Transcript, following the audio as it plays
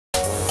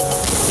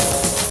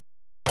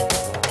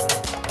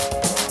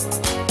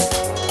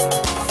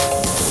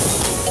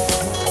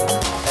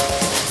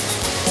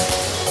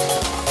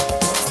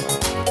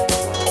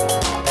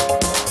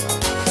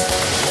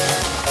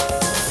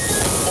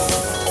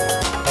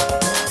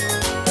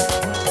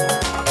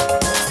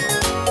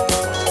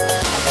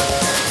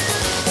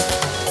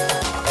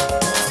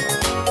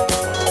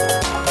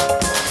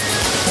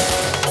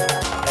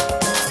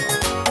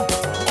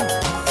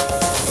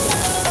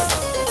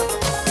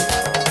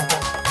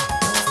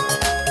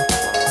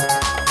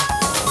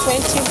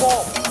20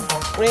 more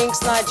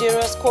brings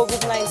Nigeria's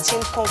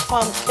COVID-19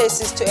 confirmed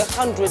cases to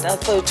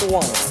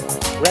 131,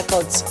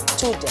 records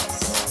 2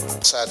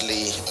 deaths.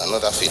 Sadly,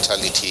 another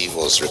fatality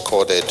was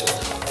recorded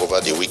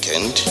over the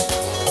weekend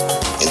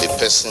in the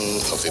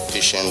person of a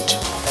patient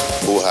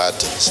who had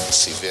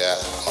severe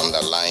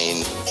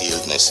underlying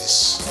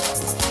illnesses.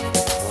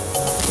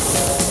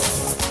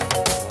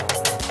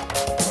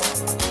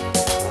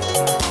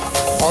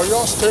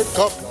 Oyo State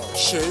Governor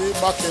Seyi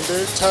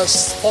Makinde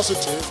tests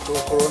positive to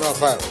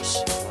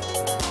coronavirus.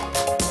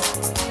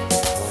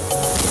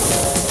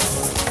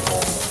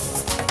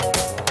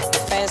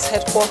 Defense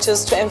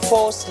headquarters to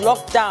enforce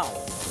lockdown.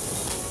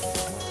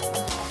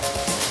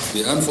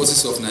 The Armed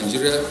Forces of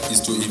Nigeria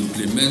is to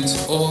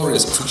implement all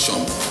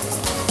restrictions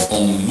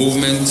on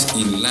movement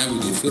in line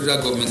with the federal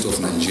government of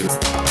Nigeria.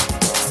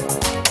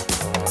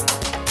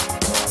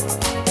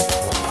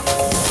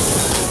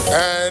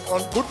 And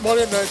on Good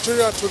Morning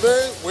Nigeria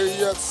today, we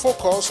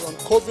focus on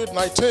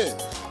COVID-19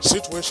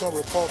 situation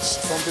reports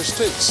from the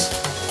states.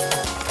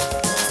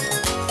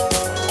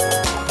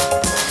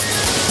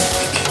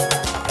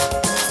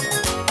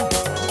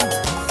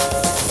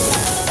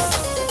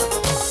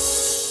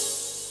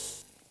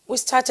 We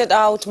started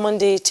out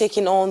Monday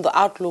taking on the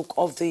outlook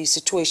of the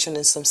situation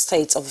in some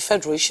states of the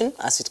Federation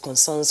as it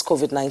concerns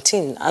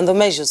COVID-19 and the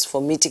measures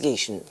for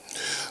mitigation.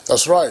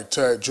 That's right,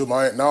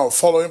 Jumai. Now,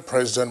 following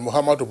President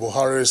Muhammadu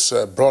Buhari's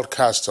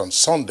broadcast on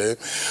Sunday,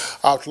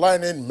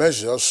 outlining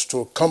measures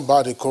to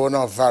combat the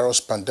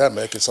coronavirus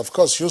pandemic, it's of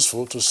course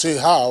useful to see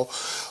how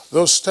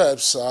those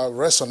steps are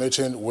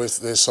resonating with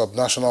the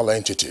subnational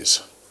entities.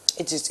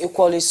 It is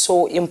equally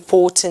so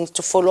important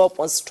to follow up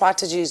on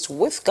strategies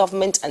with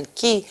government and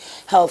key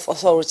health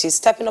authorities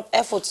stepping up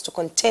efforts to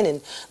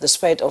containing the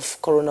spread of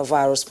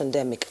coronavirus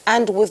pandemic.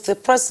 And with the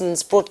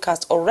president's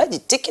broadcast already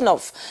ticking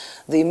off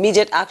the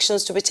immediate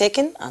actions to be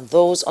taken and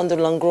those on the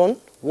long run,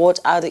 what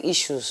are the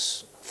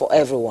issues for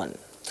everyone?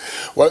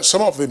 Well,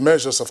 some of the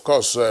measures, of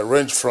course,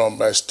 range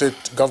from state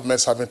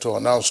governments having to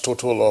announce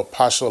total or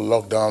partial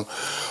lockdown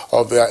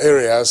of their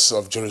areas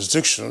of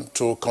jurisdiction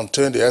to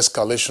contain the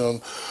escalation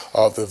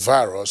of the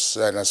virus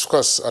and, of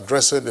course,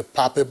 addressing the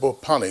palpable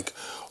panic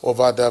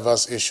over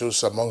diverse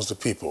issues amongst the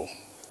people.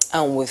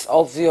 And with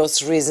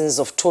obvious reasons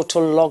of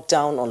total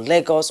lockdown on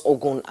Lagos,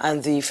 Ogun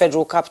and the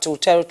Federal Capital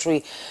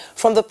Territory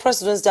from the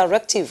President's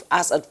directive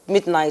as at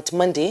midnight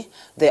Monday,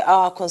 there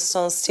are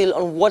concerns still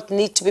on what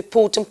need to be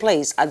put in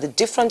place at the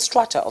different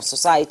strata of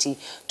society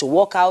to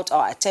work out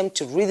our attempt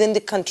to rid the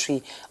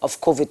country of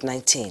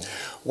COVID-19.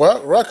 Well,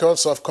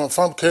 records of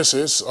confirmed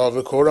cases of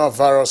the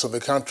coronavirus in the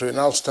country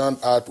now stand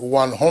at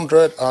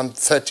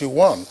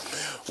 131.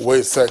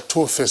 with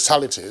 2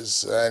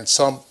 fatalities, and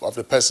some of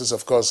the persons,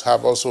 of course,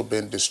 have also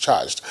been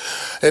discharged.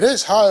 It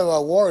is,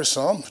 however,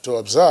 worrisome to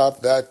observe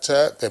that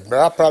there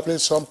are probably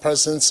some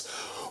persons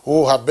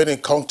who have been in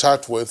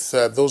contact with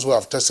those who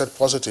have tested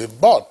positive,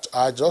 but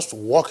are just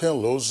walking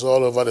loose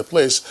all over the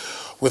place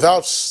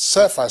without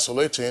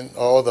self-isolating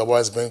or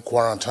otherwise being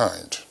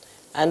quarantined.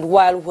 And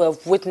while we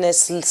have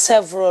witnessed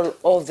several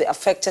of the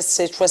affected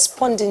states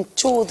responding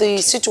to the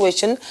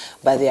situation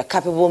by their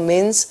capable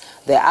means,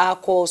 there are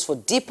calls for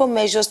deeper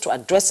measures to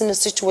addressing a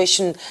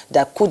situation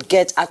that could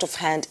get out of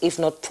hand if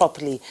not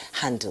properly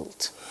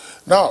handled.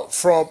 Now,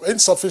 from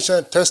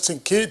insufficient testing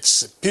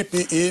kits,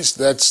 PPEs,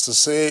 that's to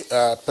say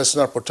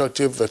personal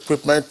protective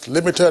equipment,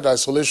 limited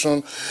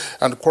isolation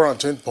and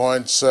quarantine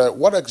points,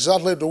 what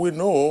exactly do we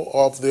know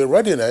of the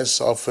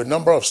readiness of a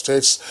number of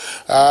states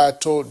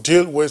to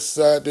deal with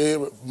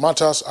the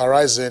matters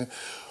arising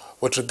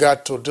with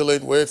regard to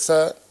dealing with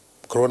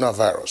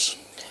coronavirus?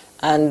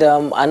 And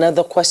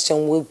another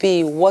question will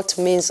be, what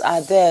means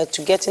are there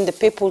to getting the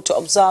people to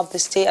observe the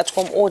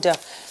stay-at-home order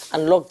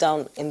and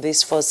lockdown in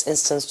this first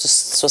instance to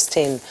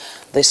sustain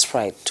the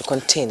spread, to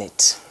contain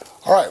it?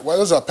 All right, well,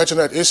 those are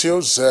pertinent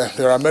issues.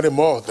 There are many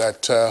more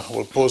that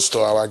we'll pose to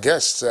our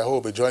guests who will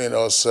be joining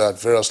us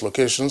at various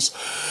locations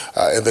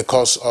in the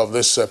course of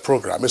this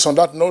program. It's on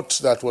that note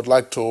that we'd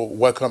like to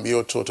welcome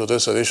you to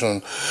this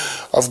edition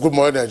of Good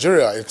Morning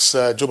Nigeria. It's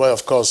Juba,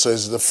 of course,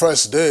 is the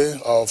first day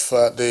of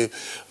the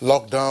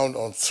lockdown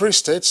on 3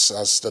 states,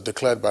 as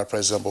declared by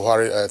President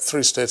Buhari.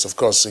 3 states, of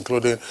course,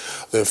 including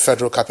the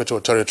Federal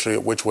Capital Territory,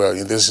 which were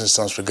in this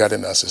instance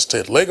regarding as a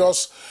state.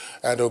 Lagos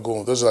and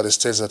Ogun, those are the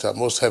states that are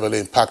most heavily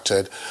impacted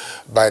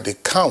by the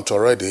count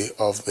already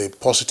of the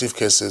positive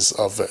cases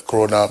of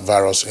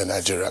coronavirus in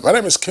Nigeria. My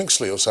name is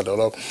Kingsley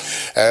Osadolo,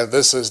 and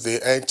this is the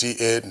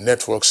NTA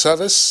Network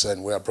Service,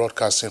 and we are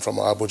broadcasting from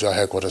our Abuja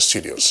headquarters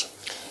studios.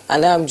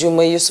 And I'm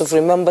Juma Yusuf.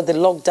 Remember, the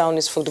lockdown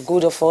is for the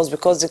good of us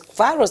because the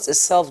virus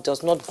itself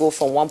does not go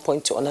from one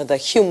point to another.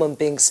 Human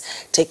beings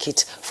take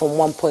it from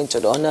one point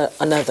to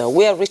another.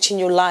 We are reaching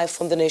you live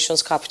from the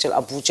nation's capital,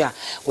 Abuja.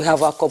 We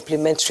have our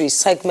complimentary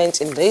segment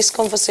in this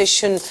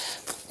conversation,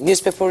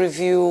 newspaper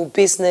review,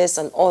 business,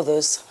 and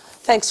others.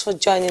 Thanks for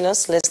joining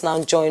us. Let's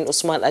now join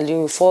Usman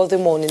Aliyu for the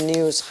morning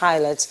news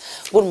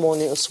highlights. Good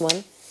morning,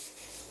 Usman.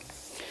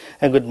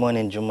 And good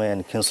morning, Juma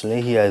and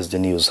Kinsley. Here is the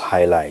news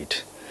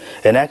highlight.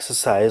 an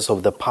exercise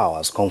of the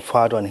powers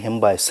conferred on him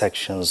by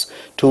Sections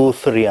 2,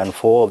 3 and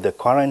 4 of the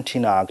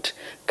Quarantine Act,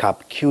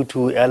 Cap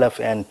Q2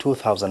 LFN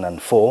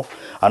 2004,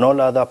 and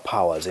all other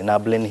powers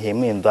enabling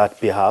him in that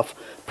behalf.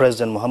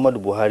 President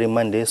Muhammadu Buhari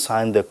Monday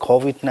signed the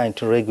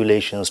COVID-19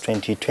 Regulations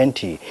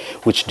 2020,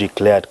 which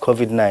declared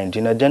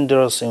COVID-19 a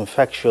dangerous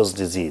infectious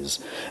disease.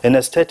 In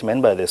a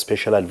statement by the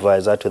Special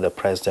Advisor to the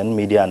President,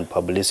 Media and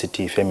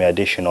Publicity, Femi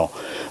Adesina,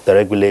 the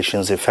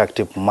regulations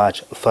effective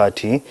March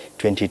 30,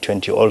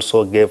 2020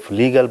 also gave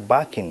legal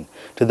backing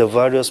to the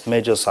various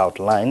measures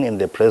outlined in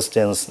the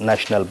President's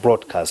national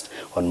broadcast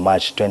on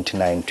March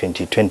 29,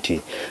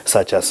 2020,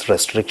 such as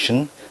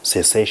restriction,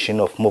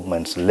 cessation of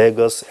movements,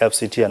 Lagos,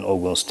 FCT and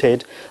Ogun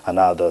State, and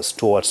others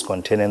towards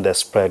containing the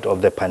spread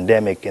of the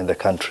pandemic in the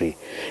country.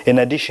 In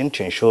addition,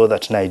 to ensure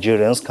that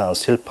Nigerians can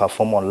still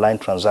perform online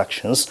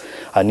transactions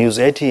and use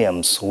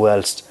ATMs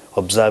whilst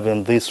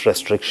observing these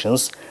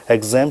restrictions,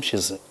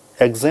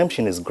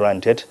 exemption is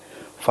granted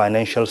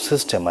financial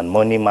system and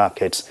money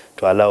markets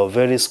to allow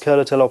very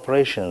skeletal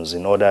operations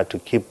in order to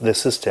keep the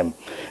system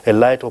a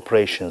light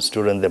operations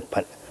during the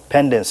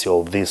pendency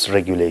of these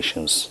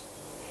regulations.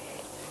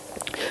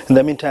 In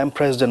the meantime,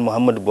 President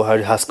Muhammadu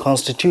Buhari has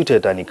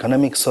constituted an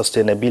Economic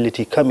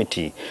Sustainability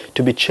Committee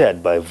to be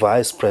chaired by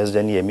Vice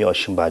President Yemi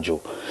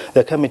Osinbajo.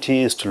 The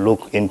committee is to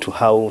look into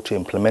how to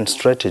implement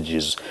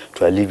strategies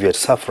to alleviate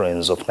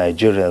sufferings of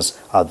Nigerians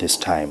at this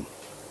time.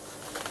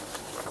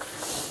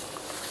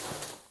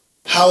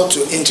 How to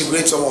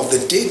integrate some of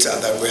the data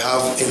that we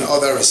have in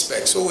other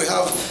respects. So we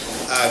have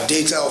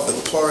data of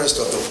the poorest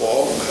of the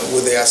poor.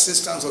 With the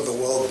assistance of the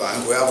World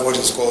Bank, we have what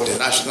is called the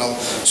National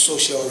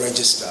Social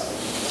Register,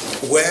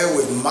 where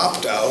we've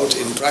mapped out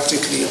in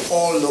practically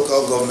all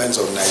local governments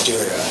of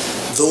Nigeria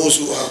those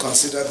who are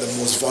considered the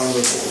most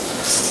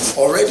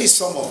vulnerable. Already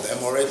some of them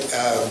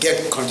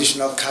get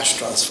conditional cash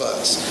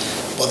transfers,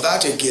 but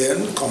that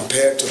again,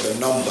 compared to the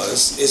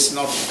numbers, is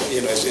not,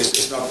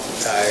 it's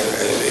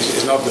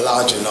not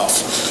large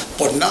enough.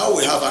 But now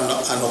we have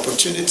an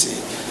opportunity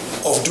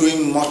of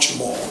doing much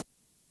more.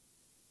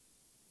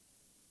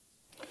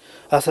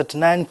 As at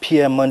 9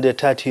 p.m. Monday,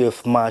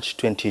 30th March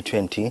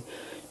 2020,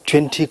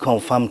 20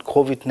 confirmed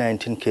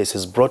COVID-19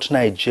 cases brought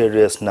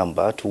Nigeria's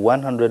number to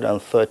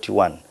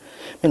 131.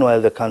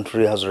 Meanwhile, the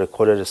country has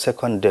recorded a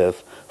second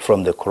death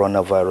from the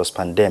coronavirus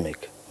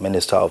pandemic.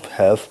 Minister of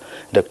Health,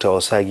 Dr.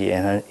 Osagi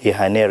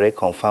Ihanere,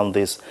 confirmed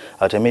this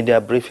at a media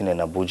briefing in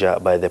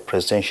Abuja by the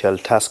Presidential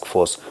Task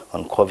Force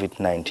on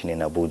COVID-19 in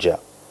Abuja.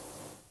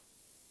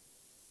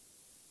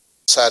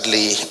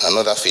 Sadly,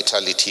 another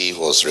fatality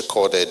was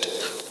recorded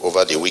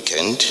over the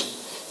weekend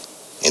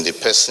in the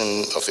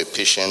person of a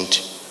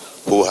patient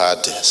who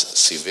had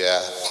severe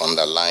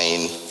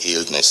underlying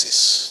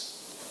illnesses.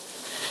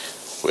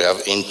 We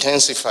have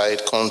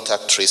intensified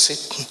contact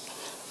tracing,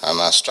 and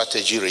our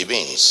strategy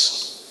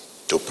remains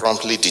to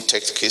promptly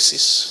detect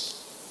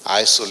cases,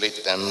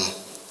 isolate them,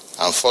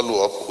 and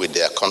follow up with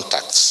their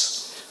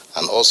contacts,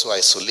 and also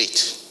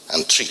isolate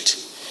and treat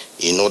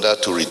in order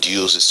to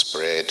reduce the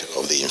spread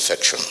of the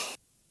infection.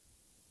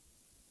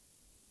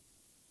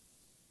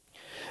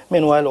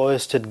 Meanwhile, Oyo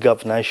State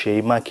Governor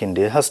Seyi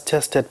Makinde has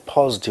tested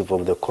positive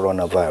of the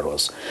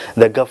coronavirus.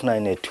 The governor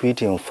in a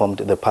tweet informed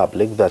the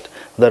public that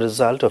the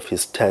result of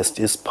his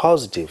test is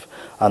positive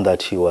and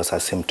that he was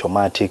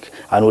asymptomatic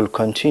and will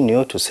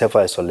continue to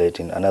self-isolate.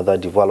 In another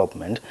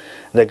development,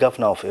 the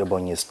governor of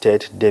Ebonyi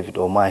State, David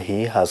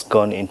Omahi, has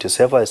gone into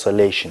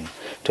self-isolation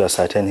to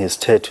ascertain his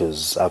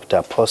status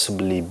after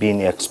possibly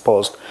being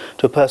exposed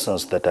to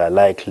persons that are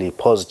likely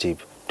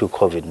positive to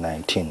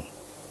COVID-19.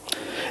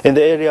 In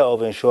the area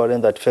of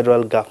ensuring that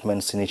federal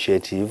government's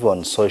initiative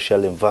on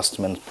social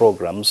investment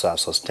programs are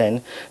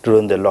sustained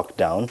during the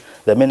lockdown,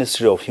 the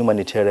Ministry of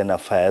Humanitarian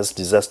Affairs,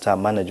 Disaster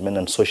Management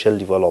and Social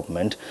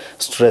Development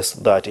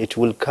stressed that it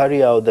will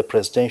carry out the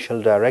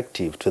presidential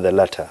directive to the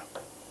latter.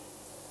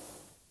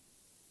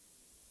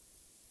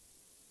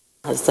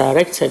 Has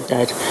directed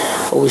that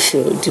we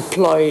should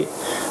deploy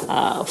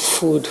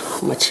food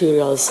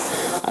materials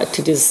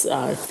to these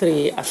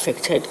three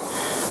affected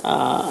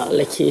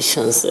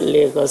locations,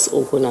 Lagos,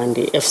 Ogun and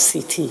the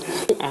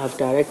FCT. I have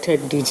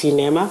directed DG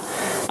NEMA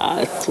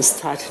to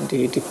start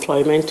the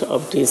deployment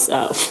of these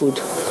food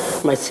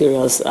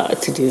materials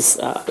to these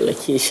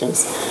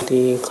locations.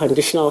 The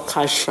conditional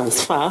cash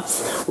transfer,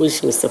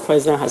 which Mr.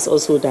 President has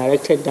also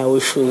directed that we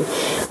should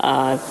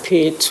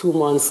pay 2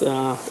 months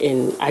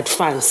in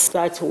advance.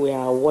 That we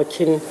are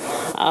working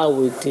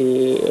with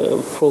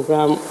the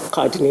program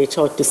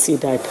coordinator to see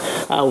that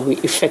we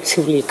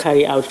effectively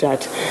carry out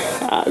that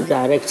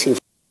directive.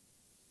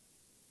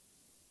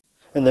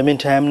 In the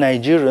meantime,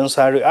 Nigerians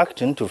are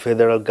reacting to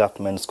federal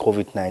government's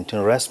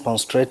COVID-19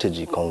 response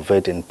strategy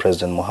conveyed in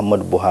President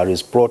Muhammadu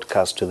Buhari's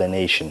broadcast to the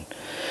nation.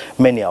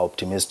 Many are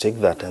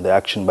optimistic that the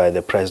action by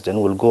the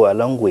president will go a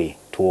long way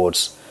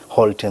towards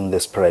halting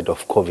the spread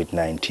of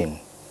COVID-19.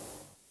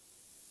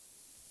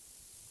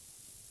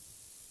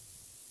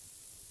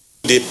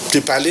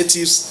 The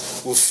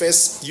palliatives will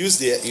first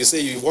use you say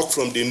you walk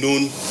from the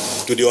known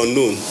to the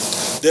unknown.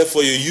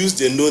 Therefore, you use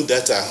the known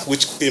data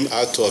which came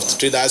out of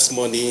traders'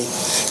 money,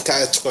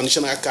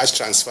 conditional cash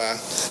transfer,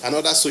 and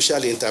other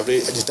social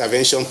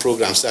intervention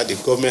programs that the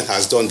government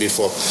has done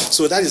before.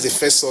 So that is the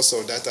first source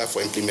of data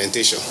for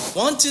implementation.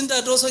 One thing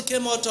that also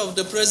came out of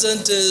the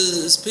present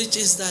speech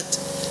is that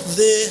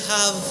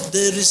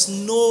there is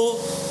no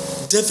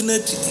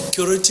definite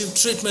curative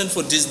treatment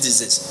for this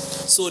disease.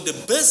 So the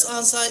best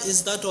answer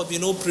is that of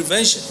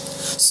prevention.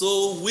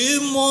 So we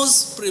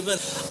must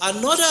prevent.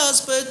 Another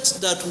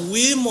aspect that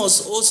we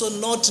must also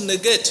not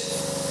negate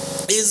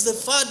is the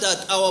fact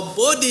that our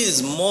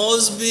bodies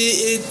must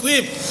be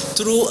equipped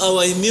through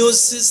our immune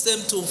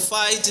system to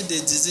fight the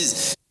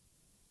disease.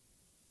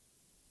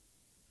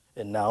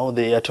 And now,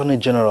 the Attorney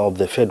General of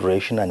the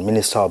Federation and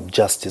Minister of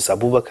Justice,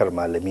 Abubakar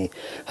Malami,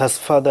 has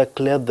further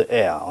cleared the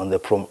air on the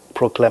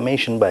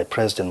proclamation by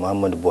President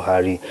Muhammadu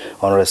Buhari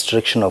on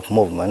restriction of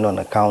movement on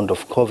account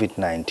of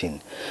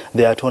COVID-19.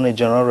 The Attorney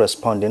General,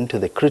 responding to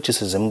the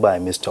criticism by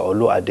Mr.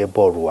 Olu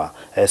Adeborua,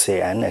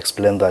 SAN,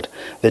 explained that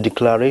the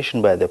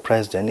declaration by the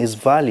President is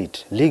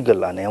valid,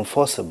 legal and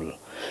enforceable.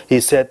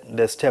 He said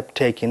the step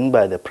taken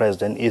by the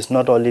President is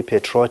not only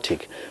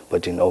patriotic,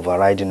 but in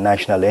overriding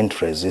national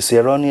interests, is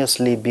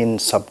erroneously being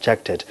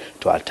subjected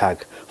to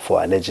attack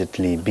for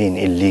allegedly being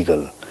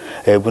illegal.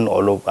 Even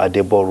Olu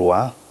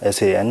Adeborua,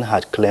 SAN,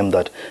 had claimed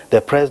that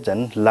the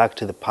President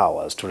lacked the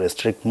powers to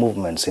restrict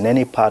movements in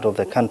any part of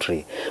the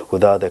country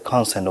without the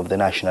consent of the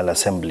National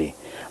Assembly.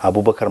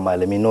 Abubakar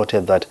Malami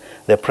noted that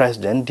the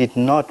President did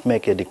not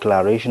make a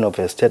declaration of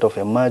a state of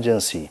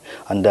emergency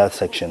under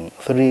Section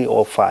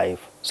 305,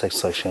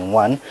 Section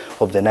 1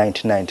 of the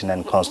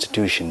 1999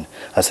 Constitution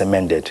as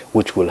amended,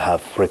 which will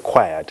have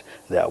required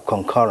the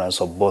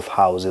concurrence of both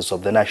houses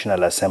of the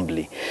National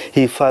Assembly.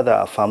 He further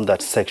affirmed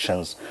that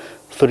Sections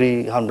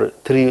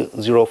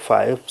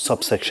 305,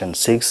 subsection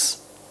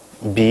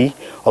 6B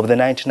of the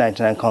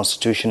 1999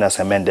 Constitution as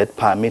amended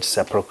permits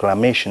a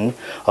proclamation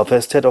of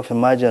a state of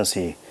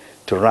emergency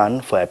to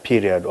run for a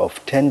period of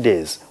 10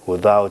 days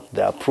without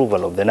the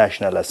approval of the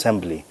National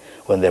Assembly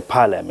when the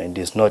Parliament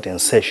is not in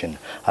session,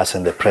 as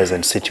in the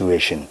present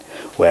situation,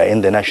 wherein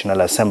the National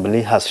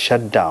Assembly has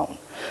shut down.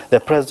 The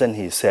President,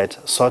 he said,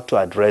 sought to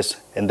address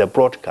in the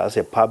broadcast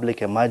a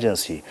public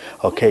emergency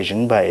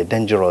occasioned by a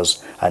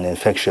dangerous and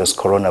infectious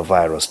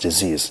coronavirus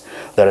disease.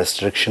 The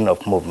restriction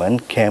of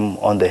movement came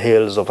on the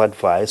heels of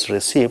advice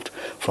received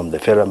from the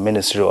Federal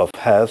Ministry of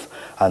Health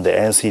and the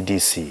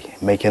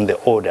NCDC, making the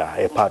order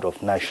a part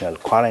of national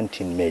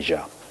quarantine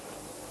measure.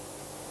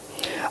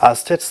 As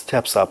state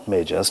steps up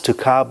measures to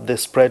curb the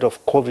spread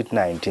of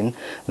COVID-19,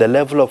 the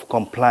level of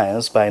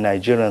compliance by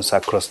Nigerians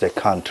across the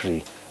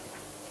country.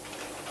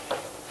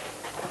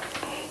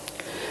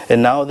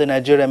 And now the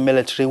Nigerian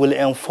military will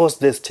enforce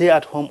the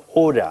stay-at-home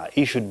order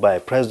issued by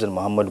President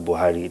Muhammadu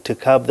Buhari to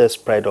curb the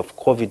spread of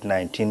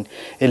COVID-19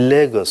 in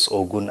Lagos,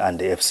 Ogun and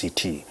the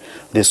FCT.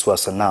 This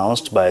was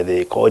announced by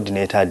the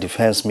Coordinator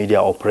Defense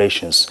Media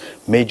Operations,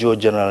 Major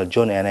General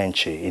John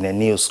Enenche, in a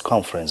news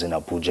conference in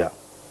Abuja.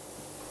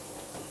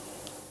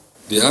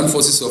 The Armed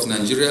Forces of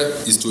Nigeria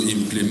is to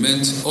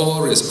implement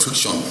all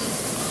restrictions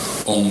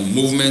on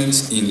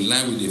movement in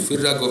line with the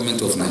federal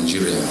government of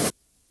Nigeria.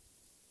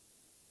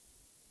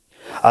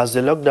 As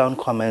the lockdown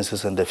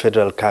commences in the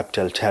Federal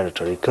Capital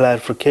Territory,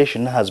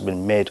 clarification has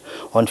been made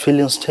on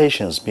filling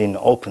stations being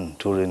open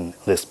during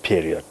this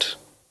period.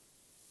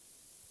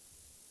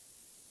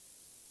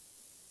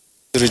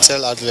 The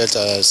retail outlets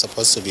are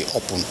supposed to be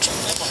opened.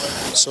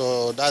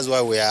 So that's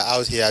why we are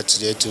out here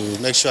today, to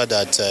make sure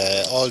that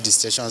all the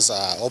stations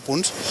are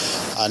opened.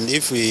 And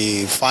if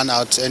we find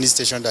out any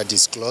station that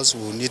is closed,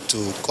 we need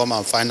to come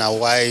and find out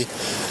why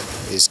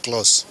it's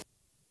closed.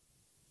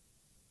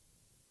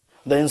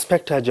 The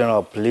Inspector General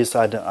of Police,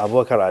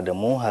 Abubakar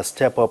Adamu, has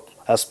stepped up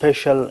a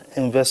special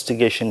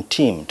investigation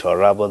team to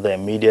unravel the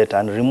immediate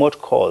and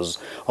remote cause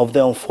of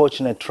the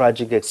unfortunate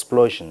tragic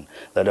explosion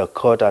that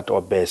occurred at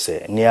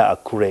Obese, near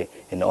Akure,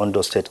 in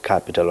Ondo State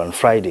capital on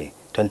Friday,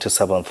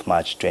 27th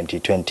March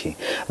 2020.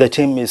 The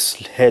team is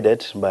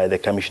headed by the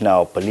Commissioner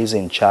of Police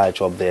in charge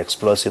of the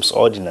Explosives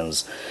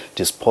Ordnance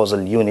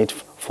Disposal Unit,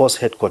 Force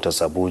Headquarters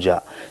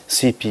Abuja,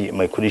 CP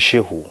Maikuri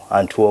Shehu,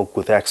 and to work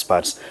with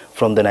experts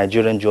from the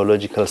Nigerian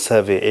Geological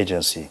Survey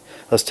Agency.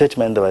 A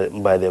statement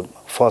by the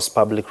Force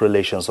Public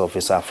Relations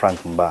Officer Frank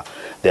Mba,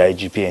 the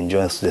IGP,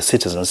 enjoins the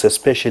citizens,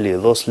 especially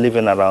those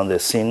living around the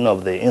scene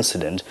of the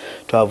incident,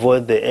 to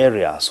avoid the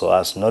area so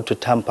as not to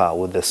tamper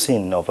with the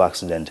scene of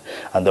accident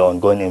and the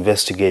ongoing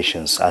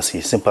investigations, as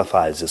he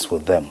sympathizes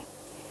with them.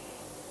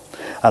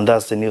 And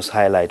that's the news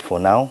highlight for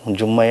now.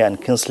 Jumai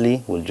and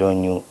Kinsley will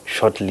join you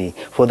shortly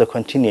for the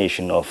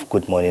continuation of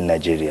Good Morning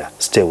Nigeria.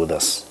 Stay with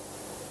us.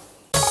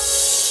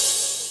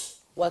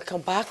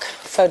 Welcome back.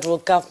 Federal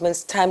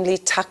government's timely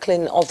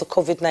tackling of the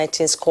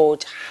COVID-19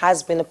 scourge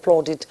has been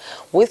applauded,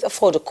 with a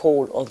further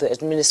call on the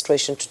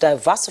administration to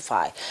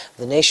diversify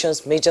the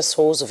nation's major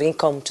source of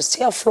income to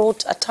stay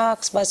afloat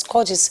attacks by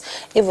scourges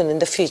even in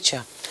the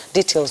future.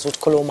 Details with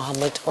Kolo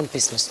Mohammed on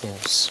Business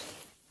News.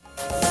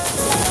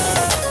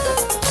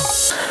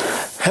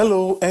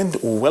 Hello and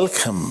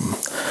welcome.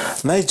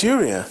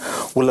 Nigeria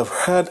will have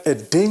had a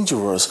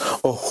dangerous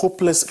or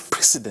hopeless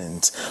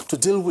precedent to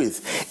deal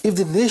with if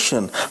the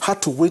nation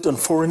had to wait on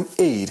foreign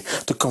aid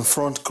to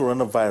confront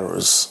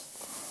coronavirus.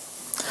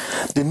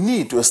 The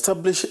need to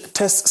establish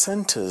test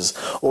centers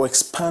or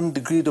expand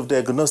the grid of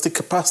diagnostic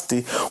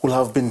capacity will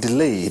have been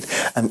delayed,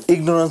 and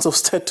ignorance of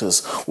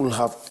status will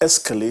have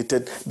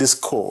escalated this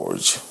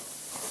scourge.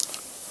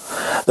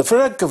 The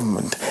federal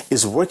government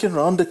is working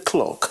around the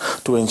clock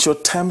to ensure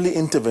timely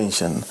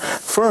intervention.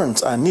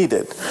 Funds are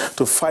needed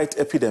to fight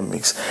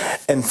epidemics,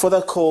 and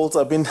further calls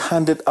are being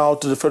handed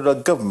out to the federal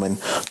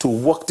government to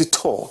walk the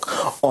talk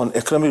on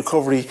economic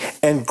recovery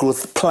and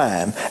growth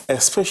plan,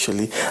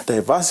 especially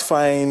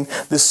diversifying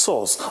the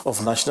source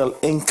of national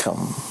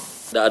income.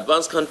 The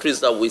advanced countries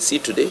that we see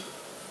today,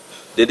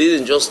 they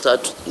didn't just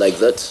start like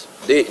that.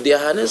 They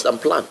harnessed and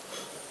planned.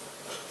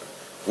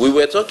 We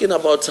were talking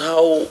about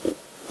how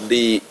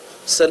the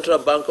Central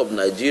Bank of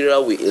Nigeria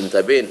will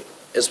intervene,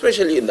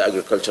 especially in the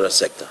agricultural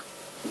sector.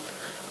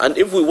 And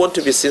if we want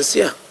to be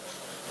sincere,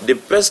 the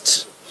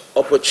best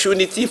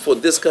opportunity for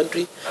this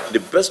country, the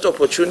best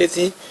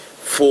opportunity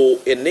for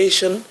a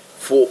nation,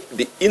 for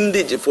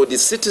the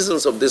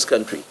citizens of this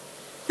country,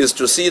 is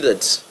to see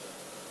that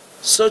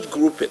such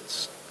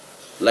groupings,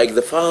 like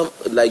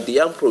the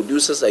young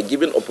producers, are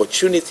given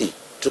opportunity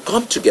to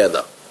come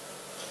together,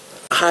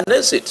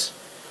 harness it,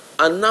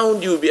 and now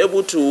you'll be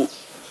able to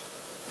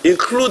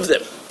include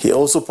them. He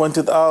also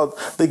pointed out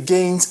the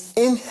gains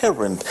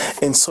inherent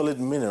in solid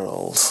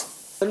minerals.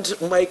 And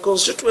my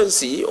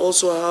constituency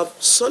also have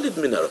solid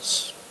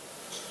minerals.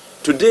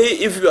 Today,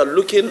 if you are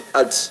looking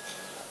at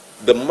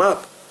the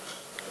map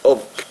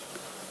of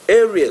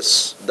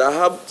areas that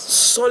have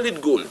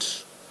solid gold,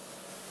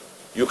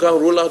 you can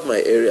rule out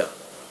my area.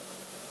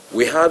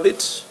 We have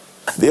it.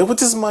 The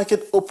equities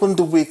market opened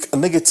the week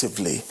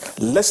negatively.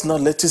 Let's now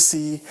let you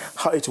see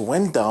how it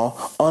went down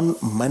on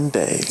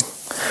Monday.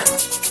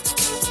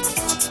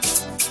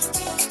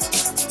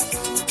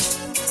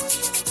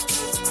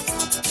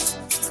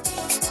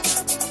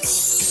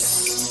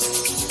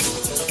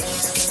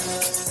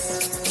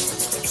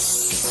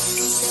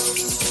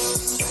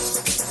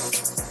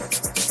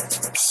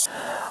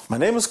 My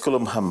name is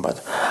Kulum Hambad,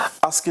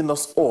 asking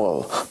us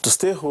all to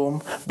stay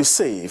home, be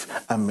safe,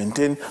 and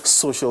maintain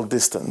social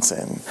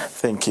distancing.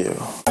 Thank you.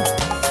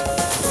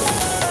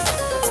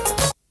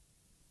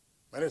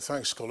 Many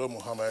thanks, Kulum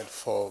Muhammad,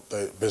 for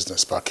the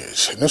business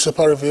package.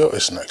 Newspaper review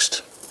is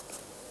next.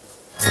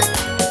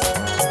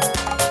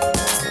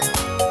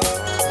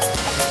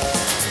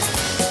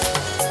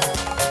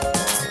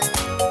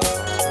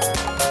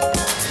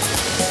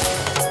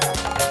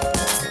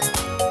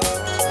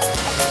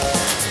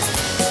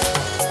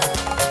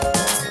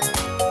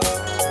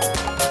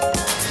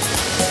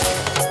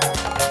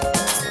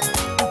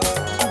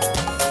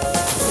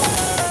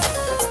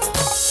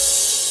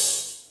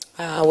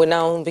 We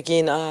now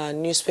begin our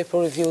newspaper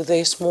review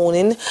this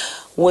morning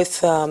with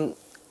the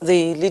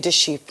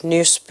leadership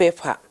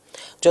newspaper.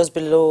 Just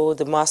below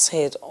the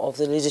masthead of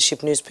the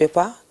leadership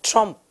newspaper,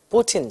 Trump,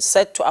 Putin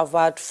set to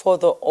avert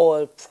further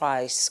oil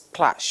price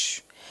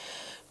clash.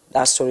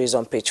 That story is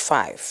on page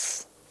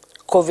 5.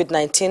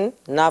 COVID-19,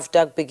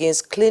 NAFDAC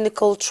begins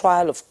clinical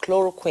trial of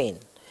chloroquine.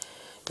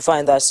 You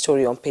find that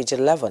story on page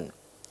 11.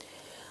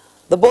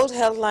 The bold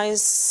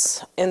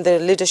headlines in the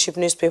leadership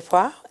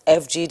newspaper: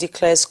 FG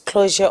declares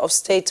closure of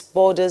state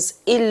borders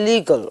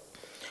illegal,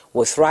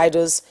 with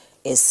riders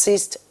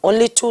insist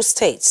only 2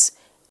 states,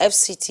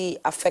 FCT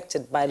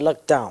affected by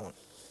lockdown.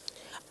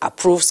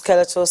 Approved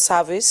skeletal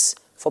service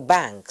for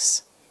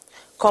banks.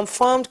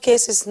 Confirmed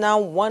cases now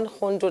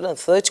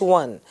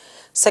 131.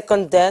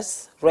 Second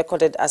death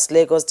recorded as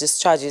Lagos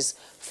discharges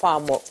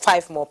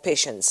 5 more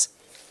patients.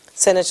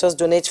 Senators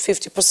donate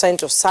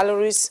 50% of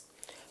salaries.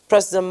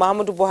 President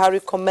Muhammadu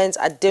Buhari commends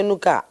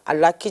Adenuga,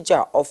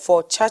 Alakija of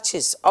 4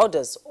 churches,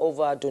 orders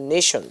over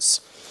donations.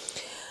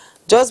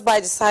 Just by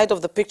the side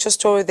of the picture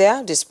story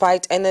there,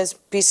 despite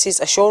NSPC's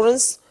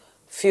assurance,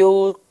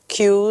 fuel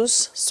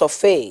queues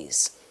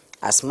surface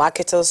as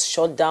marketers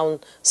shut down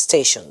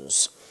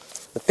stations.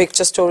 The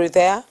picture story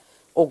there,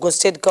 Ogun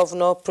State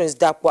Governor Prince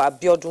Dapo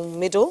Abiodun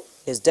middle,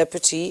 his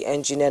deputy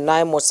Engineer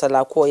Naimo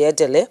Salaku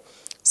Oyedele,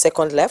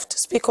 second left,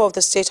 Speaker of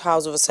the State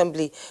House of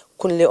Assembly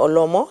Kunle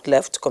Olomo,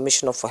 left,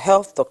 Commissioner for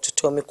Health Dr.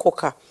 Tomi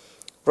Koka,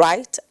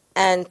 right,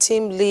 and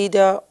team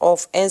leader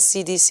of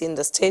NCDC in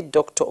the state,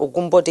 Dr.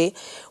 Ogumbode,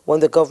 when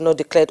the governor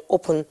declared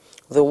open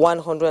the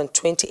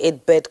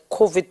 128-bed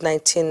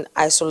COVID-19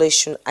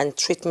 isolation and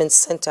treatment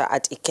center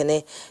at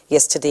Ikene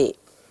yesterday.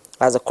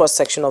 As a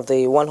cross-section of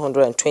the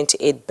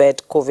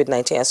 128-bed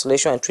COVID-19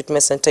 isolation and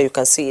treatment center, you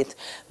can see it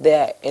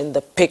there in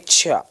the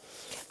picture.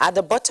 At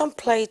the bottom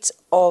plate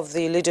of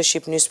the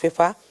leadership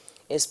newspaper,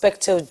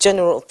 Inspector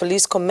General of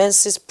Police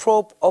commences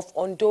probe of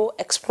Ondo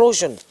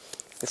explosion.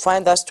 You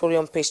find that story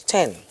on page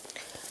 10.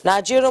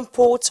 Nigerian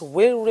ports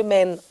will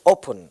remain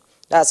open.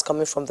 That's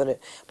coming from the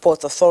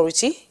Port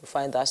Authority. You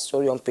find that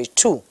story on page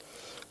 2.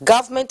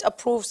 Government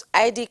approves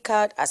ID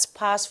card as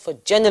pass for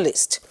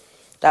journalists.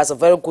 That's a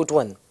very good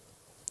one.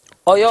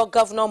 Oyo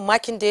Governor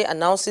Makinde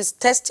announces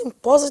testing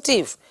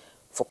positive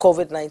for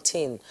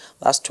COVID-19.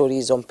 That story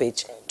is on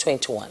page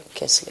 21.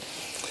 Kesley.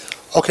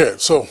 Okay,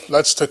 so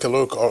let's take a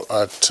look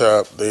at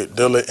the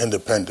Daily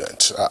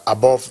Independent.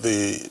 Above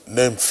the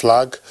name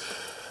flag,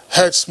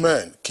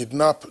 herdsmen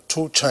kidnap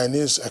 2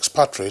 Chinese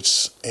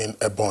expatriates in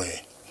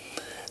Ebonyi.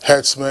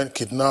 Herdsmen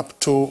kidnap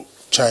 2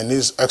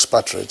 Chinese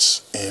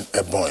expatriates in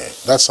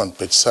Ebonyi. That's on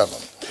page 7.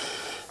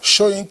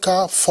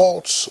 Soyinka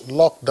faults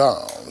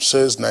lockdown,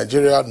 says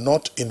Nigeria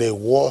not in a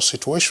war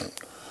situation.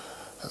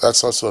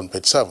 That's also on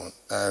page 7.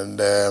 And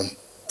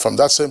from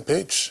that same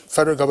page,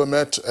 federal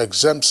government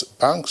exempts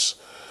banks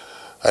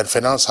and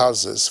finance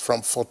houses from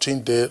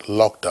 14-day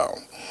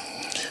lockdown.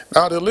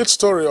 Now, the lead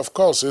story, of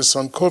course, is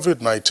on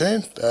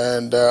COVID-19,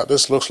 and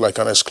this looks like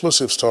an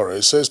exclusive story.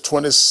 It says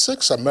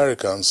 26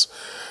 Americans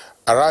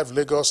arrive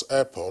Lagos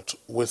airport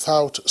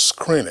without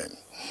screening.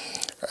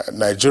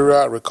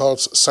 Nigeria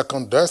records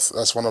second death.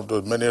 That's one of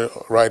the many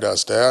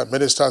riders there.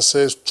 Minister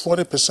says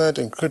 20%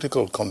 in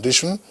critical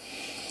condition.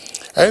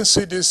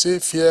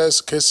 NCDC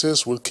fears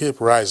cases will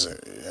keep rising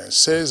and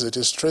says it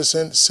is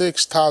tracing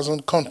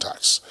 6,000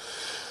 contacts.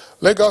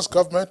 Lagos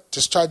government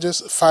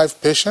discharges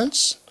 5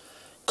 patients.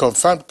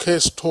 Confirmed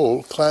case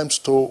toll climbs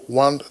to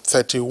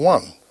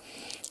 131.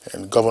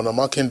 And Governor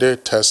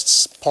Makinde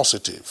tests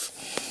positive.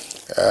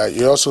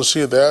 You also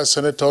see there,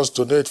 senators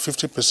donate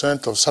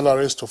 50% of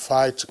salaries to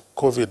fight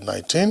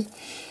COVID-19.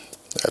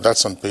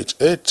 That's on page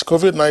 8.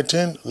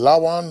 COVID-19,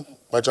 Lawan,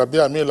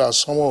 Bajabiamila,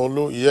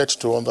 Sanwo-Olu yet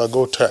to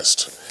undergo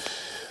test.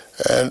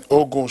 And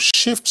Ogun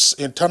shifts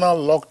internal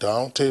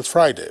lockdown till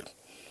Friday.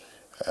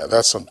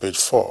 That's on page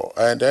 4.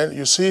 And then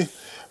you see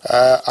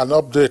an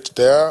update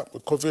there,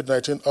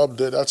 COVID-19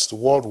 update, that's the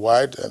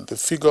worldwide, and the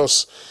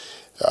figures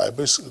are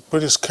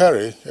pretty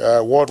scary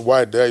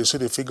worldwide there. You see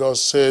the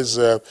figures says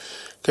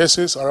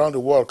cases around the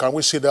world. Can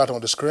we see that on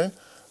the screen?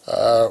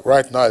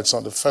 Right now it's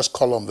on the first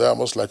column there,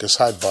 almost like a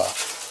sidebar.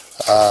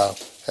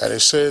 And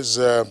it says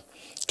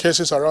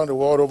cases around the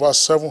world over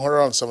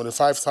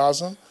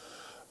 775,000,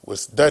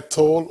 with death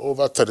toll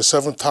over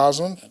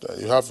 37,000.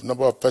 You have a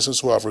number of persons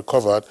who have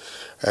recovered,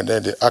 and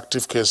then the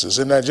active cases.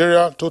 In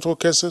Nigeria, total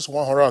cases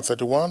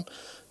 131,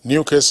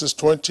 new cases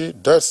 20,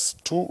 deaths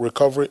 2,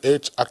 recovery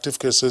 8, active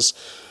cases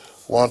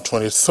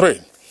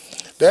 123.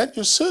 Then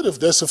you see if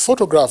there's a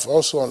photograph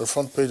also on the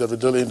front page of the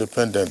Daily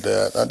Independent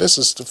there, and this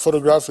is the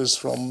photograph is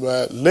from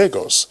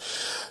Lagos.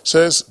 It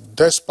says,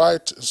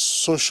 despite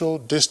social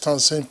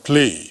distancing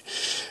plea,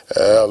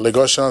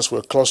 Lagosians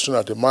were clustering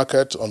at the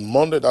market on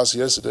Monday, that's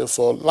yesterday,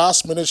 for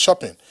last-minute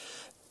shopping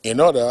in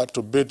order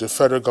to beat the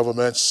federal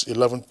government's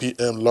 11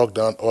 p.m.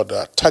 lockdown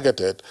order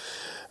targeted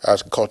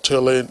at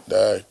curtailing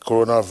the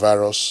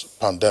coronavirus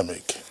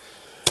pandemic.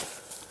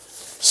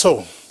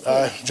 So,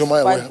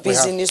 Jumai, quite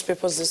busy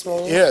newspapers this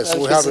morning. Yes,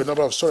 we have a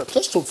number of stories.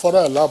 Just to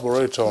further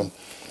elaborate on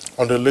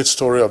the lead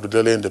story of the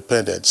Daily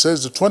Independent, it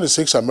says the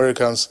 26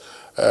 Americans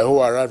who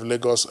arrived at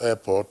Lagos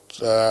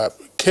airport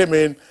came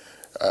in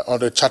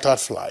on a chartered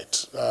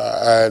flight,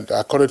 and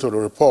according to the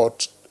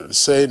report,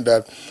 saying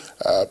that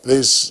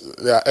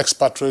they are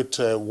expatriate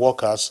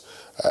workers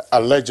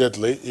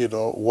allegedly,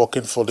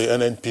 working for the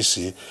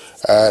NNPC,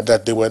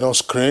 that they were not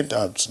screened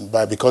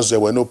because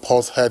there were no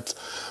port health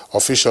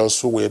officials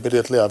who were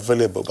immediately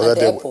available. But at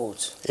the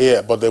airport.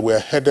 But they were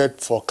headed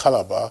for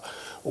Calabar,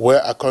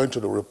 where, according to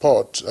the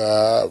report,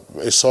 a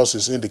source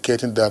is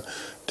indicating that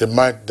they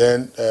might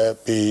then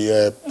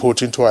be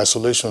put into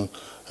isolation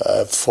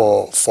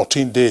for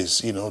 14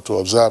 days, to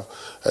observe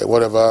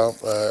whatever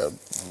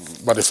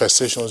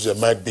manifestations there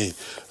might be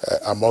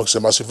amongst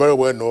them. As you very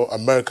well know,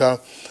 America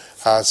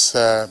has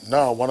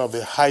now one of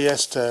the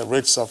highest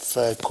rates of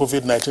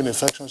COVID-19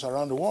 infections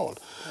around the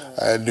world.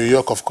 New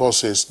York, of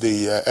course, is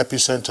the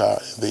epicenter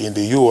in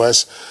the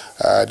U.S.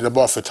 The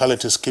number of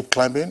fatalities keep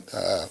climbing.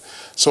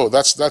 So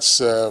that's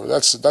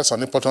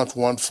an important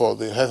one for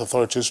the health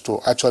authorities to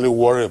actually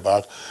worry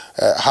about.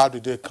 How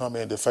did they come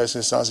in the first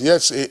instance?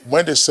 Yes,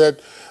 when they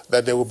said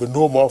that there will be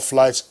no more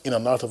flights in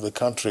and out of the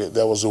country,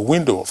 there was a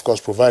window, of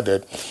course,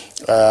 provided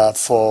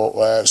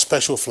for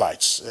special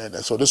flights. And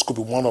so this could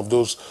be one of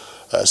those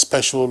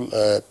special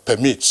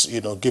permits,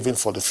 given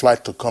for the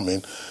flight to come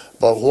in.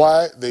 But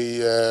why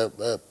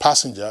the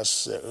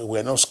passengers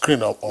were not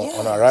screened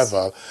on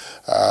arrival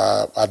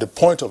at the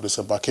point of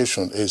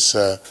disembarkation is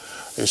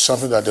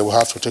something that they will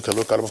have to take a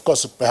look at. Of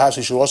course, perhaps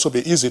it should also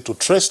be easy to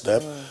trace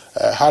them.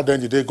 How then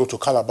did they go to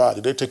Calabar?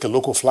 Did they take a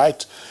local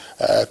flight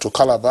to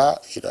Calabar?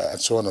 And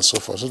so on and so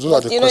forth. So those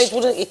are the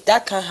questions.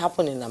 That can't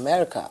happen in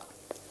America.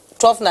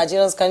 12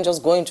 Nigerians can't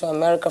just go into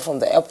America from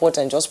the airport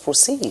and just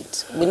proceed.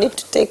 We need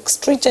to take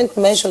stringent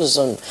measures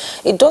on.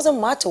 It doesn't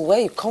matter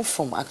where you come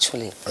from,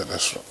 actually.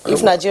 That's right.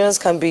 If Nigerians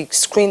can be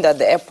screened at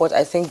the airport,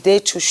 I think they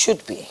too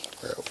should be.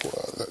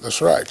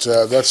 That's right.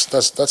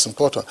 That's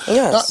important.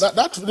 Yes.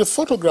 The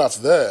photograph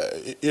there,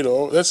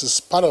 this is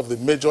part of the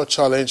major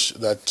challenge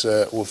that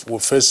we're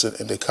facing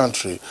in the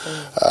country.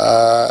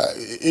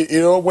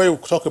 When you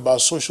talk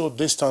about social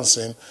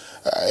distancing,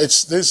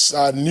 it's this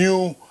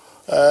new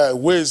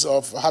ways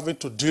of having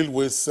to deal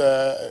with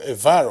a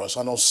virus,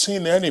 an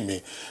unseen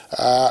enemy.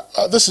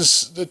 This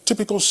is the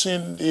typical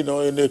scene, in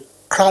a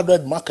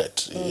crowded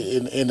market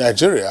in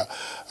Nigeria,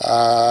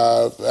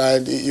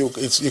 and you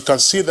can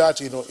see that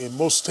in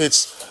most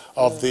states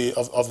of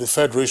the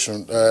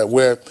federation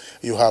where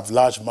you have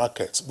large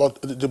markets.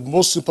 But the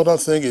most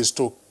important thing is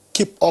to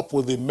keep up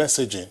with the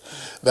messaging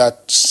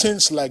that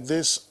sins like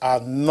this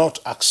are not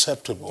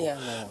acceptable,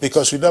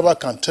 because you never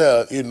can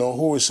tell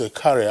who is a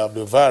carrier of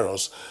the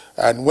virus.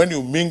 And when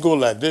you mingle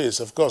like this,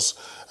 of course,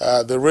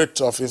 the rate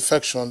of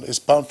infection is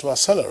bound to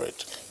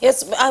accelerate.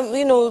 Yes,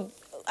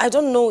 I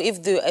don't know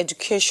if the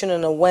education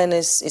and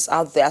awareness is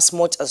out there as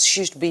much as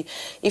should be.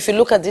 If you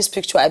look at this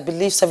picture, I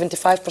believe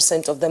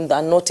 75% of them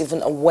are not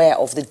even aware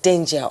of the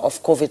danger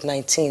of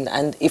COVID-19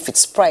 and if it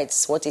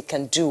spreads, what it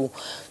can do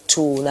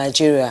to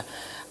Nigeria.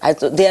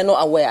 They are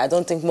not aware. I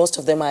don't think most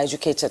of them are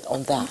educated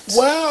on that.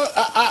 Well,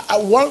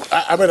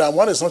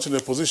 one is not in a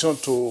position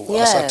to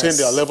ascertain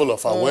their level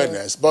of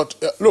awareness. But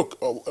look,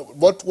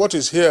 what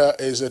is here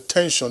is a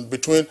tension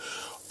between,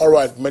 all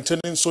right,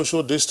 maintaining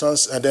social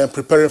distance and then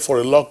preparing for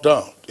a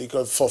lockdown.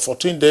 Because for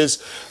 14 days,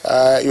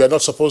 you are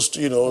not supposed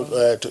to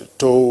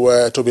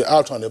be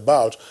out and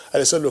about. And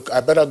they said, look,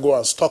 I better go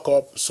and stock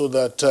up so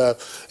that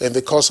in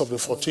the course of the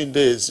 14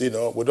 days,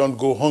 we don't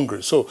go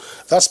hungry. So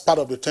that's part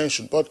of the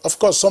tension. But of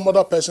course, some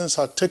other persons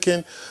are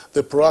taking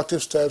the proactive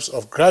steps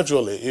of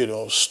gradually,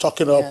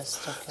 stocking up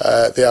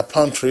their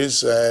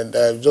pantries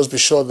and just be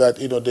sure that,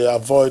 they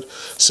avoid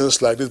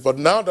sins like this. But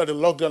now that the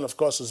lockdown, of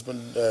course, has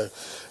been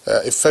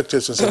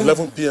effective since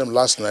 11 p.m.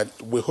 last night,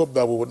 we hope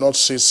that we would not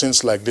see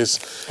sins like this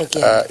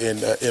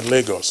in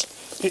Lagos.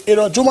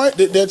 Juma,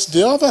 there's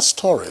the other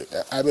story.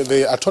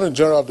 The Attorney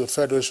General of the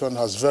Federation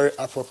has very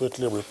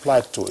appropriately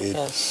replied to it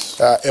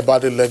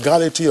about the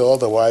legality or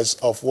otherwise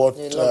of what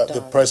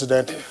the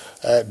President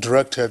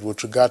directed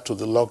with regard to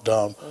the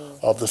lockdown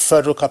of the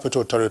Federal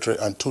Capital Territory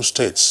and 2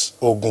 states,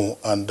 Ogun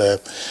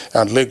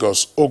and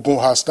Lagos. Ogun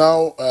has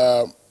now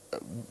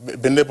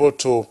been able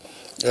to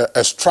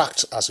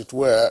extract, as it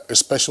were, a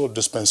special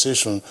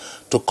dispensation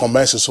to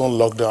commence its own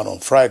lockdown on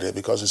Friday,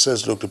 because it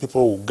says, look, the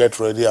people will get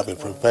ready and be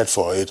prepared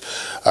for it,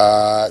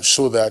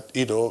 so that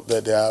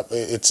that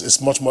it's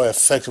much more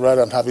effective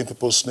rather than having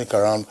people sneak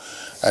around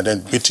and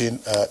then beating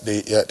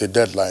the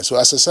deadline. So,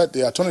 as I said,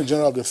 the Attorney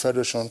General of the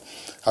Federation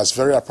has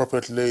very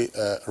appropriately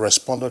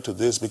responded to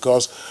this,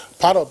 because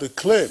part of the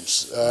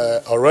claims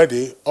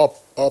already up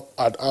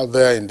and out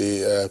there in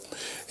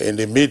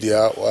the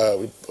media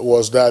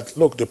was that,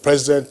 look, the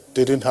president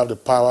didn't have the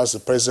powers. The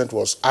president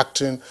was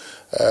acting,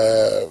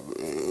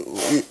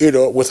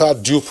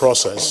 without due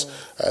process.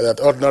 That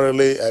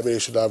ordinarily, he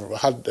should have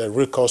had a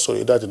recourse to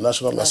either the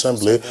National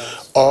Assembly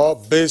or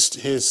based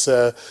his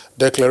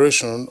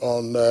declaration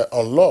on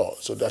law.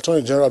 So the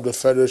Attorney General of the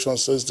Federation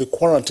says the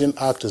Quarantine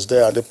Act is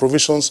there. The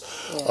provisions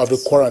of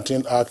the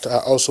Quarantine Act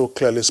are also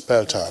clearly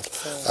spelled out.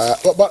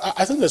 But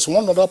I think there's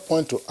one other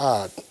point to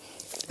add.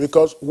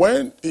 Because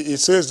when it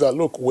says that,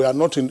 look, we are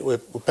not in, a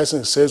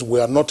person says we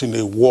are not in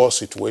a war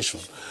situation,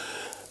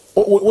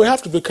 we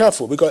have to be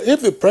careful, because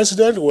if the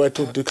president were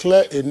to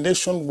declare a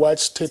nationwide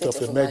state of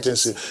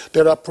emergency,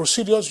 there are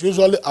procedures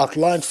usually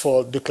outlined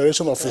for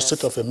declaration of a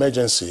state of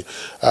emergency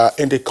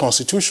in the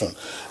Constitution.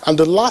 And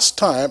the last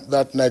time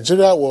that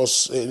Nigeria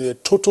was in a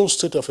total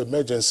state of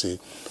emergency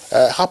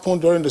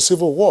happened during the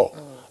Civil War.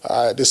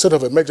 The state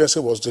of emergency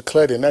was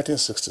declared in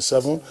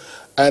 1967,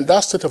 and that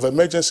state of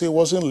emergency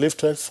wasn't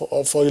lifted for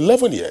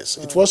 11 years.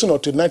 It wasn't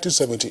until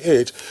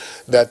 1978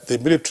 that the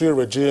military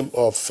regime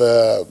of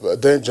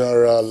then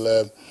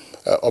General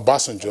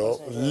Obasanjo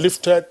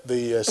lifted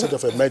the state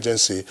of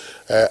emergency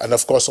and,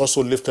 of course,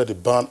 also lifted the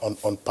ban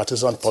on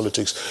partisan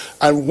politics.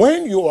 And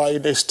when you are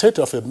in a state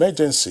of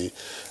emergency,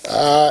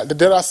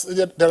 there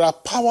are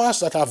powers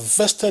that are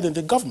vested in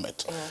the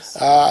government.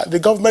 The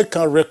government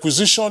can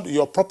requisition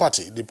your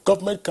property. The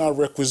government can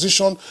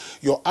requisition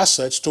your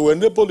assets to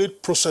enable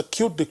it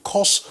prosecute the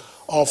cause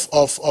of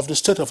the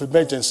state of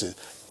emergency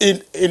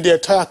in the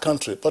entire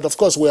country. But of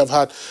course, we have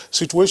had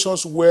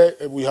situations where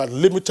we had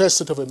limited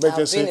state of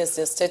emergency. I've been in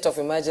the state of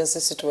emergency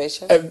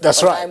situation. That's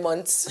for right. 9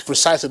 months.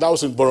 Precisely. That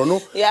was in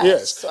Borno.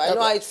 Yes. So I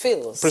know how it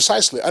feels.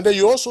 Precisely. And then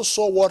you also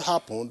saw what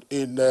happened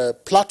in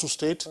Plateau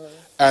State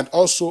and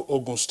also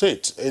Ogun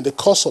State. In the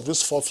course of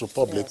this Fourth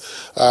Republic,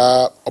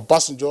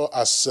 Obasanjo,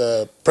 as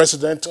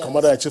President,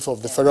 Commander-in-Chief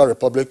of the Federal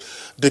Republic,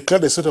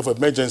 declared a state of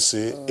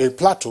emergency in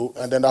Plateau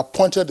and then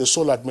appointed the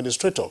sole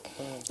administrator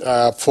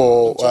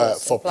for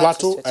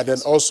Plateau and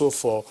then also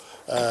for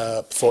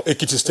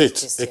Ekiti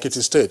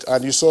State.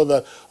 And you saw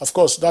that, of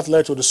course, that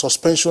led to the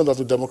suspension of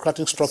the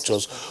democratic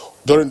structures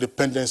during the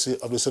pendency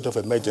of the state of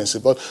emergency.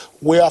 But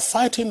we are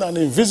fighting an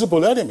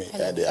invisible enemy,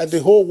 and the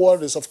whole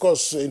world is, of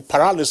course, in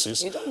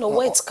paralysis. You don't know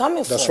where it's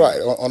coming from. That's right,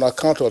 on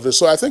account of this.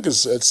 So I think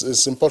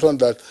it's important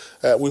that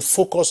we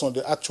focus on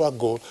the actual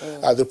goal.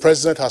 The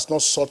president has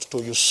not sought to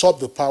usurp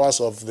the powers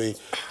of the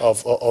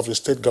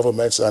state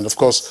governments, and of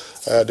course,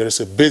 there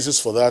is a basis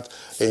for that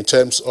in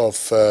terms of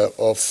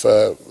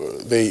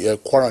the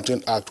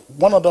Quarantine Act.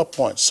 One other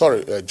point,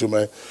 sorry,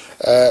 Jume.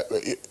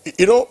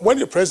 When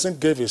the president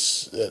gave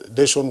his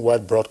nationwide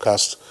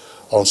broadcast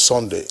on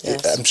Sunday.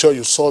 Yes. I'm sure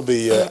you saw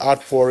the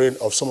outpouring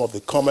of some of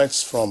the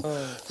comments from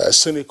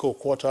cynical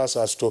quarters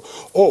as to,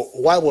 oh,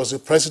 why was the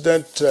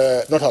president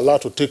not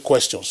allowed to take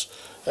questions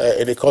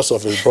in the course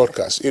of his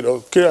broadcast? You know,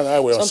 Kira and I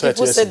were on set Some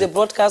people yesterday. said the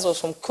broadcast was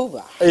from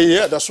Cuba.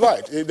 Yeah, that's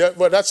right.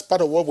 But that's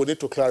part of what we need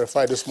to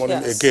clarify this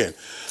morning again.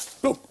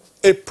 Look,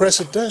 a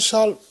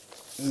presidential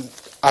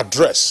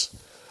address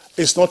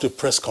is not a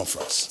press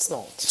conference. It's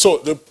not. So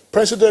the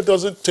president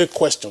doesn't take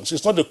questions.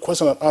 It's not a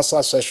question and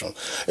answer session.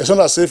 It's not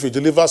as if he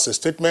delivers a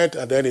statement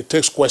and then he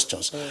takes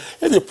questions.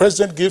 If the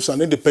president gives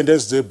an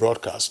Independence Day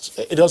broadcast,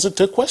 it doesn't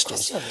take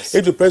questions.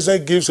 If the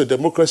president gives a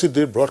Democracy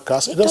Day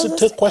broadcast, it doesn't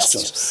take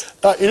questions.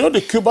 You know,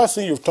 the Cuba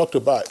thing you've talked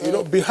about, you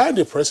know, behind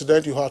the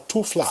president you have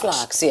two flags.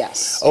 Flags,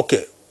 yes.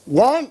 Okay.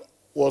 One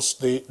was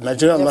the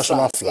Nigerian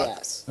national flag.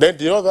 Yes. Then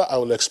the other I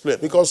will explain,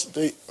 because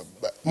the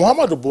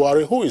Muhammadu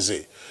Buhari, who is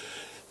he?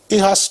 He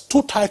has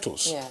two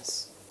titles.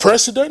 Yes.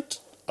 President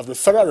of the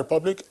Federal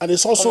Republic, and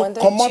he's also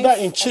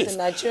Commander-in-Chief of the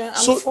Nigerian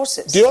Armed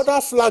Forces. The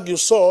other flag you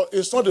saw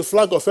is not the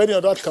flag of any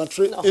other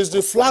country. No. It's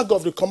the flag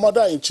of the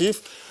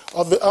Commander-in-Chief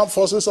of the Armed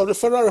Forces of the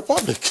Federal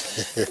Republic.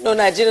 No,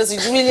 Nigerians,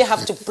 you really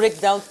have to break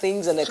down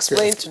things and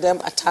explain to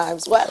them at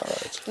times. Well,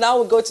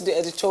 now we go to the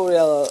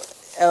editorial.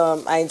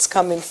 And it's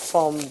coming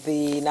from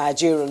the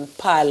Nigerian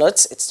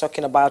pilots. It's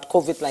talking about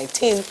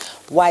COVID-19,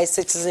 why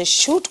citizens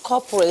should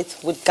cooperate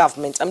with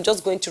government. I'm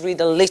just going to read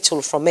a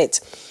little from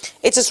it.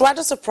 It is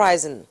rather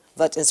surprising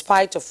that in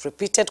spite of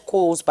repeated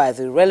calls by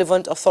the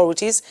relevant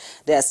authorities,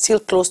 there are still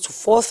close to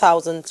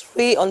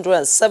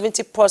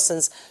 4,370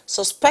 persons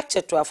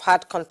suspected to have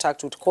had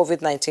contact with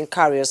COVID-19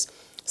 carriers,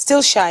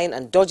 still shying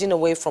and dodging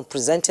away from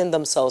presenting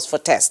themselves for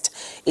test.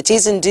 It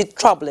is indeed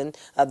troubling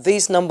that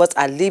these numbers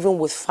are living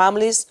with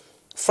families,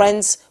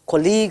 friends,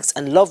 colleagues,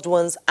 and loved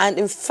ones, and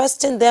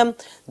infesting them,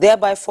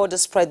 thereby further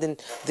spreading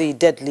the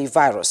deadly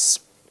virus.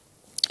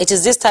 It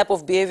is this type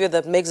of behavior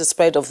that makes the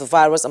spread of the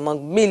virus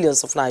among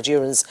millions of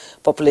Nigerians'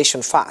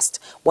 population fast.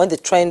 When the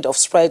trend of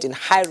spread in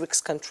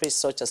high-risk countries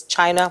such as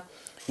China,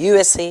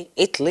 USA,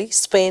 Italy,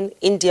 Spain,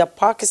 India,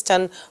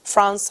 Pakistan,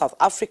 France, South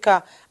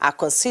Africa are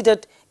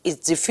considered,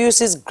 it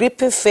diffuses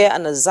gripping fear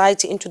and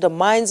anxiety into the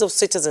minds of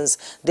citizens,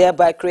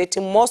 thereby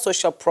creating more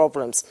social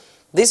problems.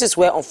 This is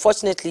where,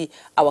 unfortunately,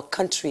 our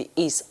country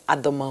is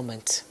at the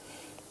moment.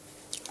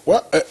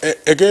 Well,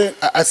 again,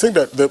 I think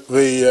that the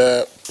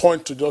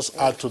point to just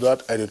add to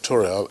that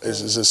editorial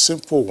is a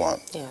simple one.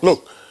 Yes.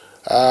 Look,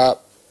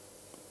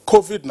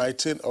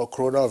 COVID-19 or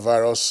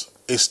coronavirus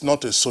is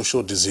not a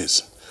social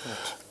disease.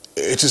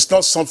 It is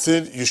not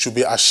something you should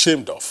be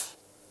ashamed of.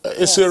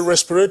 It's a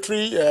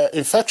respiratory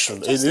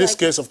infection. In this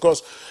case, of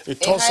course, it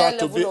turns out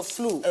to be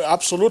flu.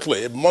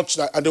 Absolutely much,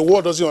 and the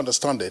world doesn't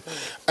understand it.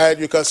 And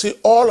you can see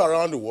all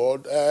around the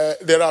world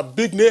there are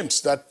big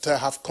names that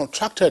have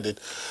contracted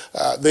it.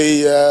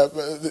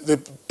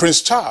 The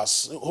Prince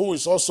Charles, who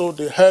is also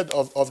the head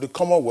of the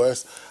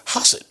Commonwealth,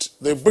 has it.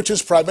 The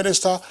British Prime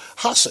Minister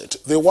has it.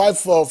 The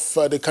wife of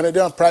the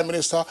Canadian Prime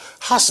Minister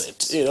has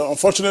it. You know,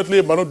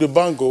 unfortunately, Manu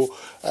Dibango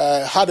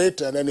had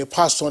it, and then he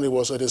passed on. He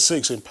was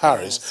 86 in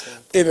Paris.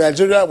 In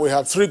Nigeria, we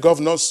have 3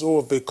 governors who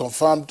have been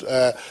confirmed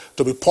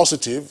to be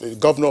positive: the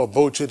governor of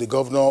Bauchi, the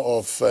governor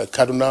of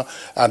Kaduna,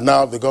 and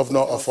now the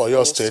governor of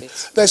Oyo State.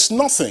 There's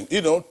nothing,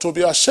 you know, to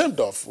be ashamed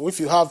of. If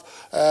you have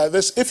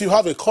if you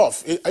have a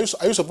cough,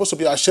 are you supposed to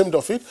be ashamed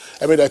of it?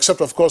 I mean,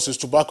 except of course it's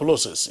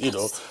tuberculosis, you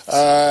know.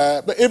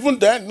 But even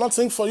then,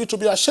 nothing for you to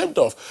be ashamed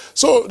of.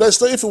 So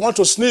if you want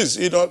to sneeze,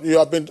 you know,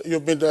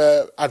 you've been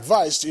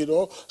advised, you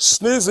know,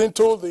 sneeze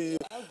into the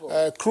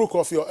crook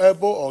of your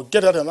elbow or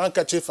get out an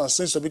handkerchief and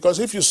sneeze. Because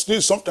if you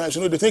sneeze, sometimes,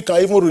 you know, the thing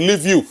can even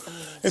relieve you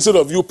instead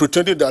of you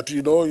pretending that,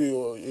 you know,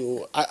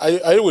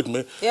 are you with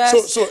me?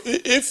 Yes. So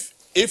if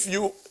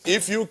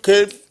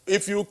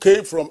you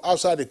came from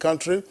outside the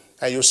country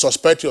and you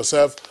suspect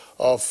yourself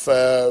of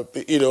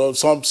you know,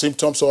 some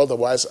symptoms or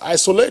otherwise,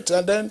 isolate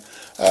and then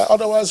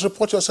otherwise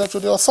report yourself to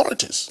the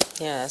authorities.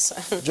 Yes.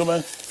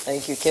 Juman.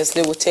 Thank you,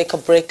 Kinsley. We'll take a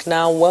break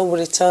now. When we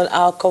return,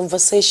 our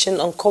conversation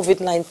on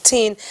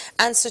COVID-19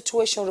 and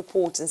situation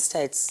report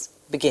instead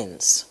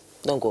begins.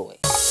 Don't go away.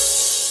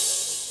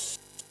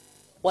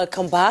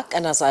 Welcome back,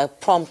 and as I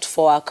prompt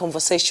for our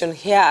conversation,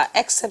 here are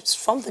excerpts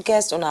from the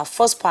guests on our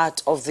first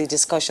part of the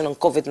discussion on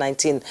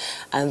COVID-19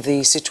 and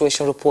the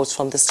situation reports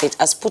from the state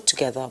as put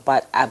together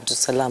by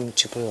Abdusalam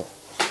Jibril.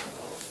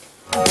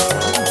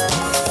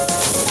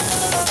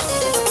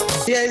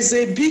 There is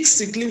a big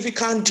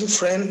significant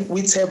difference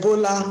with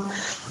Ebola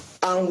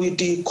and with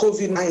the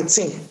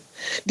COVID-19.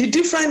 The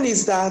difference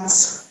is that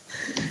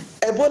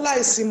Ebola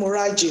is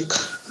hemorrhagic.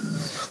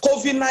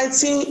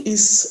 COVID-19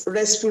 is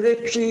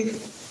respiratory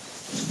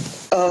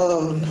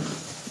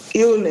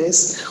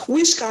illness,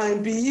 which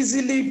can be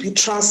easily be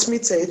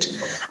transmitted,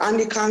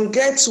 and it can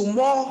get to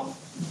more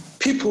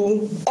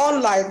people,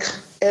 unlike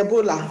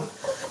Ebola.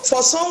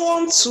 For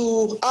someone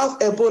to have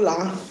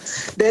Ebola,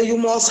 then you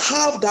must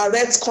have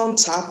direct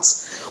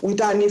contact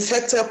with an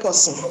infected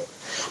person.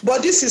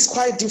 But this is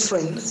quite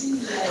different.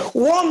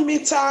 1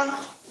 meter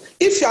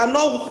if you are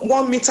not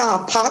 1 meter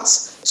apart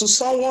to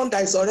someone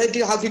that is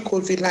already having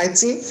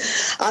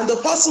COVID-19 and the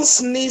person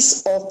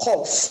sneezes or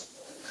cough,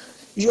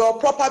 your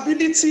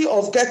probability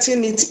of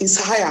getting it is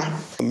higher.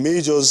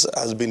 Measures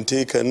has been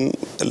taken,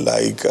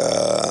 like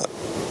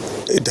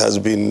it has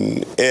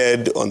been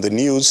aired on the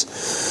news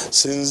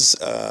since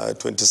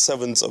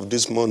 27th of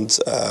this month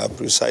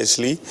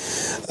precisely.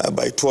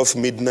 By 12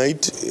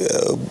 midnight,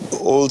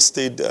 all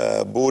state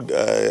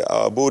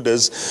our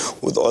borders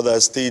with other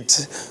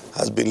states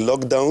has been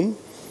locked down,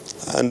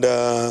 and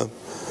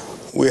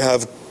we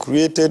have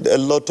created a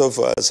lot of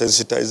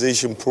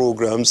sensitization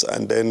programs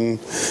and then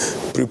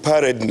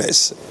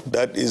preparedness.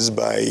 That is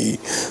by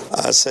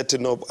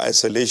setting up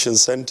isolation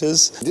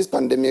centers. This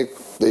pandemic,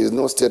 there is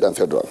no state and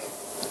federal.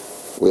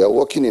 We are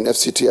working in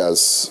FCT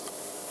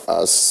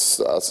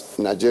as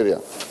Nigeria.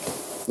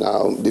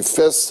 Now, the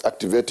first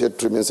activated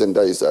treatment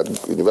center is at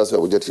University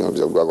of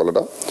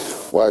Abuja,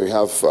 where we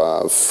have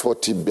a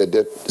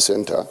 40-bedded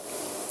center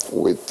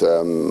with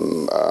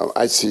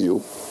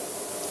ICU.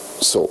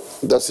 So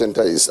that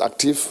center is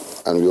active,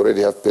 and we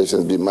already have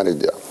patients being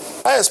managed there.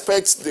 I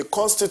expect the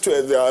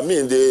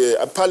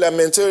the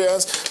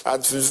parliamentarians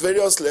at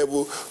various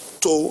levels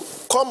to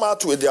come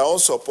out with their own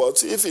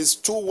support. If it's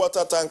 2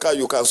 water tankers,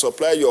 you can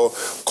supply your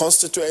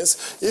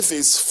constituents. If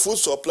it's food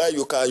supply,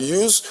 you can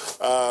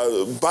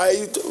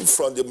buy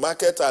from the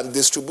market and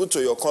distribute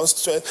to your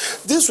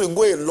constituents. This will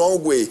go a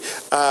long way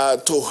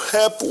to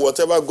help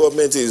whatever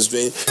government is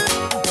doing.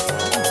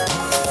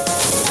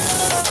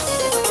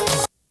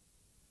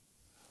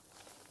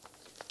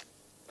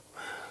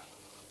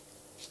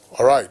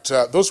 All right,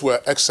 those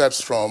were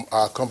excerpts from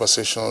our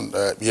conversation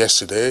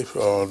yesterday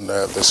on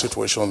the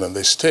situation in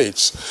the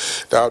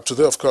states. Now,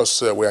 today, of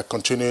course, we are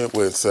continuing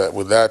with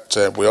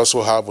that. We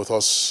also have with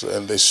us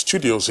in the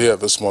studios here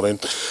this morning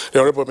the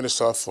Honorable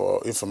Minister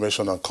for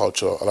Information and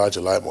Culture,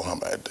 Alhaji Lai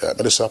Mohammed.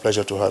 Minister,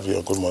 pleasure to have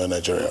you. Good morning,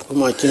 Nigeria. Good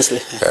morning,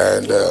 Kingsley.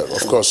 And,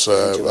 of course,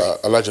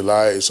 Alhaji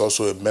Lai is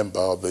also a member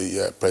of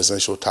the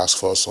Presidential Task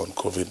Force on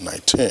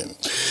COVID-19.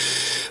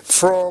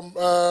 From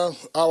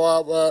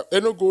our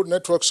Enugu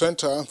Network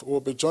Center, we'll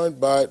be joined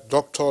by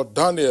Dr.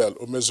 Daniel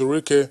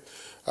Umezurike.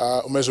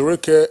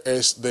 Umezurike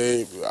is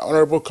the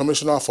Honorable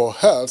Commissioner for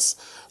Health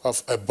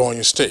of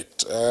Ebonyi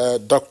State.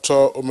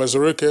 Dr.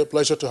 Umezurike,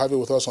 pleasure to have you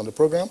with us on the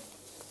program.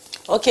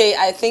 Okay,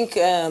 I think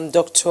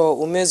Dr.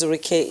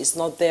 Umezurike is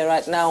not there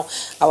right now.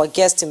 Our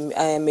guest in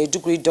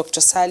Maiduguri, Dr.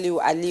 Saliu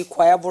Ali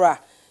Kwayabura,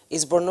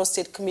 is Borno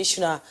State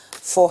Commissioner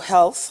for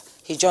Health.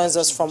 He joins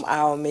us from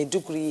our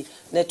Maiduguri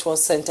Network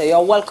Center.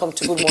 You're welcome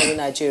to Good Morning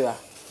Nigeria.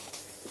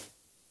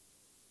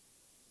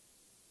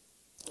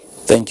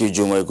 Thank you,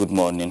 Juma. Good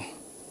morning.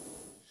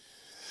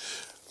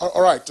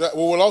 All right.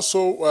 We will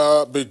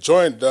also be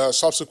joined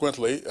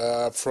subsequently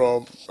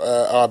from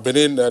our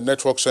Benin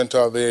Network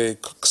Center, the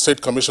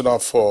State Commissioner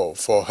for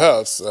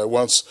Health.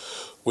 Once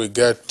we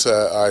get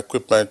our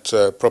equipment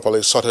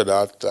properly sorted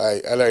out, I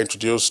earlier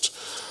introduced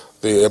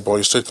the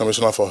Ebonyi State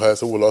Commissioner for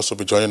Health, who will also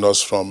be joining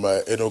us from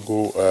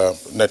Enugu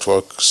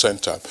Network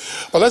Center.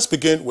 But let's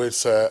begin with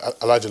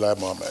Alhaji Lai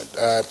Mohammed.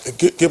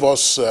 Give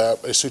us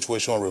a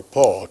situation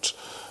report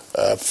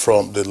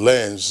from the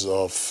lens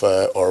of,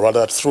 or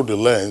rather through the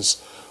lens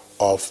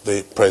of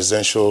the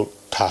Presidential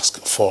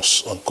Task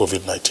Force on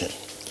COVID-19.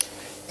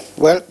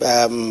 Well,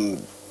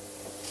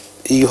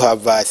 you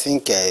have, I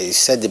think,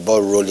 set the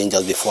ball rolling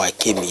just before I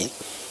came in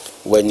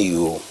when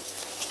you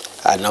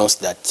announced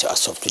that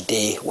as of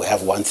today we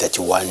have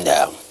 131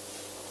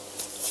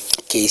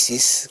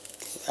 cases,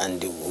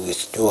 and we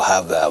do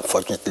have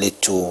unfortunately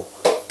 2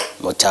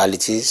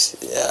 mortalities.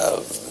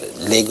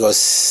 Lagos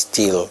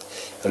still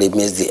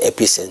remains the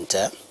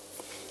epicenter,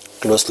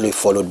 closely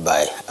followed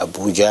by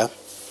Abuja,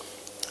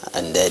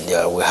 and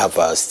then we have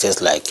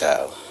states like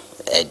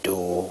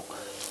Edo,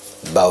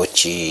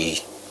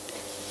 Bauchi,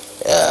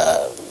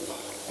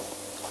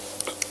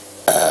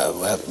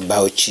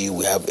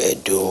 we have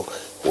Edo,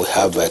 we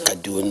have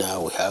Kaduna,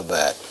 we have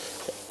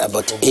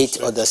about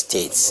 8 other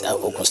states,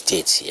 Ogun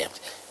states here.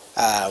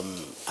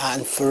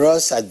 And for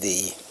us at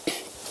the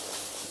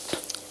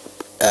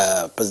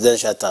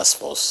Presidential Task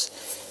Force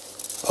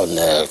on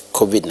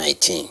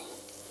COVID-19,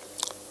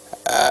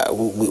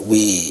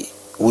 we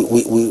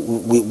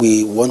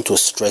want to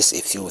stress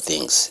a few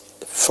things.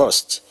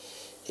 First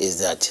is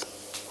that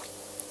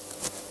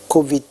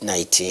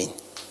COVID-19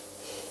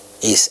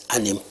 is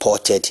an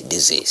imported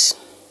disease.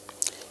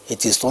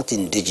 It is not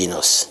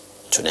indigenous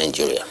to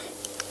Nigeria.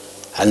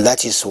 And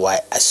that is why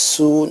as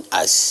soon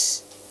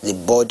as the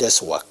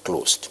borders were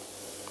closed,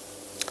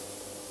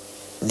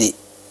 the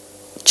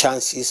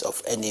chances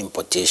of any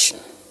importation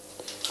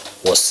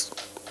was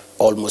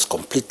almost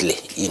completely,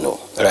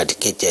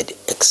 eradicated,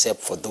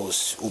 except for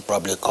those who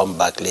probably come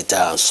back later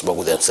and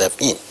smuggle themselves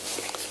in.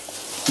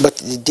 But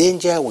the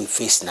danger we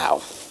face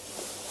now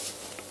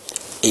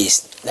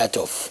is that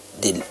of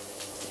the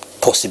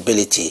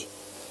possibility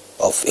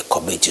of a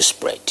community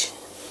spread,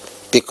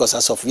 because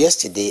as of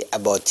yesterday,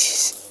 about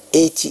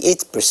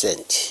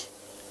 88%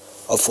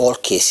 of all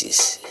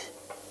cases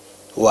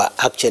were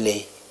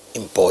actually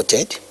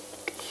imported,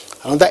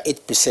 Another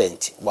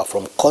 8% were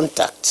from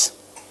contacts,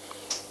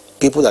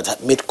 people that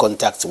had made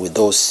contact with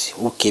those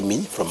who came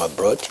in from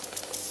abroad.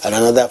 And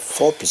another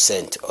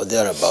 4% or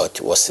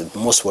thereabout was the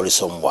most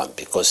worrisome one,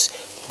 because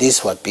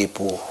these were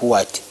people who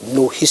had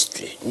no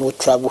history, no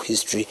travel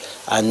history,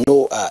 and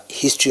no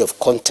history of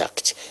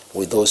contact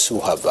with those who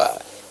have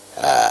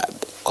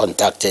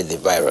contacted the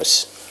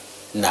virus.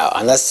 Now,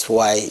 and that's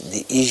why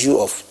the issue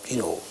of,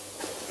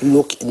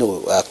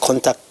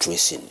 contact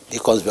tracing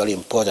becomes very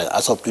important.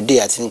 As of today,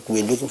 I think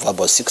we're looking for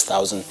about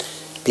 6,000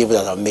 people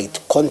that have made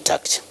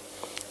contact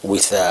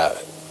with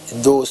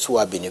those who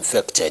have been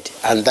infected,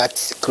 and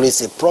that creates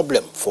a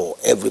problem for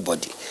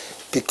everybody,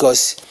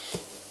 because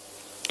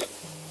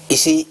you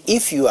see,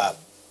 if you have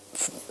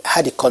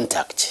had a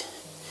contact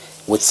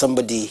with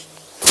somebody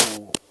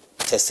who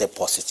tested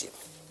positive,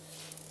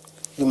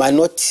 you might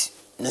not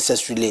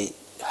necessarily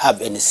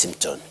have any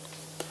symptom,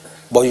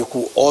 but you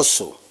could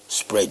also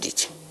spread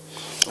it.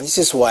 And this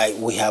is why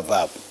we have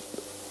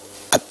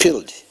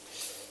appealed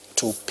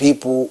to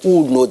people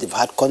who know they've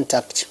had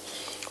contact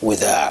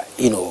with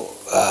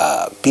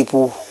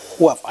people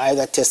who have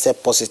either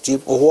tested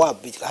positive or who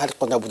have had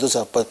contact with those who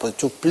have tested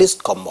positive to please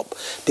come up,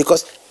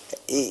 because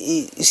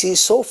you see,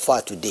 so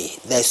far today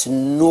there's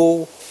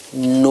no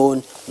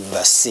known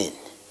vaccine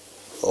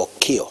or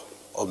cure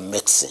or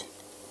medicine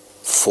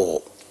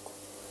for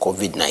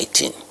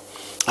COVID-19,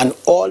 and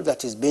all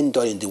that is being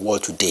done in the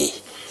world today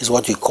is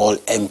what we call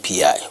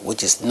MPI,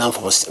 which is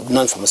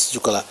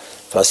non-pharmaceutical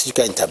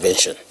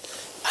intervention.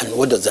 And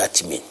what does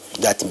that mean?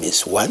 That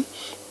means 1,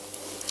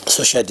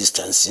 social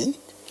distancing;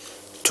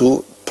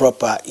 2,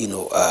 proper,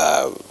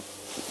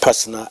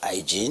 personal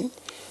hygiene;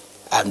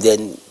 and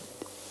then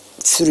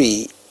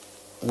 3,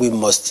 we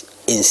must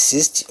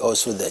insist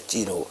also that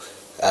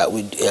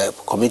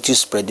community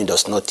spreading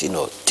does not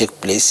take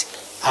place.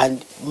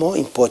 And more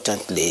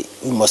importantly,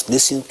 we must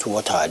listen to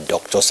what our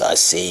doctors are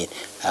saying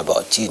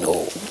about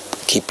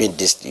keeping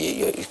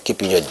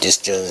your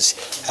distance,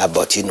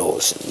 about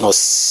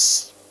not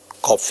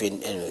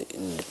coughing in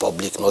the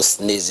public, not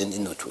sneezing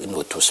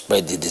to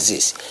spread the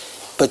disease.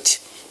 But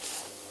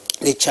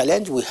the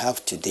challenge we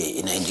have today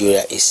in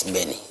Nigeria is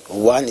many.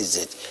 One is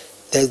that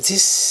there's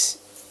this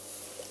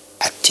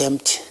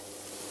attempt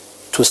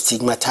to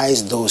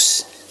stigmatize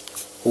those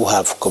who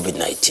have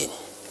COVID-19.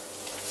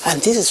 And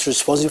this is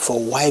responsible for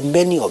why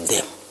many of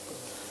them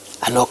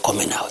are not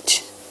coming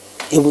out.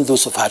 Even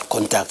those who've had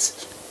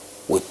contacts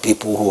with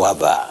people who have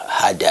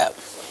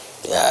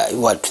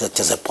who had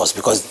tested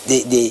positive, because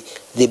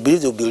they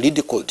believe they'll be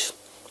ridiculed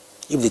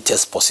if they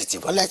test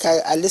positive. But like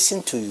I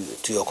listened to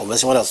your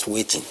conversation when I was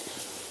waiting.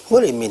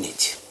 Wait a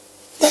minute.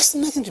 There's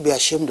nothing to be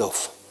ashamed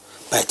of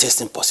by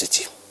testing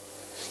positive.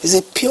 It's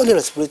a purely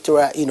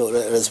respiratory,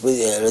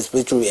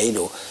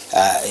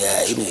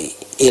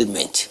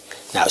 ailment.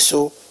 Now,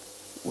 so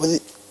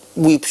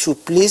we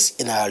should please,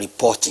 in our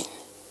reporting,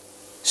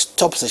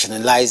 stop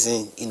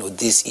sensationalizing,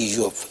 this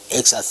issue of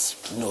X has,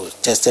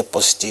 tested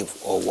positive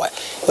or Y.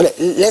 But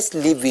let's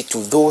leave it to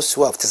those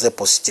who have tested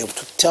positive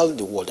to tell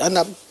the world. And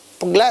I'm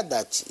glad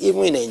that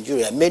even in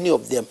Nigeria, many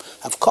of them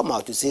have come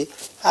out to say,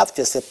 I've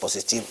tested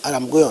positive and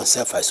I'm going on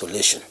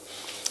self-isolation.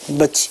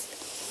 But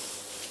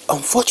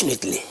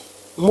unfortunately,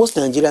 most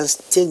Nigerians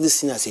take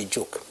this thing as a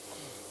joke.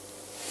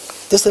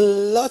 There's a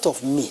lot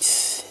of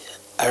myth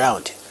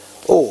around.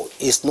 Oh,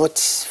 it's not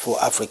for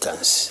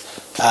Africans.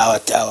 Our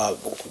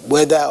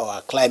weather or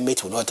our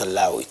climate will not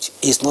allow it.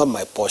 It's not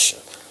my portion.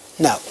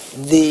 Now,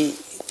 the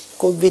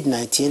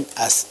COVID-19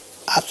 has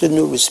absolutely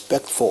no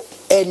respect for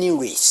any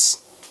race,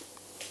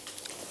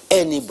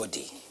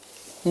 anybody.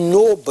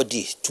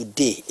 Nobody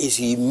today is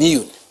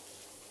immune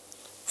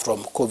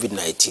from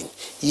COVID-19.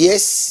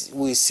 Yes,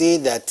 we say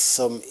that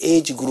some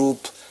age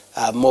group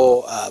are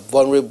more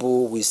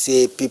vulnerable. We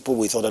say people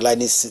with underlying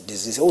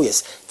disease. Oh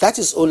yes, that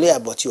is only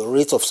about your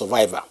rate of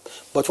survival.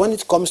 But when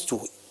it comes to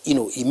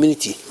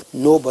immunity,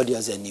 nobody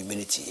has an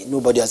immunity.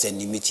 Nobody has an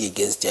immunity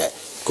against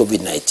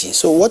COVID-19.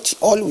 So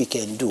all we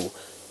can do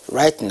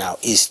right now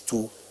is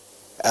to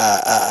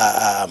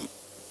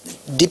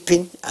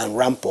deepen and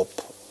ramp up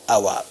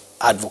our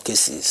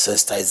advocacy,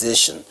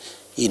 sensitization,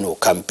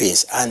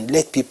 campaigns, and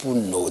let people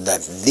know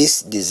that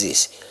this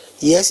disease,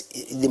 yes,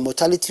 the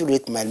mortality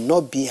rate might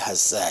not be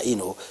as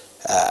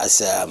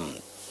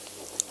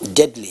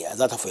deadly as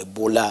that of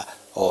Ebola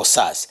or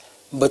SARS,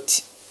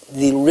 but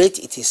the rate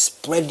it is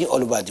spreading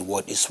all over the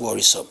world is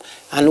worrisome.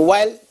 And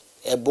while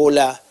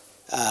Ebola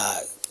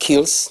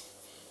kills,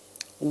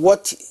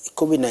 what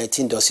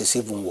COVID-19 does is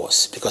even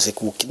worse, because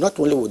it will, not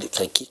only will it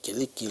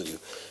kill you,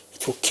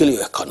 it will kill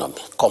your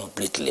economy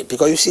completely.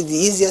 Because you see, the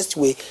easiest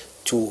way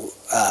to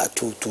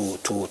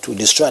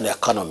destroy the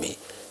economy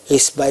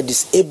is by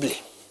disabling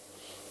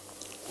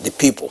the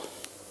people.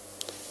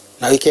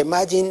 Now you can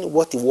imagine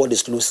what the world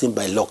is losing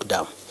by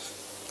lockdown.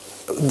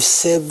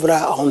 Several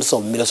hundreds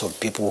of millions of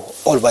people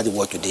all over the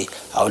world today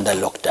are under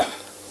lockdown.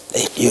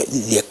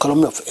 The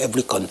economy of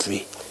every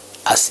country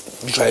has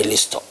dryly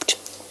stopped.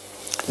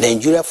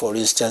 Nigeria, for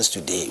instance,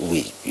 today,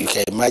 you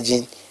can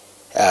imagine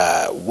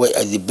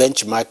the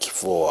benchmark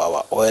for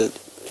our oil,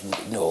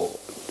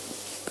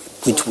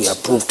 which we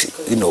approved,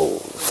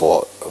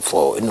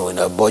 for in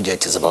our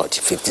budget is about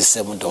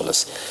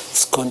 $57.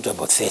 It's gone to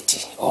about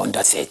 30 or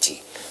under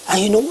 30.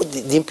 And you know what?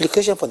 The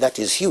implication for that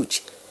is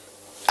huge.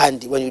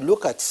 And when you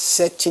look at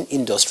certain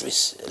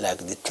industries, like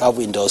the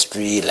travel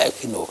industry, like,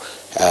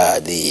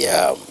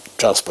 the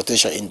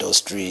transportation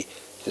industry,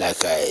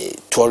 like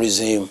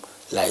tourism,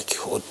 like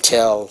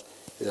hotel,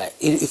 like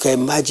you can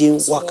imagine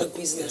small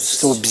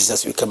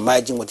business. You can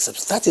imagine what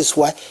is. That is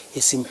why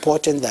it's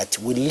important that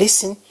we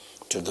listen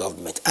to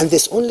government. And there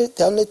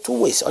are only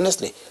two ways,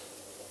 honestly,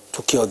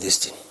 to cure this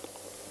thing.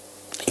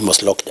 You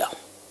must lock down.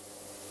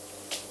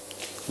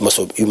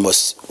 You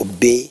must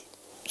obey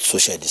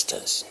social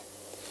distancing.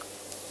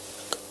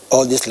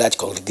 All these large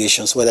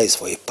congregations, whether it's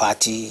for a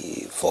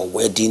party, for a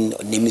wedding,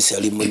 or naming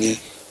ceremony,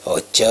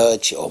 or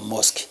church, or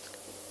mosque,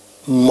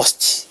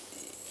 must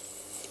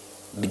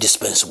be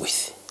dispensed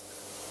with.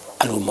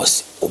 And we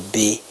must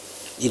obey,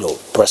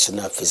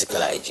 personal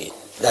physical hygiene.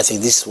 I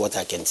think this is what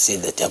I can say.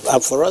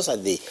 And for us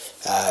at the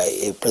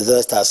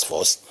President's Task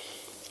Force,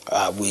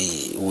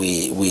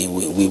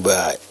 we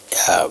were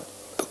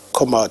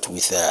come out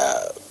with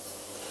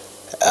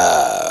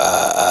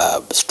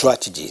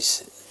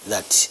strategies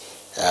that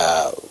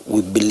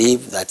we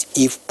believe that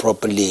if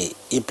properly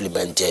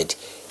implemented,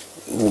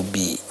 will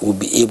be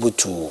able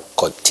to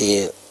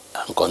curtail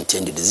and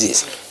contain the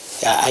disease.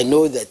 I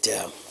know that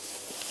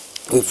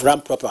we've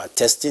run proper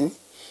testing.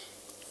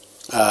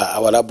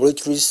 Our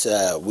laboratories,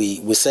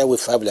 we started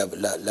with 5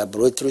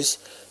 laboratories.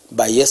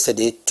 By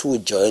yesterday, 2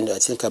 joined. I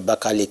think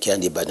Abakaliki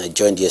and Ibadan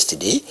joined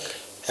yesterday.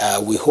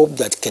 We hope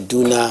that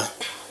Kaduna,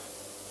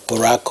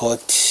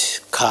 Port,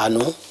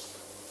 Kano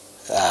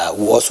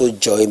will also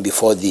join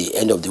before the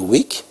end of the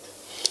week.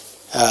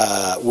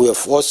 We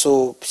have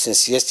also,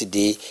 since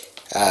yesterday,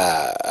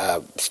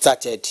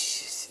 started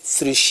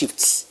 3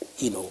 shifts,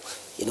 in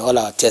all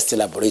our testing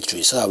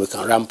laboratories, so that we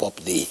can ramp up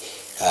the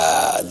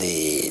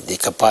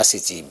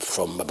capacity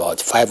from about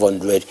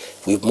 500.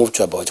 We've moved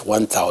to about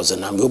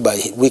 1,000, and by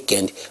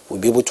weekend we'll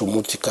be able to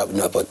move to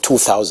about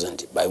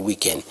 2,000 by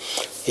weekend.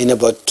 In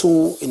about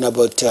a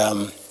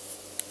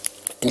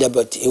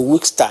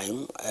week's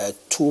time,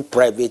 2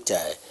 private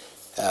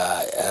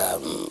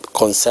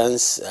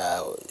concerns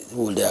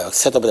will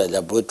set up the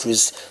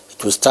laboratories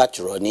to start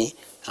running.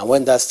 And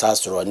when that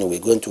starts running, we are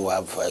going to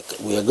have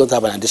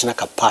an additional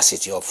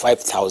capacity of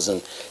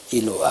 5,000,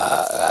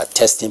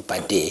 testing per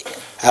day.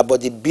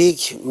 But the big,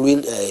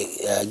 real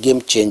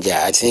game changer,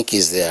 I think,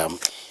 is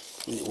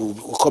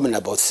will come in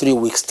about 3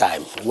 weeks'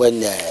 time,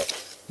 when the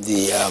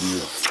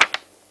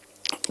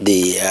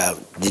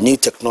new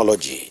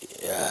technology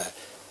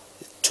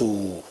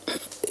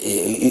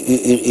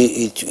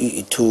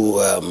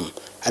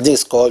I think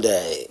it's called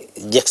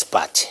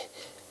Jexpert.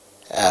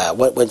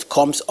 When it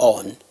comes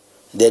on,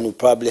 then we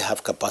probably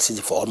have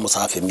capacity for almost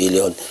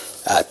 500,000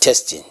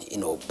 testing,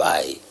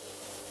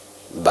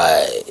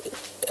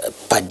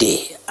 per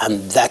day,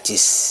 and that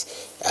is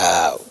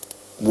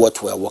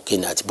what we are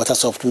working at. But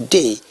as of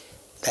today,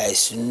 there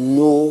is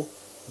no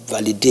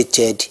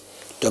validated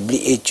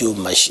WHO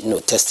machine,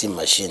 testing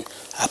machine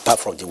apart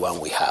from the one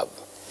we have.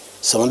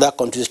 Some other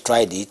countries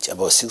tried it.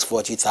 About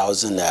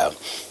 640,000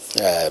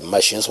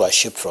 machines were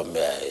shipped from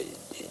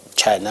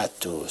China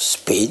to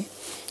Spain.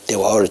 They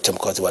were all returned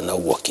because they were not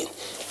working.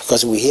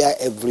 Because we hear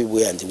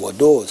everywhere in the world,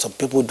 though some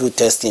people do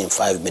testing in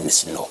 5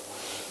 minutes, no.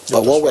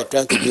 But what we're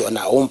trying to do on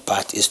our own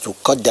part is to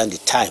cut down the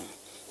time,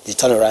 the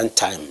turnaround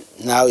time.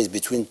 Now is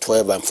between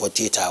 12 and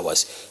 48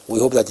 hours. We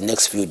hope that the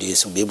next few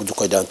days we'll be able to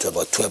cut down to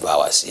about 12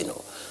 hours,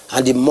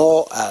 And the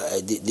more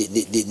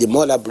the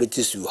more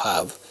laboratories you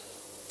have,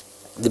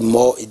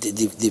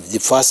 the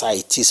faster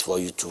it is for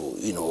you to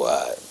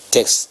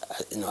test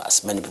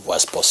as many people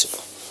as possible.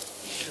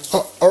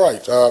 All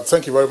right.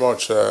 Thank you very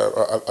much,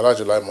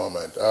 Alhaji Lai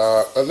Mohammed.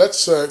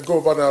 Let's go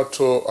over now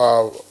to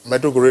our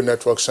Maiduguri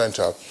Network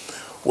Center,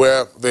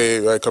 where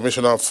the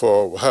Commissioner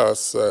for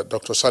Health,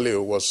 Dr.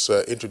 Saliu, was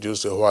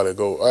introduced a while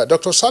ago.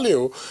 Dr.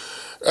 Saliu,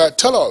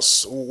 tell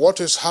us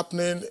what is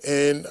happening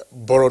in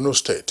Borno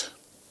State.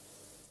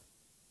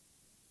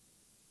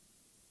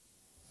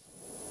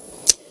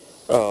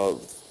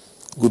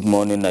 Good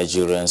morning,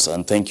 Nigerians,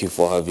 and thank you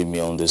for having me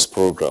on this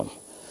program.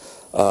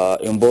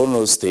 In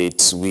Borno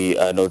State, we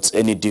are not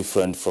any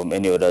different from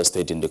any other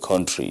state in the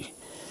country,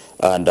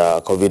 and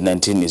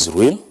COVID-19 is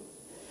real.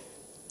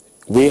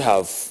 We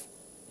have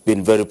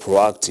been very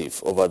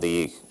proactive over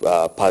the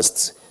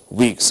past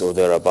weeks or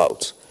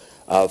thereabout.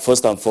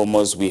 First and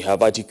foremost, we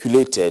have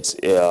articulated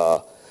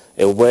a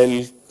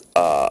well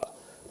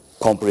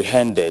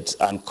comprehended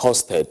and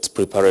costed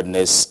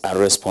preparedness and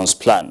response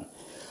plan.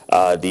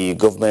 The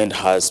government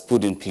has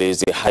put in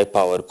place a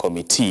high-powered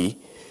committee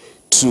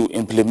to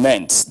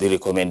implement the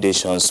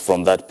recommendations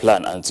from that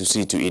plan and to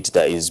see to it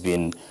that is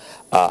being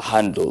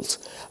handled.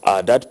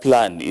 That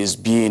plan is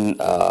being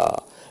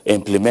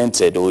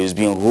implemented or is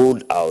being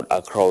rolled out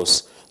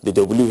across the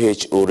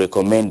WHO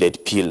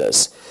recommended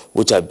pillars,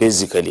 which are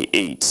basically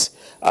 8.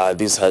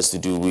 This has to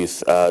do with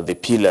the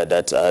pillar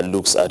that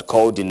looks at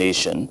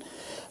coordination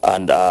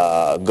and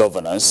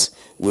governance,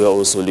 we are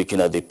also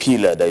looking at the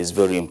pillar that is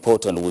very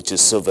important, which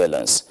is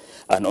surveillance.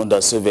 And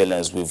under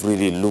surveillance, we've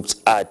really looked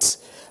at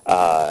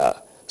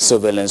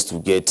surveillance to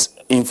get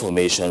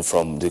information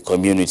from the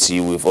community.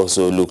 We've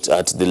also looked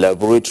at the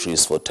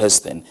laboratories for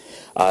testing,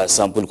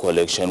 sample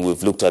collection.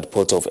 We've looked at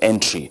port of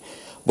entry.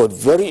 But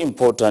very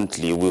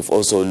importantly, we've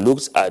also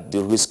looked at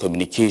the risk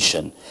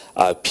communication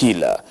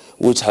pillar,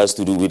 which has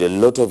to do with a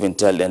lot of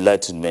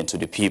enlightenment to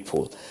the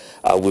people.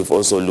 We've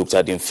also looked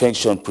at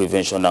infection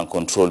prevention and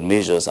control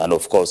measures, and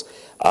of course,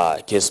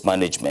 case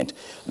management.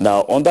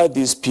 Now, under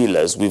these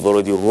pillars, we've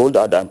already rolled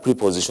out and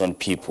pre-positioned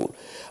people.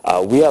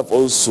 We have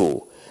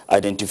also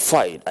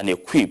identified and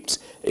equipped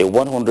a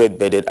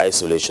 100-bedded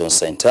isolation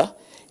center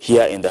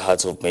here in the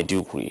heart of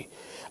Maiduguri.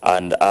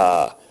 And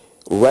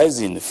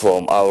rising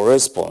from our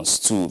response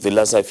to the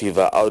Lassa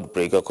fever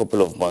outbreak a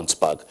couple of months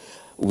back,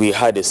 we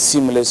had a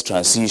seamless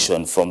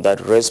transition from that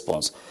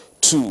response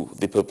to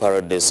the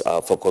preparedness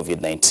for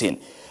COVID-19.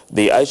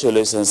 The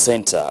isolation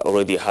center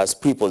already has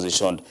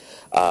pre-positioned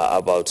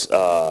about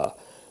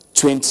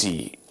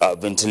 20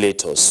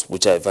 ventilators,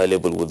 which are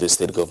available with the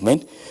state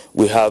government.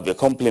 We have a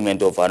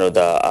complement of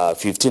another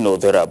 15 or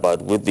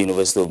thereabout with the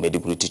University of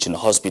Maiduguri Teaching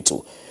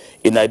Hospital.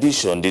 In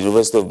addition, the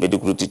University of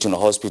Maiduguri Teaching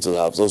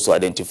Hospital has also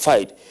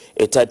identified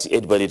a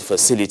 38-bedded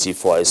facility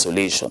for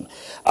isolation.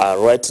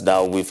 Right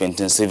now, we've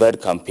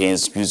intensified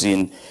campaigns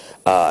using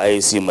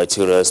IAC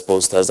materials,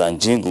 posters,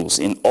 and jingles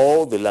in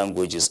all the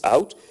languages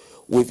out.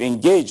 We've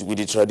engaged with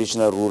the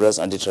traditional rulers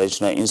and the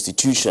traditional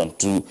institution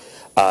to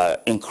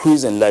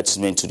increase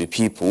enlightenment to the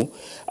people.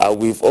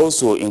 We've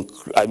also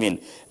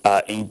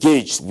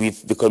engaged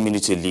with the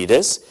community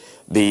leaders,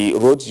 the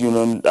road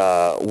union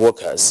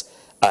workers,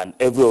 and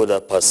every other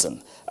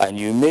person. And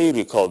you may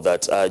recall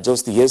that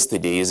just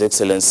yesterday, His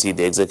Excellency,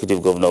 the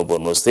Executive Governor of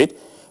Borno State,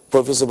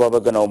 Professor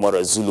Babagana Umar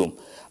Zulum,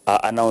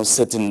 announced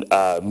certain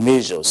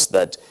measures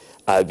that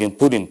have been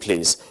put in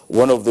place.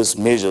 One of those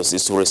measures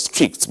is to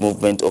restrict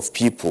movement of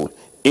people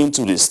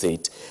into the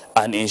state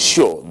and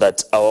ensure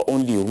that our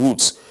only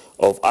routes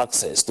of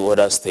access to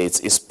other states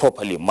is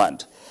properly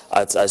manned.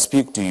 As I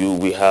speak to you,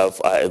 we have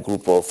a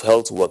group of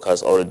health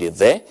workers already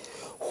there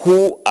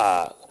who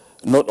are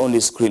not only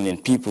screening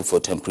people for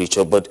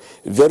temperature, but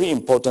very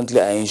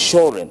importantly are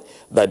ensuring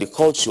that the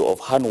culture of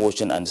hand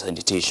washing and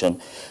sanitation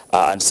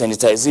and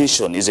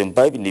sanitization is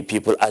imbibed in the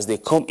people as they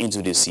come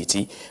into the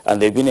city,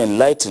 and they've been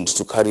enlightened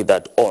to carry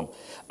that on.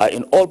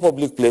 In all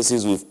public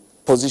places, we've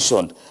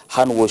positioned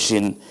hand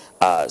washing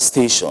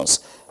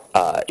stations,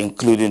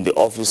 including the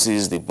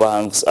offices, the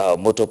banks,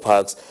 motor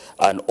parks,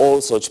 and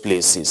all such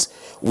places.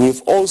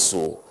 We've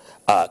also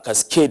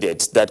cascaded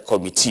that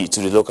committee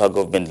to the local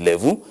government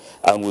level,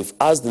 and we've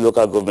asked the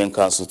local government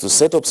council to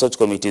set up such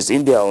committees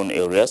in their own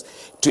areas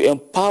to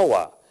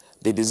empower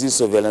the disease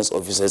surveillance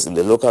officers in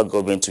the local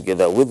government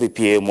together with the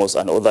PMOs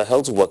and other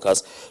health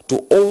workers to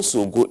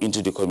also go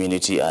into the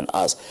community and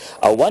ask.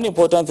 One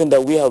important thing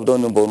that we have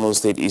done in Borno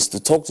State is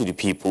to talk to the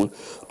people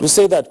to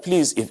say that,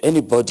 please, if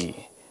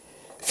anybody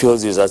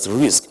feels is at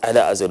risk,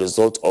 either as a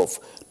result of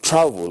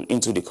travel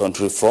into the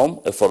country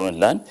from a foreign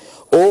land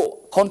or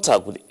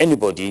contact with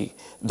anybody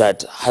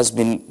that has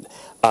been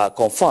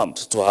confirmed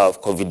to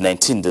have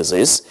COVID-19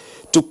 disease,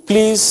 to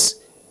please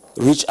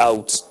reach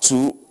out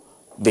to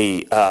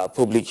the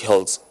Public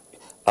Health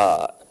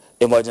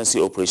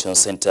Emergency Operations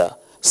Center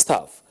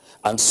staff.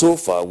 And so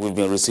far, we've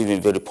been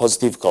receiving very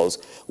positive calls.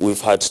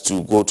 We've had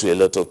to go to a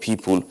lot of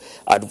people,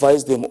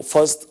 advise them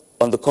first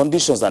on the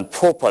conditions and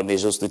proper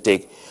measures to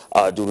take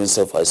during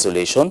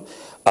self-isolation.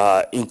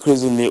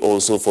 Increasingly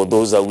also for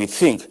those that we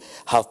think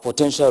have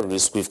potential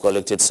risk, we've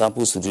collected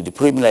samples to do the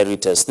preliminary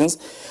testings.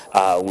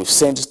 We've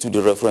sent to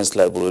the reference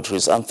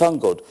laboratories, and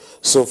thank God,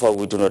 so far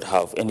we do not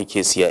have any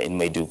case here in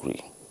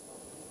Maiduguri.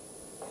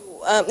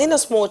 In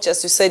as much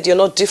as you said you're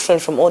not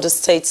different from other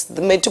states,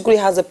 the Maiduguri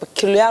has a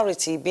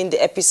peculiarity being the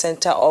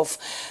epicenter of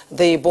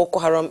the Boko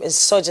Haram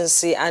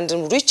insurgency, and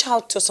reach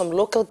out to some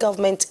local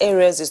government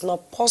areas is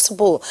not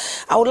possible.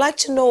 I would like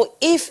to know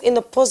if in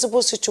a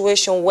possible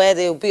situation where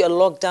there will be a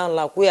lockdown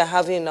like we are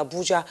having in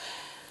Abuja,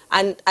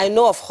 and I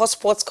know of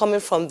hotspots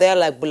coming from there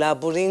like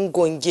Bulaburin,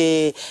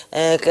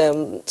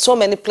 Gonge, so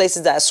many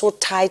places that are so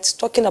tight,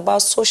 talking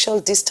about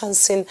social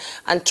distancing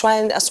and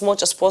trying as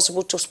much as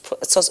possible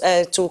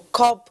to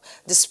curb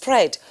the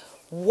spread.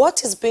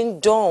 What is being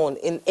done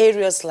in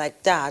areas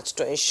like that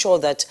to ensure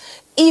that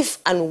if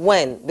and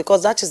when,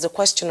 because that is the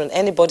question on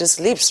anybody's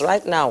lips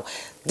right now,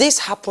 this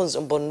happens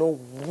in Borno,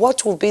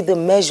 what will be the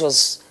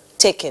measures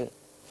taken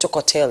to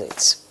curtail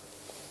it?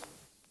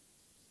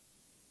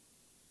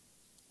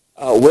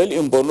 Well,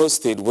 in Borno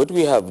State, what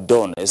we have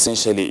done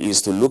essentially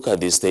is to look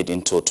at the state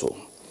in total.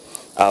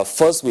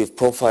 First, we've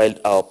profiled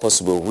our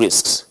possible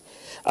risks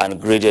and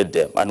graded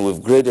them. And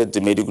we've graded the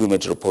Maiduguri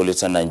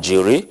Metropolitan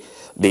Nigeria,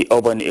 the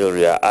urban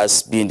area,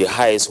 as being the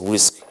highest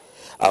risk.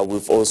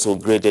 We've also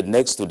graded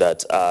next to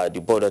that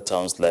the border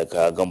towns like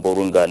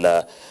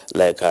Gamborungala,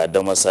 like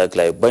Damasak,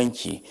 like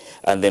Banki.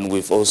 And then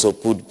we've also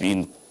put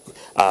in,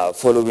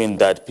 following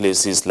that,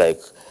 places like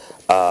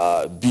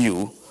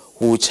Biu,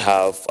 which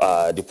have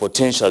the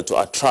potential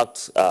to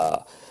attract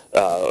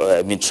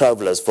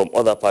travelers from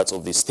other parts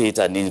of the state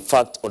and in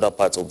fact other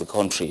parts of the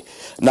country.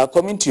 Now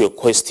coming to your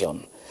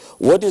question,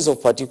 what is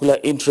of particular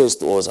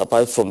interest to us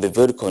apart from the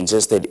very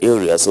congested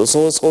areas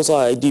also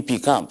our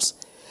IDP camps.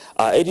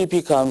 Our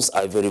IDP camps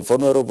are very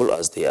vulnerable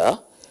as they are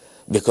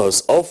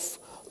because of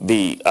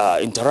the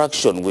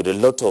interaction with a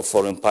lot of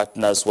foreign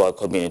partners who are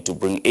coming in to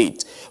bring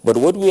aid. But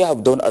what we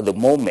have done at the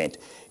moment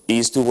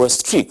is to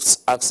restrict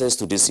access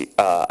to these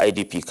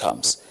IDP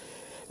camps,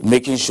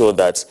 making sure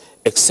that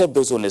except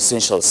those on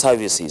essential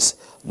services,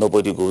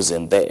 nobody goes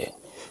in there.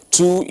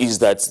 Two is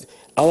that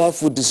our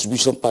food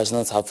distribution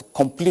partners have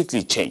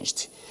completely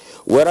changed.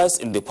 Whereas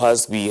in the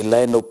past, we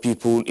line up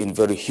people in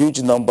very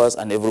huge numbers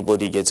and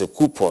everybody gets a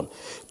coupon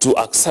to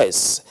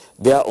access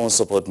their own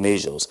support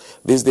measures.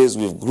 These days,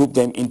 we've grouped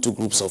them into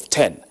groups of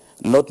 10,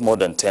 not more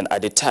than 10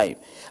 at a time.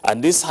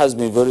 And this has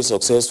been very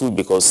successful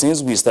because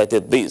since we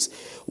started this,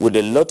 with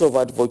a lot of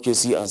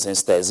advocacy and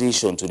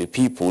sensitization to the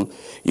people,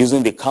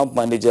 using the camp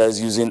managers,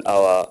 using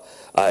our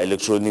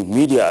electronic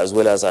media as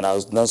well as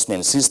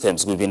announcement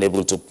systems, we've been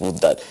able to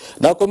put that.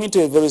 Now coming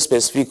to a very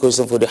specific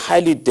question for the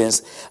highly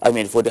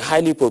for the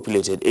highly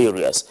populated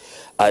areas.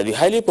 The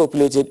highly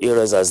populated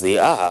areas as they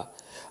are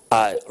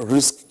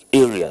risk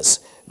areas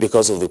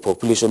because of the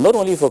population, not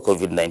only for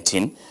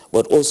COVID-19,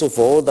 but also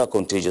for other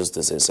contagious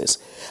diseases.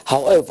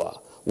 However,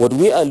 what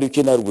we are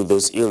looking at with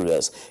those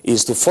areas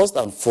is to first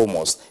and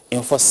foremost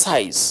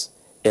emphasize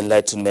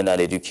enlightenment and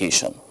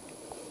education.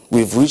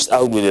 We've reached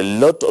out with a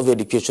lot of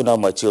educational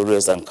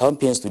materials and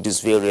campaigns to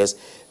these areas,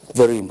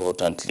 very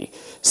importantly.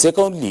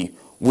 Secondly,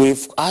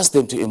 we've asked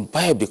them to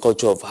imbibe the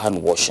culture of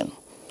hand washing.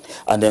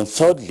 And then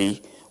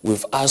thirdly,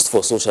 we've asked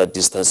for social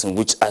distancing,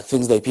 which are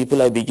things that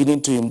people are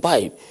beginning to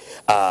imbibe.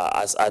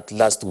 As at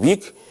last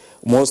week,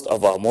 most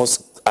of our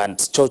mosques and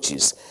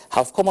churches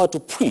have come out to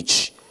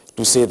preach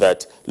to say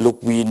that,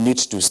 look, we need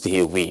to stay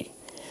away.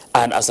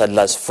 And as at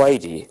last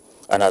Friday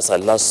and as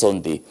at last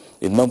Sunday,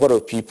 the number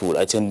of people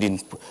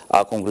attending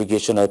our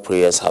congregational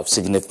prayers have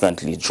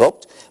significantly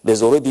dropped.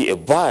 There's already a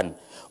ban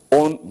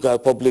on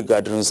public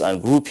gatherings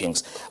and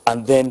groupings.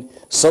 And then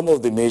some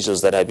of the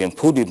measures that have been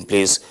put in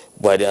place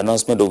by the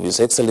announcement of His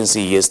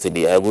Excellency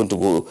yesterday are going to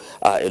go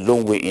a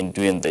long way in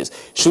doing this.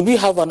 Should we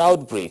have an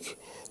outbreak,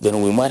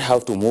 then we might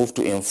have to move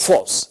to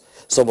enforce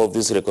some of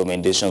these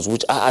recommendations,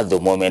 which are at the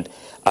moment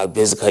are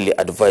basically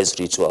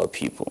advisory to our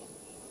people.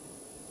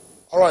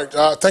 All right.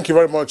 Thank you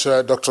very much,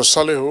 Dr.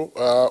 Salihu.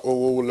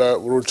 We'll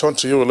return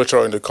to you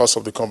later in the course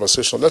of the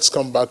conversation. Let's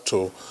come back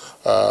to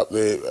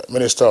the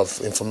Minister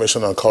of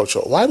Information and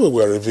Culture. While we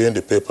were reviewing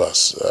the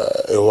papers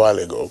a while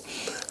ago,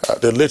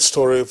 the lead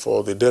story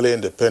for the Daily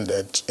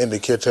Independent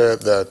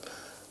indicated that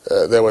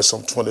there were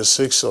some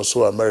 26 or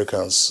so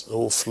Americans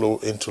who flew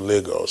into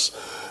Lagos.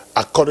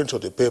 According to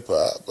the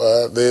paper,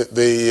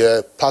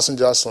 the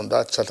passengers on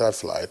that chartered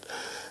flight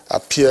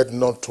appeared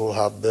not to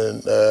have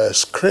been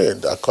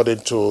screened according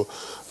to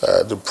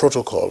the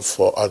protocol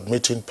for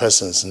admitting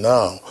persons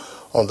now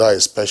under a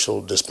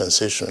special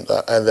dispensation,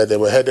 and that they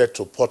were headed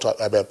to Port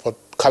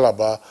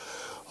Calabar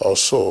or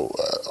so.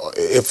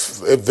 If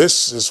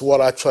this is what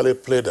actually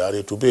played out,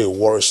 it will be a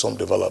worrisome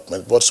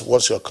development.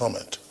 What's your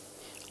comment?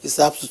 It's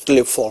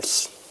absolutely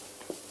false.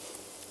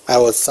 I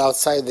was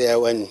outside there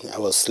when I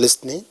was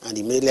listening, and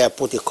immediately I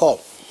put a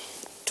call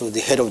to the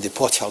head of the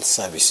Port Health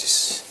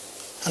Services.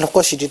 And of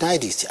course she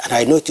denied it, and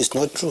I know it is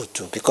not true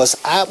too, because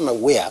I'm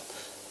aware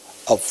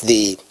of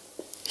the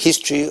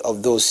history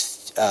of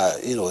those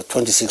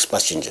 26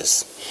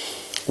 passengers.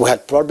 We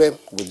had problem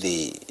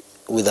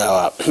with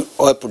our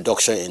oil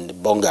production in the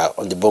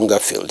Bonga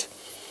field.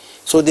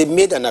 So they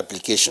made an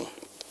application.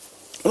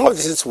 One of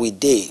the things we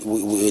did,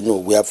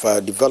 we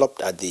have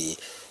developed at the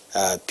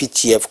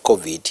PTF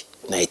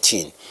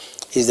COVID-19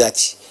 is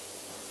that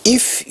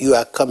if you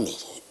are coming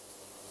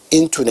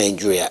into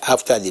Nigeria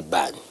after the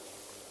ban,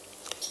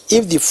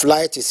 if the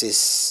flight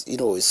is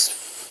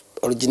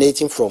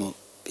originating from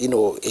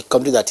a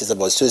country that is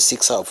about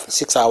 6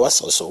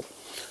 hours or so,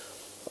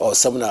 or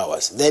 7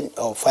 hours, then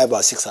or 5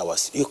 or 6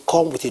 hours, you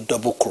come with a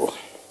double crew.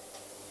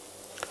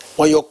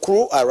 When your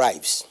crew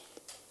arrives,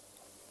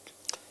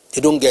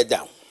 they don't get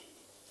down.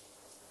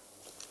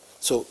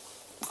 So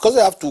because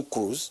they have two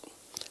crews,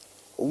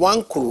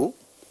 one crew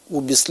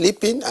will be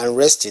sleeping and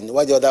resting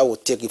while the other will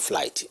take a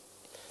flight.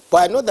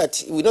 But we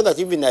know that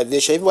even in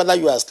aviation, even whether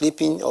you are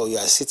sleeping or you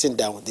are sitting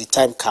down, the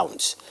time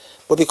counts.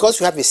 But because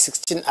you have a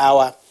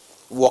 16-hour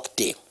work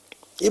day,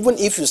 even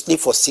if you sleep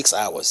for 6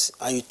 hours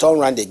and you turn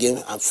around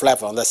again and fly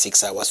for another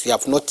 6 hours, you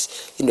have not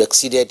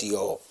exceeded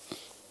your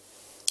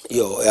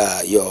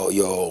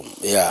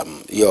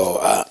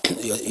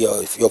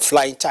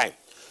flying time.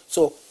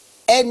 So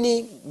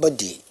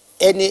anybody,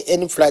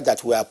 any flight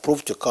that we are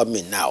approved to come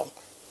in now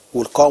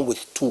will come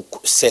with 2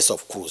 sets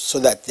of crews, so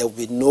that there will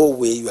be no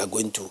way you are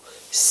going to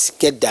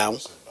get down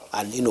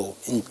and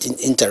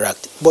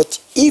interact. But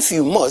if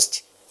you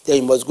must, then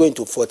you must go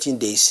into 14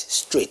 days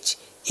straight,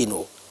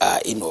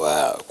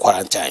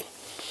 quarantine.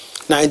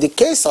 Now, in the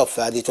case of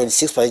the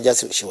 26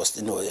 passengers,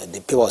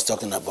 the paper was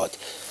talking about,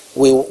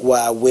 we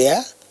were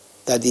aware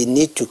that they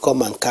need to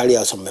come and carry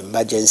out some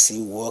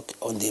emergency work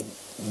on the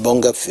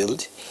Bonga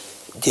field.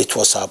 It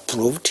was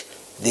approved.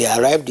 They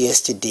arrived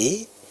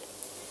yesterday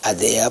at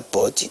the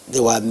airport. They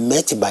were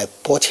met by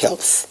Port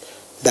Health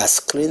that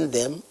screened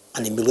them,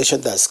 and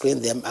immigration that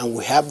screened them, and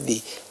we have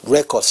the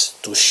records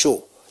to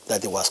show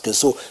that they were screened.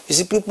 So you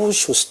see, people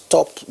should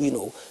stop,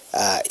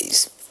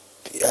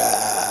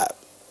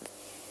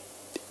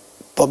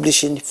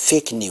 publishing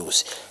fake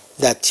news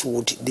that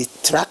would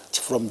detract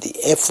from the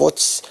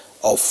efforts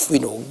of,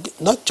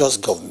 not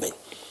just government.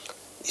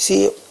 You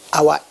see,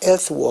 our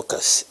health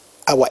workers,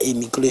 our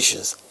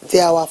immigrations, they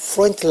are our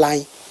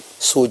frontline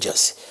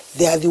soldiers.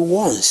 They are the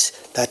ones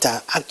that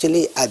are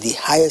actually at the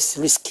highest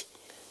risk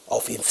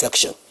of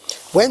infection.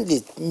 When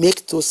they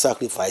make those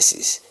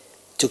sacrifices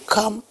to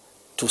come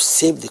to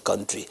save the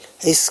country,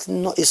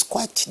 it's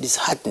quite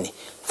disheartening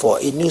for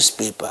a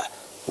newspaper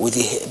with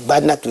a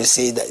banner to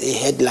say that, a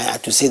headline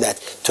to say that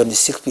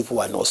 26 people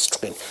were not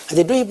screened. And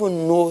they don't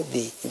even know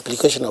the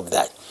implication of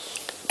that.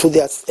 To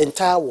the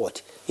entire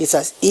world, it's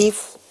as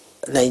if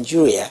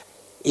Nigeria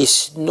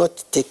is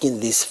not taking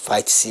this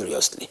fight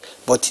seriously.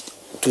 But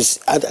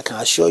I can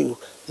assure you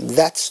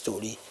that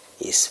story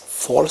is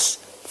false,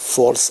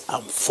 false,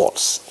 and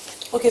false.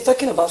 Okay,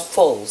 talking about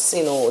false,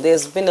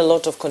 there's been a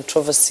lot of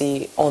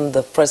controversy on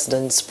the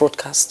president's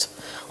broadcast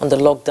on the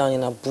lockdown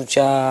in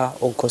Abuja,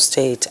 Ogun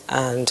State,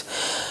 and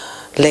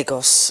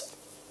Lagos.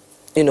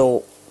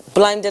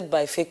 Blinded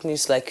by fake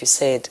news, like you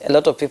said, a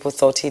lot of people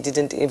thought he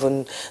didn't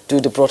even do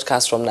the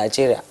broadcast from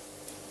Nigeria.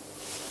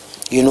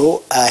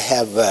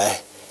 I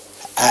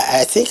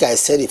think I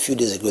said a few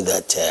days ago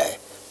that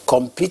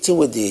competing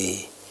with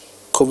the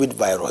COVID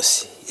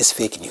virus is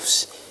fake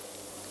news.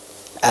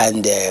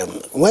 And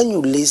when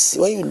you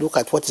look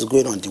at what is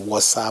going on the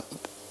WhatsApp,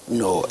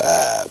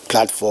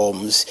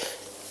 platforms,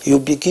 you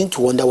begin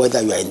to wonder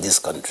whether you are in this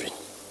country.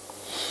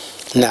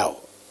 Now,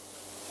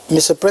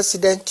 Mr.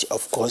 President,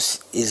 of course,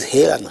 is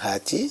hale and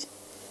hearty.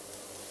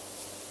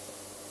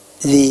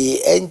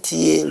 The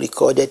NTA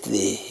recorded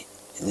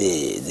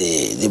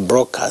the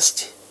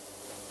broadcast,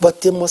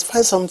 but they must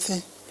find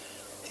something,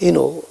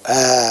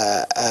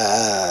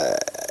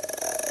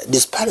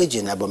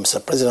 disparaging about Mr.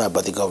 President,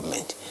 about the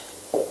government.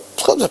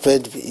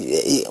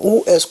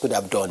 Who else could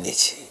have done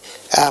it?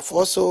 I have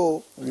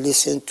also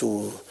listened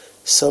to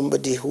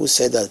somebody who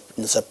said that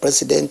Mr.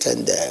 President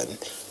and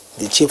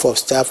the Chief of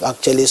Staff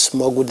actually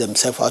smuggled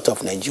themselves out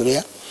of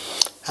Nigeria.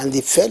 And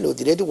the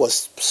lady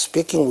was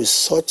speaking with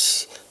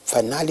such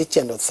finality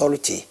and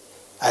authority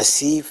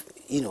as if,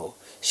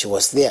 she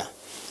was there.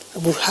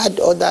 We've had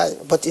other,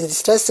 but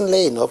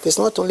interestingly enough, it's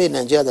not only in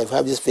Nigeria that we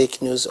have this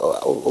fake news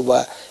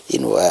over,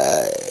 the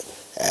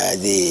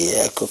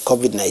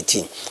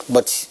COVID-19,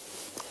 but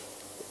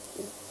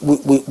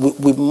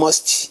we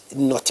must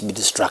not be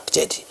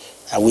distracted,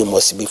 and we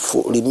must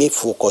remain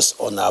focused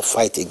on our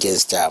fight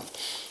against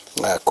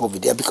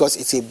COVID, because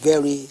it's a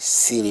very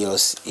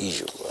serious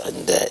issue.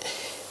 And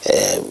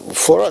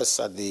for us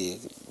at the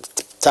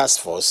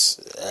task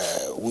force,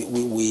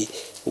 we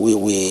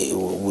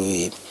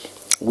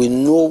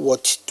know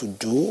what to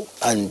do,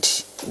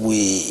 and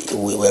we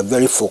are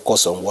very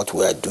focused on what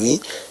we are doing.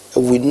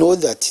 We know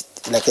that,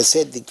 like I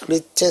said, the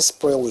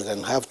greatest problem we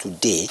can have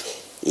today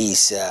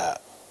is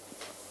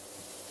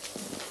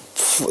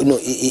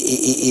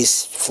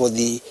is for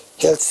the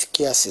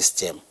healthcare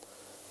system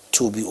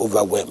to be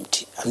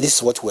overwhelmed, and this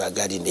is what we are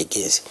guarding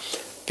against.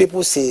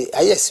 People say,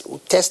 yes,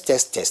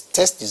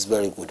 test is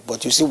very good,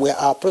 but you see, where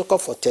our protocol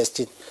for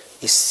testing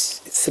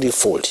is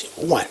threefold.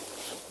 One,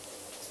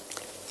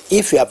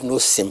 if you have no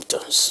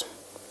symptoms,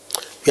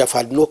 you have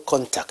had no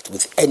contact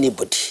with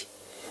anybody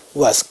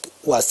who has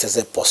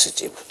tested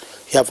positive,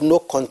 you have no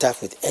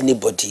contact with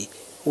anybody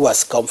who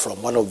has come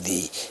from one of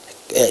the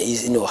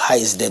high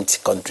incident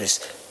countries,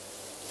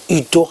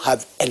 you don't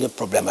have any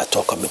problem at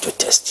all coming to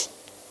testing.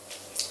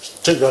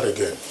 Take that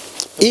again.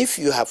 If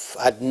you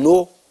have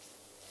no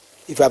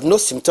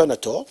symptom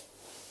at all,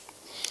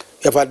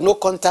 you have had no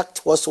contact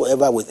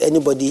whatsoever with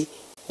anybody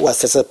who has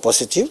tested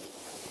positive,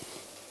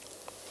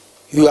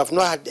 you have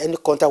not had any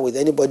contact with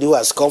anybody who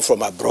has come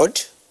from abroad,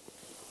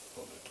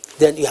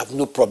 then you have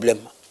no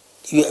problem.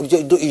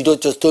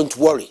 Don't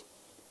worry.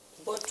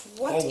 But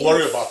don't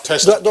worry about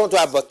testing. Don't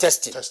worry about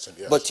testing.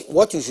 Yes. But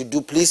what you should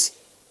do, please,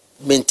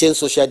 maintain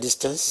social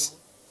distance,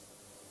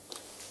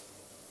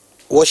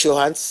 wash your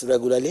hands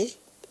regularly,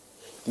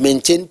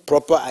 maintain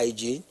proper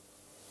hygiene,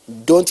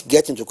 don't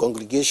get into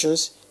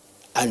congregations,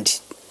 and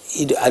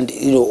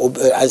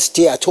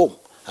stay at home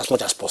as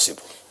much as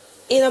possible.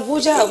 In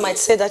Abuja, I might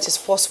say that is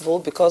possible,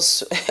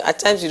 because at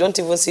times you don't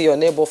even see your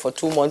neighbor for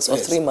 2 months or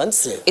 3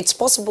 months. Yeah. It's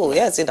possible,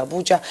 yes, in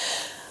Abuja.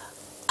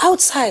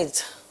 Outside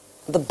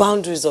the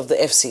boundaries of the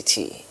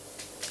FCT,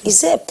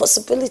 is there a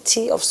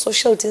possibility of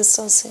social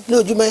distancing?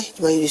 No, Juma,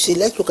 you see,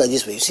 let's look at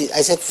this way. You see,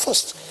 I said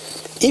first,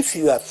 if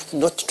you have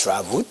not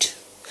traveled,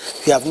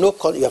 you have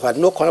had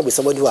no contact with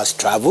somebody who has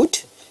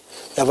traveled,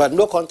 you have had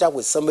no contact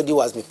with somebody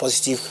who has been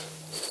positive,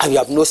 and you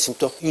have no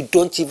symptom, you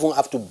don't even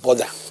have to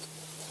bother.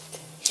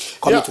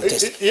 coming to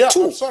test.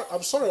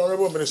 I'm sorry,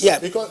 Honorable Minister,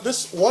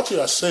 because what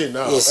you are saying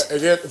now,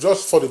 again,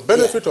 just for the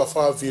benefit of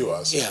our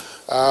viewers,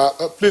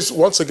 please,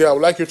 once again, I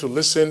would like you to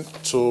listen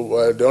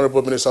to the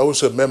Honorable Minister, who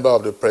is a member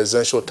of the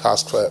Presidential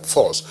Task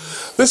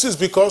Force. This is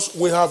because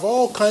we have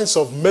all kinds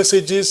of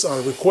messages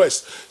and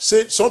requests.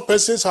 Say some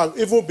persons have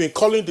even been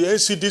calling the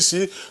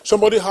NCDC.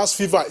 Somebody has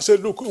fever. Say,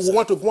 look, we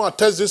want to go and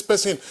test this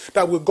person.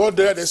 That we got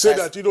there. They say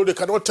that, they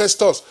cannot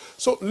test us.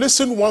 So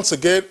listen once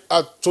again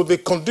to the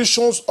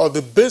conditions or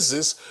the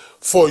basis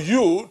for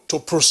you to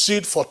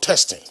proceed for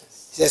testing.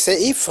 They say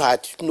if you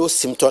had no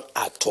symptom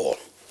at all,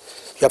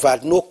 you have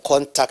had no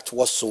contact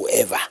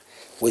whatsoever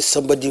with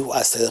somebody who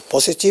has tested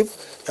positive,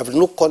 you have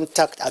no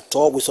contact at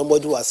all with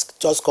somebody who has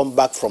just come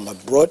back from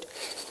abroad,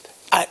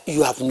 and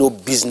you have no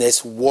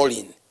business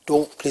worrying.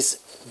 Don't please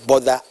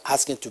bother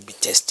asking to be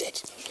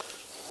tested.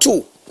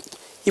 2,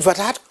 if I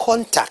had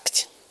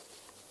contact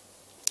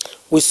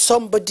with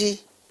somebody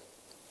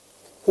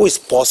who is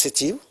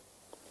positive,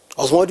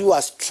 or somebody who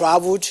has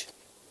traveled,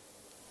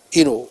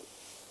 who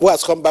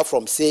has come back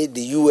from, say,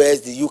 the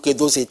US, the UK,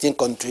 those 18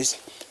 countries,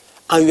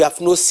 and you have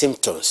no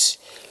symptoms,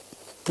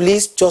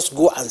 please just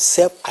go and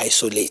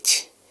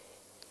self-isolate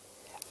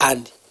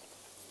and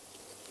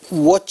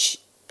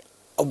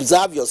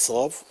observe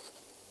yourself,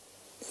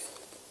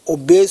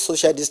 obey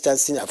social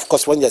distancing. Of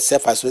course, when you're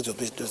self-isolated,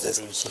 obey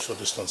social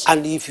distancing.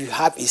 And if you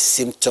have a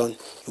symptom,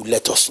 you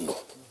let us know.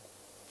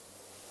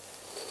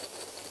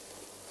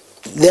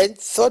 Then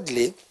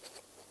thirdly,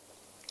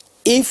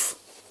 if,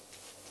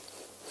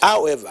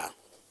 however,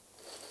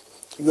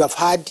 you have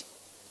had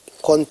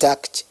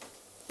contact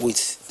with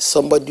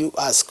somebody who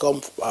has come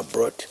from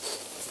abroad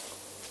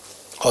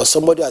or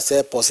somebody who has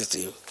tested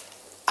positive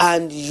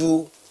and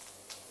you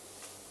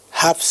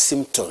have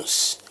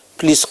symptoms,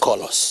 please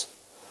call us.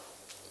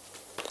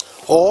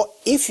 Or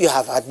if you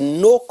have had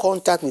no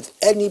contact with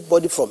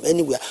anybody from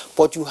anywhere,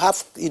 but you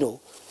have,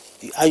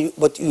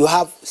 but you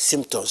have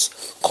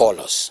symptoms, call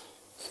us.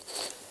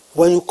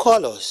 When you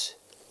call us,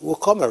 we'll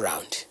come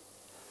around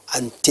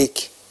and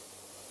take,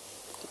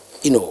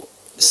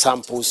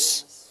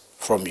 samples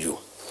from you.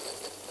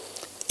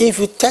 If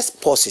you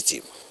test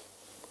positive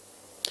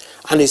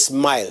and it's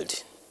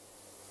mild,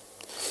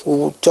 we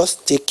will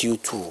just take you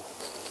to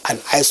an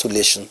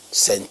isolation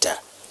center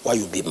where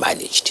you'll be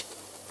managed.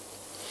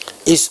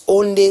 It's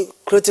only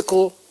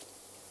critical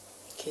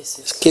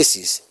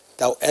cases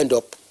that will end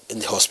up in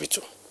the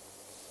hospital.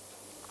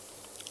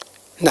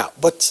 Now,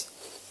 but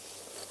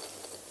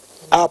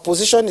our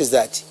position is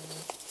that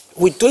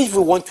we don't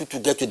even want you to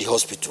get to the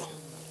hospital.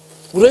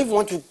 We don't even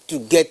want you to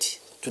get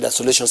to the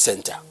isolation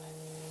center.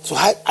 So,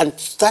 and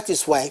that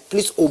is why,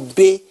 please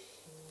obey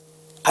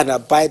and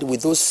abide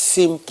with those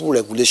simple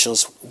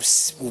regulations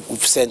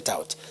we've sent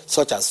out,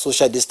 such as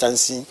social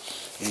distancing.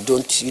 You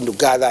don't,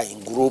 gather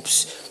in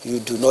groups. You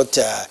do not,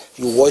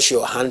 you wash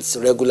your hands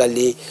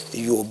regularly.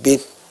 You obey,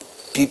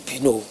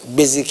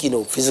 basic,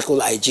 physical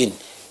hygiene,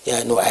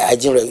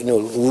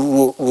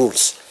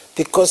 rules.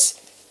 Because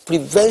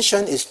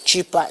prevention is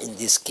cheaper in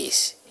this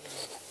case.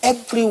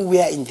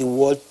 Everywhere in the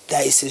world,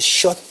 there is a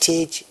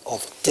shortage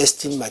of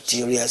testing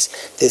materials.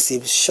 There's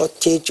a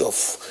shortage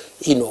of,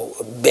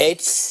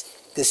 beds.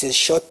 There's a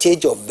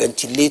shortage of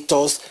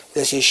ventilators.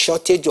 There's a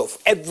shortage of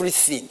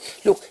everything.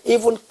 Look,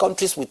 even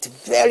countries with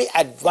very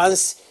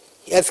advanced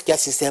healthcare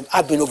systems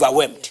have been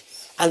overwhelmed.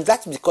 And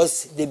that's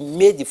because they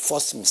made the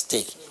first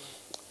mistake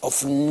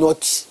of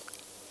not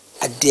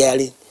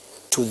adhering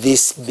to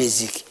this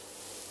basic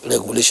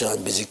regulation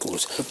and basic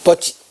rules.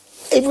 But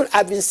even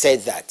having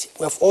said that,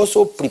 we have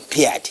also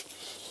prepared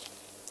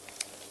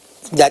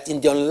that in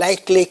the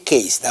unlikely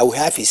case that we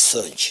have a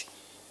surge.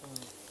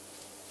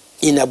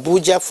 In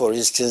Abuja, for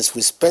instance,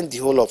 we spent the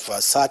whole of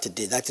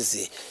Saturday, that is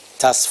a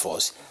task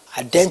force,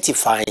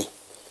 identifying,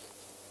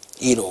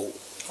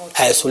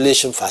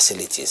 isolation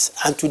facilities.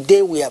 And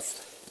today we have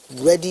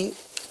ready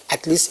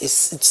at least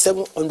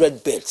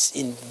 700 beds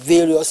in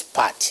various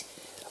parts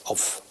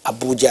of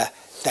Abuja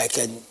that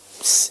can,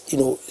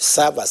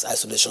 serve as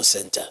isolation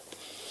center.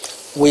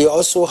 We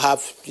also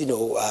have,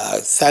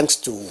 thanks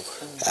to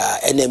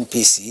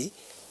NMPC,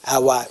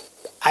 our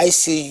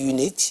IC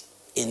unit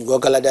in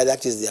Gogalada,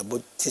 that is the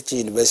Abuja Teaching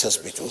University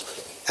Hospital,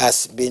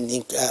 has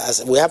been,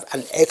 we have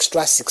an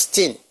extra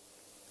 16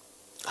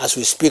 as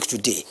we speak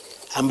today.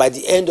 And by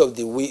the end of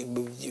the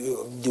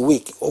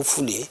week,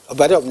 hopefully, or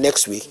by the end of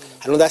next week,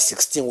 another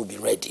 16 will be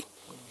ready.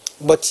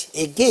 But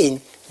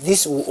again,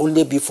 this will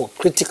only be for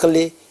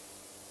critically,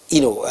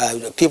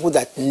 people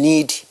that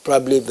need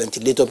probably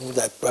ventilator, people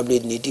that probably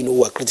need,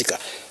 who are critical.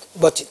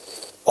 But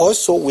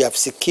also we have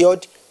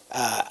secured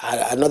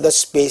another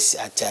space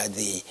at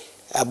the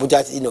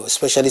Abuja,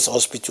 specialist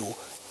hospital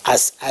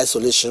as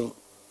isolation,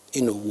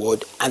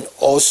 ward, and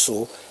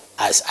also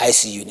as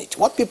IC unit.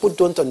 What people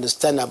don't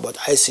understand about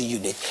IC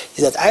unit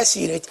is that IC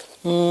unit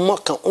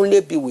can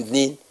only be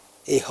within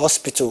a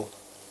hospital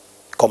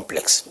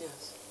complex.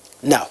 Yes.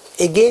 Now,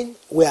 again,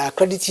 we are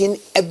accrediting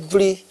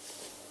every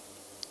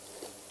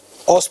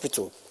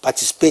hospital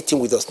participating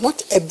with us.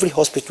 Not every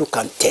hospital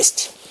can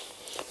test.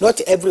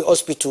 Not every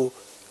hospital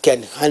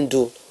can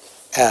handle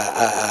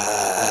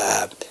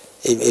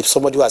if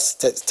somebody was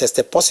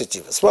tested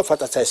positive. As a matter of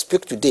fact, as I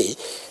speak today,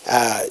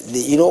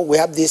 we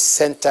have this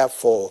Center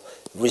for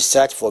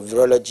Research for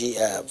Virology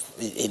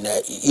in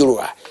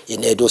Irua,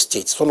 in Edo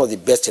State. It's one of the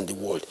best in the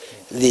world.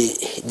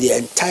 The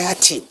entire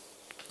team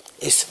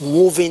is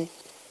moving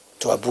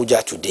to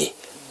Abuja today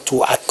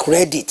to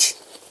accredit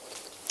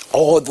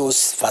all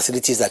those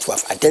facilities that we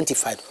have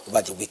identified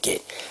over the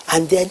weekend.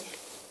 And then,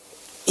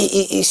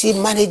 you see,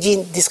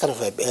 managing this kind of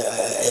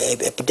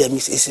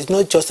epidemics is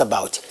not just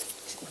about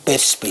bed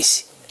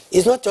space.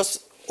 It's not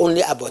just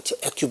only about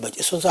equipment.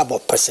 It's also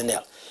about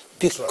personnel.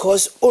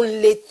 Because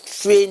only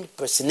trained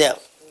personnel.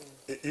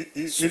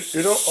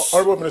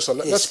 Honorable Minister,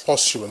 let's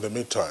pause you in the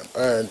meantime.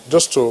 And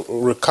just to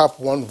recap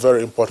one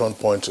very important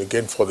point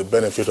again for the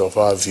benefit of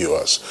our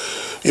viewers.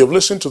 You've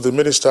listened to the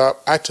Minister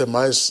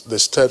itemize the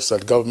steps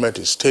that government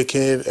is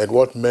taking and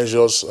what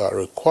measures are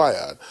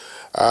required.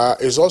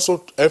 It's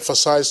also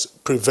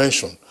emphasized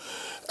prevention.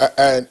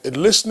 And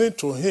in listening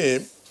to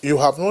him, you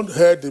have not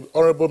heard the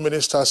Honorable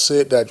Minister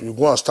say that you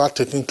go and start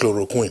taking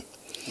chloroquine.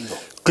 No.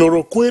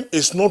 Chloroquine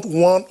is not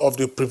one of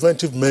the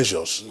preventive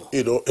measures,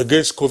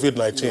 against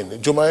COVID-19. No.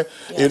 Jumai,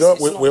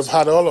 yes, we've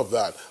had all of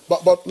that.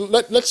 But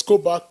let's go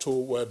back to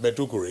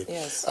Maiduguri.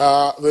 Yes.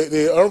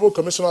 The Honorable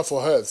Commissioner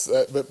for Health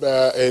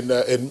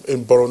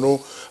in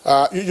Borno,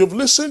 you've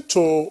listened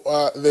to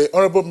the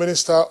Honorable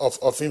Minister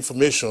of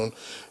Information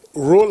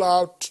roll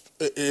out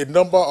a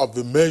number of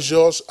the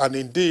measures and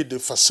indeed the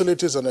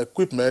facilities and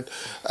equipment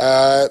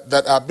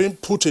that are being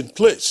put in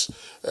place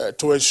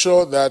to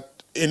ensure that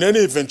in any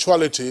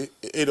eventuality,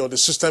 the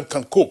system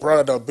can cope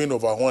rather than being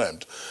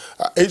overwhelmed.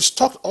 It's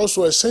talked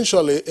also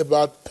essentially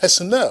about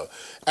personnel.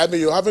 I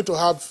mean, you're having to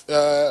have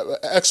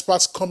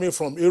experts coming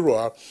from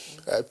Irua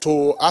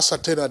to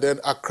ascertain and then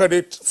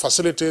accredit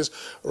facilities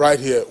right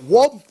here.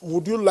 What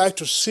would you like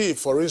to see,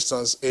 for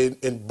instance, in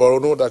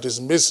Borno that is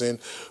missing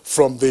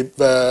from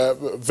the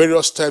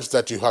various steps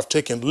that you have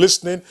taken,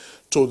 listening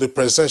to the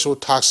Presidential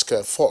Task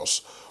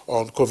Force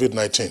on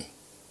COVID-19?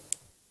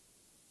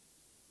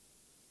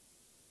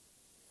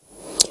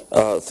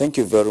 Thank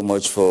you very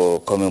much for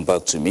coming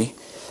back to me.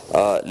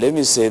 Let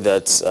me say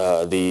that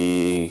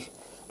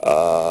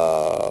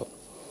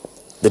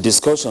the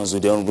discussions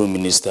with the Honorable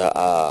Minister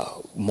are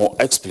more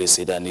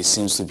explicit, and it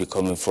seems to be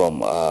coming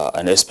from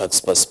an expert's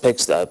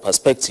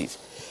perspective.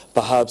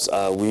 Perhaps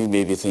we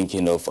may be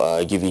thinking of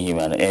giving him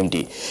an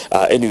MD.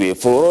 Anyway,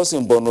 for us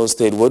in Borno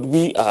State, what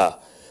we are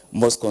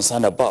most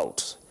concerned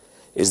about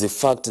is the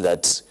fact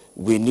that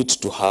we need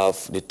to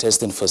have the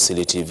testing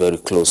facility very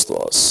close to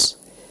us.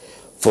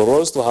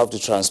 For us to have to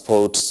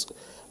transport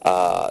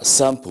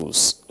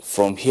samples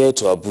from here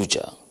to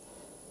Abuja,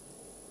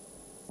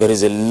 there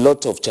is a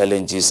lot of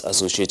challenges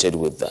associated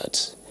with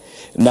that.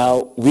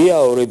 Now, we are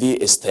already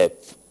a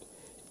step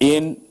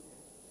in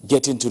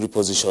getting to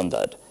reposition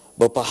that,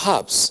 but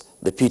perhaps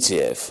the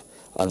PTF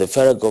and the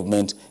federal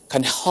government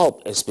can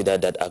help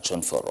expedite that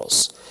action for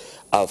us.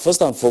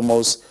 First and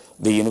foremost,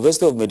 the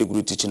University of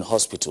Maiduguri Teaching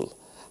Hospital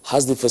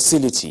has the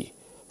facility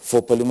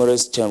for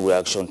polymerase chain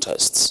reaction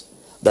tests.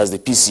 That's the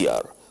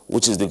PCR,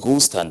 which is the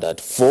gold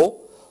standard for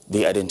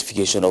the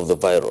identification of the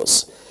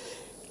virus.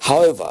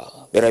 However,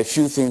 there are a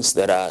few things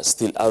that are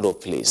still out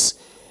of place,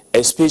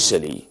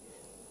 especially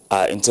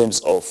in terms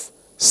of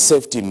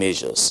safety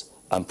measures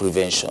and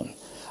prevention.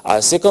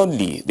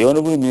 Secondly, the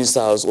Honorable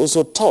Minister has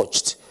also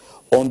touched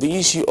on the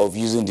issue of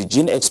using the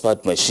gene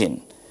expert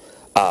machine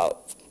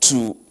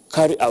to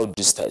carry out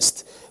this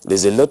test.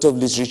 There's a lot of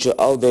literature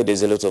out there,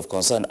 there's a lot of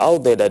concern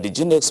out there that the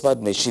gene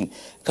expert machine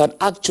can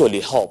actually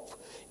help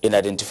in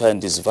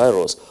identifying this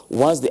virus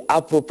once the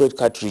appropriate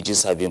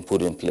cartridges have been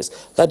put in place.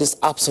 That is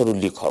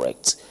absolutely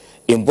correct.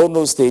 In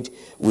Borno State,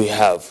 we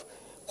have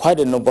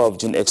quite a number of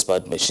gene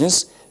expert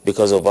machines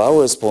because of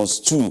our response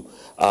to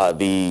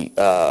the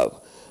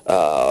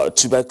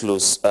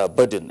tuberculosis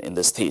burden in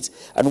the state.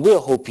 And we are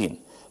hoping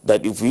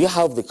that if we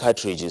have the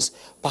cartridges,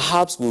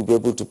 perhaps we'll be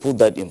able to put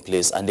that in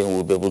place and then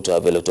we'll be able to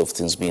have a lot of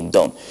things being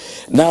done.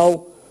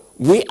 Now,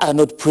 we are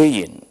not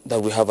praying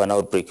that we have an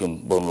outbreak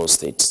in Borno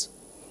State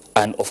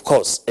and, of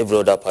course, every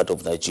other part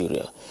of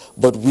Nigeria.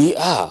 But we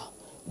are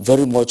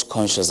very much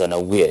conscious and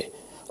aware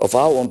of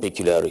our own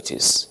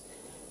peculiarities,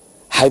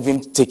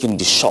 having taken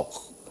the shock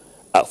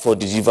for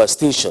the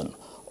devastation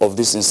of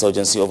this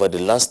insurgency over the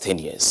last 10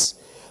 years.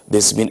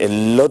 There's been a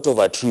lot of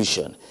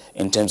attrition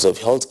in terms of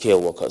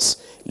healthcare workers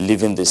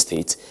leaving the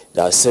state.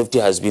 Their safety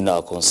has been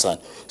our concern.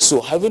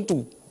 So having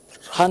to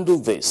handle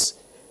this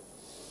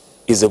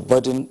is a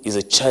burden, is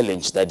a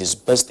challenge that is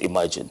best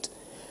imagined.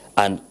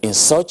 And in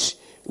such,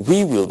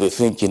 we will be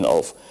thinking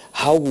of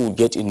how we'll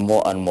get in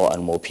more and more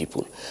and more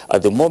people.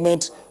 At the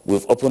moment,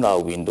 we've opened our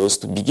windows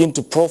to begin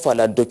to profile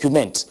and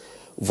document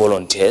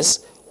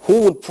volunteers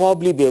who will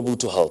probably be able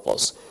to help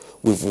us.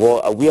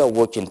 We are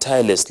working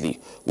tirelessly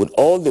with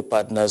all the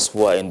partners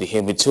who are in the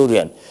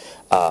humanitarian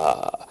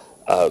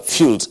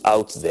fields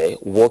out there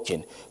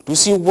working to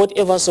see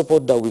whatever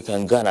support that we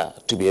can garner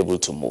to be able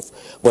to move.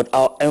 But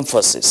our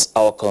emphasis,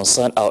 our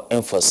concern, our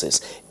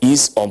emphasis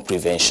is on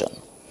prevention.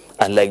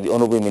 And like the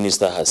Honorable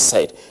Minister has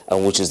said,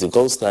 and which is the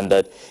gold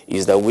standard,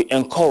 is that we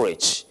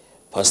encourage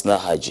personal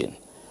hygiene.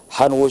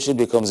 Hand washing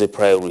becomes a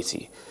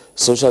priority.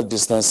 Social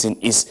distancing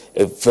is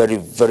a very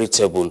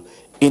veritable,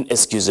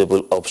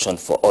 inexcusable option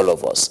for all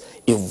of us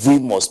if we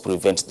must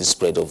prevent the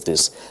spread of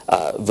this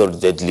very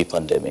deadly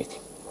pandemic.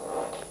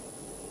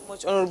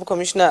 Much Honorable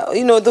Commissioner,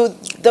 you know, the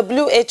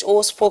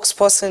WHO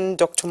spokesperson,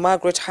 Dr.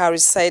 Margaret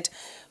Harris, said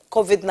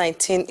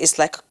COVID-19 is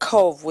like a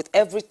curve. With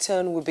every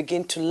turn, we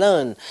begin to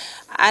learn.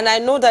 And I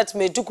know that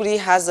Maiduguri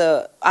has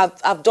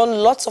I've done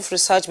lots of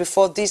research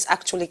before this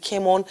actually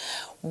came on.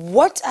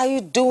 What are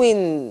you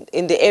doing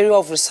in the area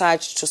of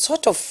research to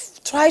sort of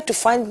try to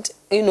find,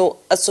 you know,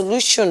 a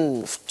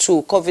solution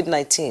to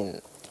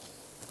COVID-19?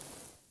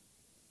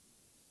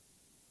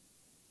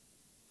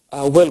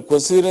 Well,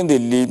 considering the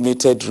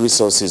limited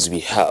resources we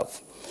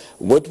have,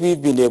 what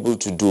we've been able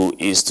to do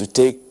is to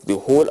take the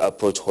whole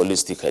approach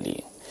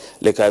holistically.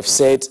 Like I've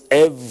said,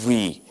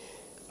 every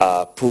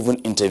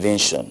proven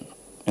intervention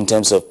in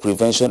terms of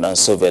prevention and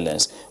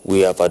surveillance,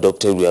 we have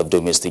adopted, we have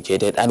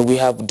domesticated, and we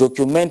have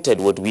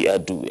documented what we are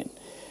doing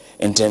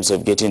in terms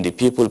of getting the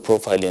people,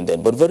 profiling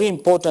them. But very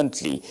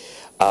importantly,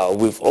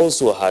 we've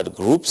also had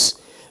groups,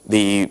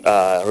 the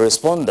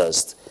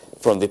responders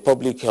from the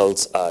public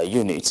health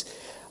unit.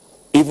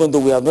 Even though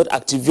we have not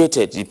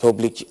activated the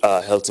Public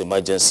Health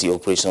Emergency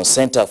Operations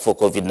Center for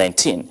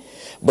COVID-19,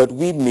 but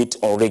we meet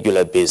on a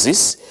regular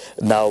basis,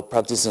 now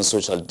practicing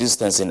social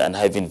distancing and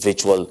having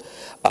virtual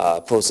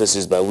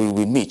processes by which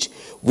we meet.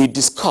 We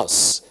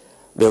discuss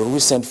the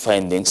recent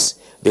findings,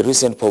 the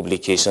recent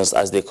publications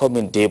as they come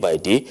in day by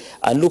day,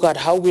 and look at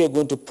how we are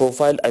going to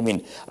profile,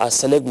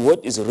 select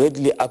what is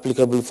readily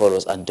applicable for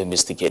us and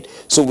domesticate.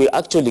 So we're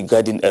actually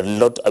gathering a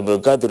lot, of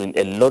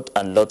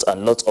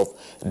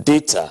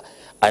data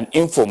and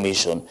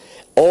information,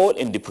 all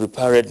in the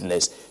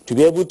preparedness to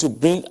be able to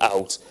bring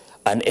out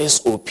an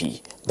SOP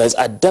that's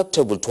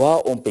adaptable to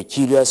our own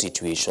peculiar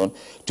situation,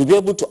 to be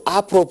able to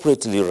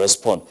appropriately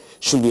respond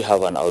should we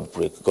have an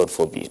outbreak, God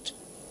forbid.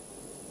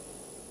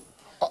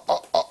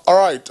 All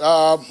right.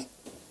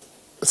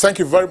 Thank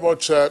you very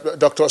much,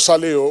 Dr.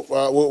 Saleo.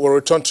 We'll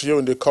return to you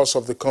in the course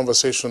of the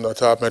conversation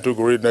at our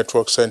Maiduguri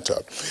Network Center.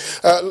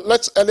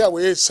 Earlier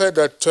we said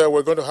that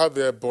we're going to have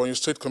the Ebonyi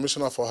State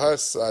Commissioner for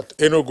Health at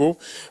Enugu.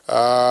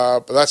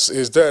 That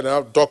is there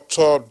now,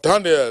 Dr.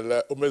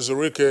 Daniel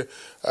Umezurike.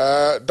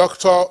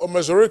 Dr.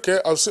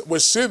 Umezurike, we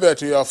see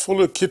that you are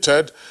fully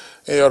kitted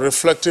in your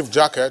reflective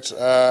jacket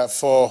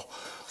for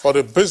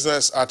the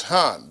business at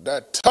hand.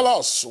 Tell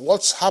us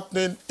what's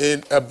happening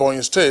in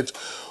Ebonyi State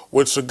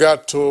with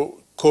regard to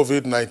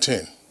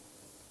COVID-19.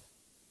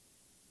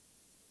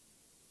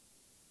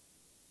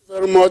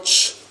 Very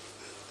much,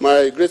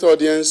 my great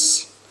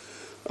audience.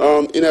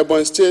 In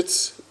Ebonyi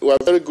State, we are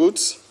very good,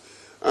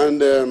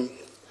 and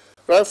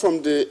right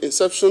from the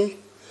inception,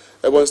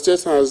 Ebonyi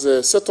State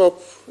has set up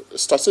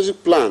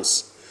strategic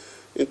plans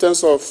in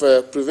terms of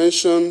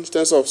prevention, in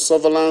terms of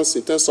surveillance,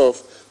 in terms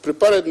of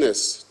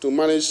preparedness to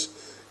manage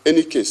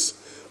any case.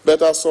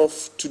 But as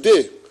of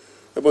today,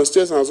 Ebonyi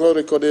State has not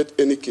recorded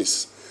any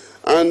case.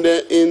 And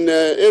in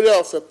the area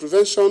of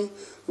prevention,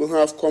 we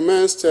have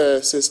commenced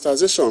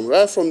sensitization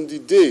right from the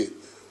day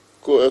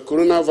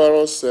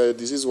coronavirus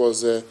disease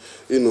was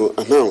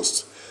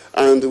announced.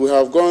 And we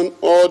have gone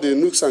all the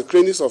nooks and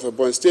crannies of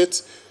Ebonyi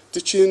State,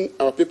 teaching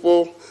our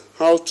people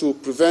how to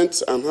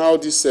prevent and how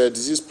this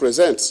disease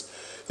presents.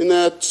 In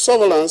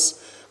surveillance,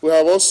 we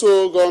have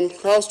also gone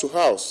house to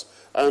house.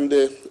 And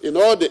in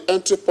all the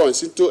entry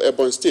points into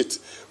Ebonyi State,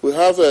 we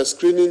have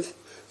screening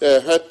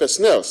health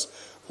personnel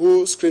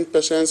who screen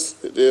patients,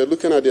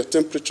 looking at their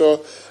temperature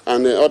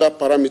and other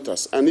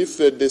parameters. And if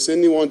there's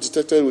anyone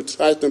detected with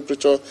high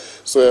temperature,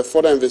 so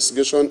further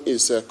investigation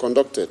is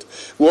conducted.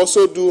 We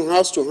also do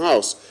house to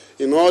house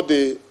in all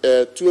the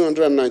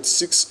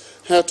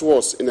 296 health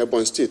wards in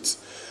Ebonyi State.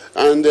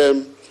 And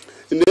in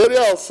the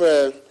area of,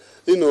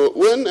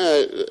 when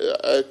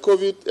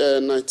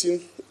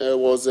COVID-19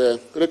 was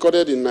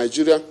recorded in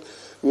Nigeria,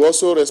 we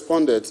also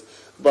responded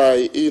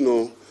by,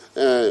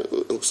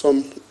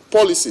 some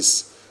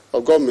policies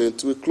of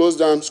government. We closed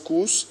down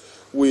schools.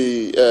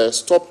 We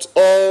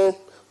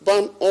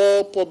banned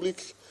all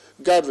public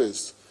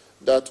gatherings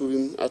that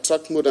will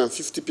attract more than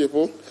 50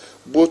 people,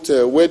 both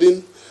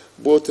wedding,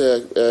 both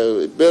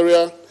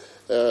burial,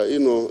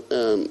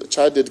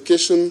 child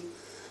dedication,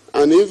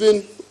 and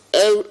even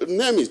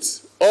name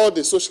it, all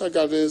the social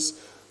gatherings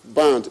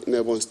banned in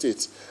Ebonyi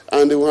State.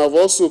 And we have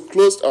also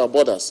closed our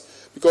borders,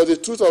 because the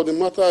truth of the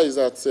matter is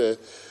that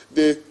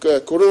the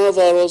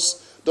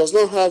coronavirus does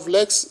not have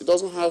legs, it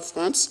doesn't have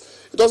hands,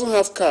 it doesn't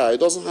have car, it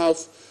doesn't have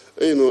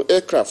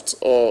aircraft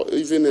or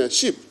even a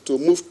ship to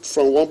move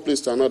from one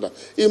place to another.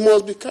 It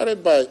must be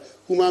carried by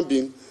human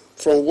being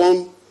from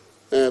one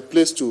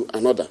place to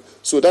another.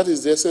 So that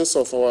is the essence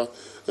of our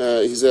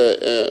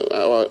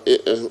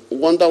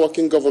wonder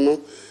working governor,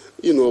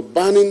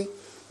 banning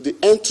the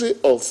entry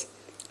of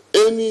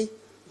any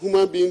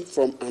human being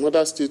from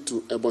another state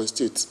to Ebonyi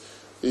State.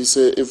 It's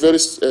a very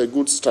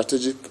good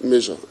strategic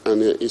measure,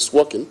 and it's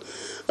working.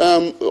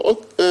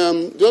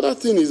 The other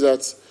thing is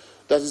that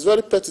is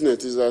very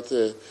pertinent is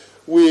that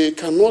we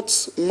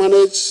cannot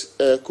manage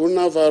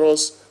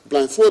coronavirus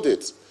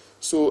blindfolded.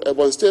 So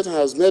Ebonyi State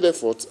has made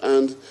effort,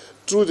 and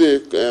through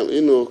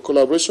the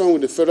collaboration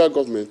with the federal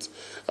government,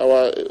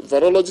 our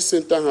virology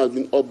center has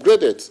been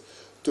upgraded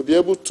to be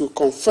able to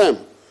confirm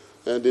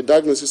the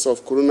diagnosis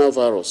of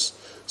coronavirus.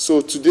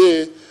 So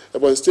today,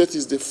 Ebonyi State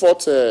is the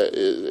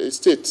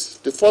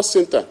fourth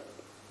center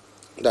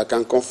that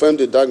can confirm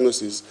the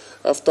diagnosis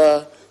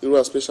after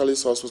Rural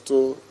Specialist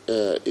Hospital,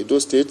 Edo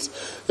State,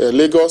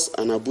 Lagos,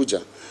 and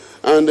Abuja.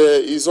 And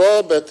it's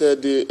all but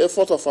the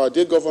effort of our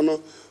dear governor,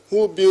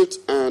 who built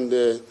and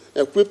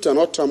equipped an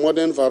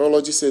ultra-modern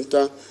virology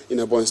center in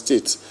Ebonyi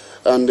State.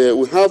 And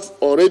we have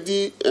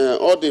already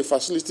all the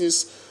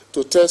facilities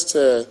to test,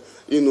 other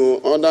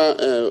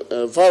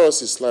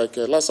viruses like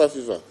Lassa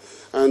fever.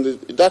 And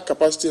that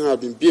capacity has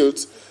been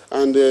built.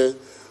 And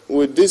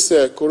with this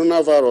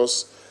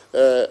coronavirus,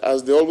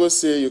 as they always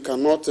say, you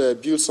cannot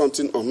build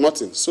something on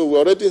nothing. So we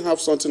already have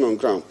something on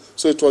ground.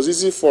 So it was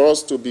easy for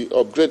us to be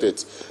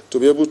upgraded to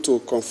be able to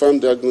confirm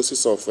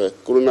diagnosis of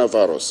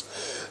coronavirus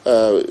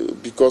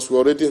because we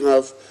already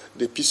have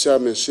the PCR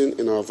machine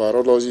in our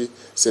virology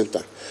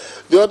center.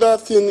 The other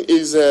thing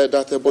is that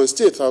Ebonyi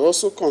State has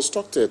also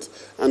constructed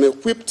and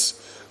equipped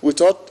with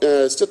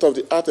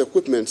state-of-the-art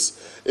equipment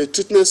a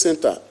treatment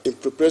center in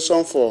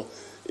preparation for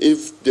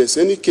if there's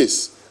any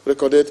case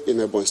recorded in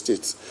Ebonyi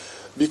State.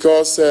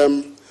 Because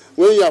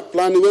when you are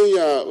planning, when you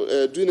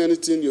are doing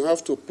anything, you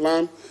have to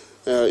plan,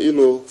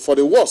 for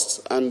the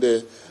worst and,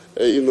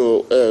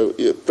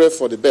 pray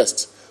for the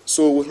best.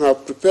 So we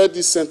have prepared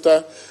this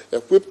center,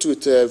 equipped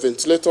with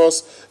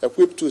ventilators,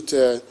 equipped with,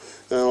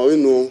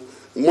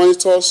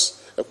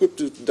 monitors, equipped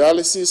with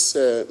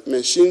dialysis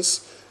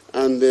machines,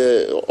 and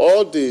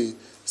all the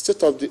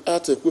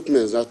state-of-the-art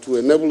equipment that will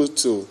enable it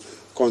to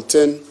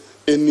contain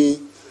any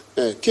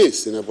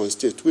case in Ebonyi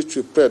State, which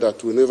we pray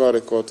that we never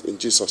record in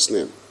Jesus'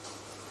 name.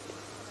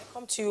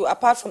 Come to you,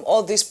 apart from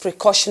all these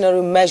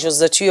precautionary measures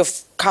that you have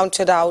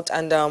counted out,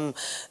 and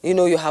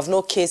you have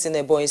no case in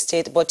Ebonyi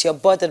State, but you're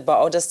bothered by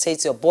other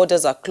states, your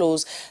borders are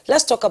closed.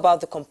 Let's talk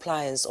about the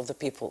compliance of the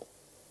people.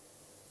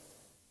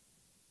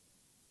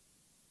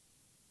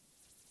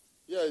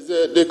 Yes,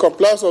 the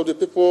compliance of the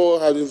people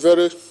has been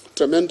very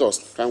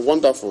tremendous and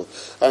wonderful.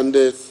 And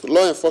the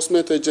law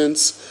enforcement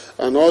agents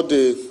and all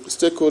the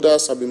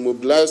stakeholders have been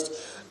mobilized.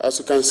 As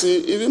you can see,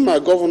 even my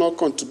governor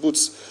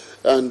contributes,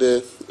 and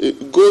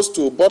it goes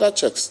to border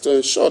checks to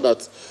ensure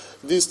that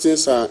these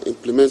things are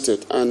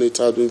implemented. And it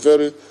has been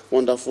very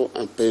wonderful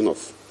and paying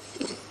off.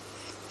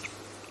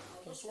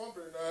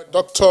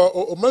 Dr.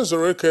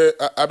 Omenzurike,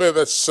 I mean,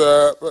 that's,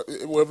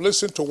 we've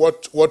listened to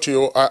what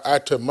you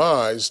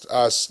itemized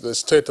as the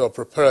state of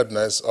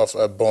preparedness of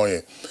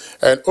Ebonyi.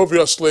 And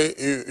obviously,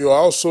 you're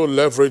also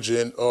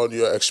leveraging on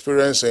your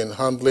experience in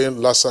handling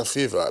Lassa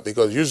fever,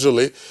 because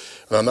usually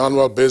on an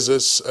annual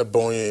basis,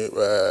 Ebonyi,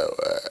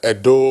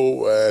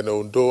 Edo, and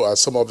Ondo are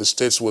some of the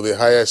states with the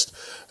highest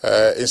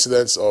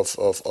incidence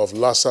of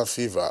Lassa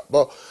fever.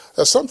 But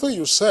there's something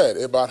you said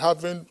about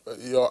having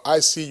your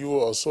ICU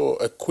also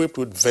equipped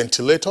with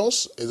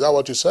ventilators. Is that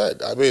what you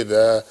said? I mean,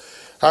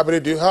 how many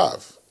do you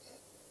have?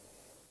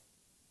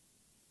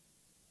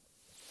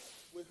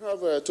 We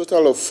have a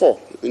total of 4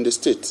 in the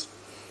state.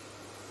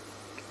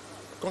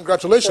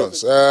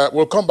 Congratulations.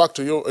 We'll come back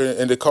to you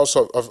in the course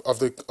of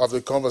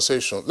the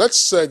conversation.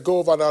 Let's go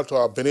over now to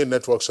our Benin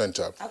Network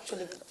Center.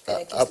 Actually, we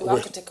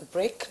have to take a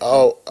break.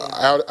 Oh,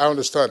 I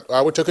understand.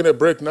 Are we taking a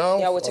break now?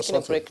 Yeah, we're taking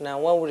a break now.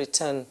 When we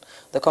return,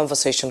 the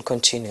conversation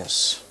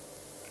continues.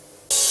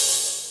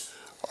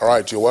 All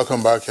right, you're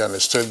welcome back here in the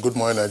state. Good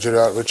morning,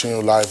 Nigeria, reaching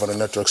you live on the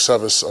network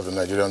service of the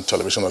Nigerian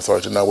Television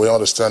Authority. Now, we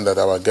understand that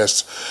our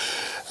guest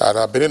at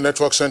our Benin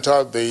Network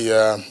Center,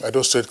 the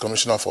Edo State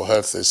Commissioner for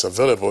Health, is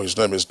available. His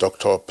name is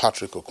Dr.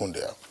 Patrick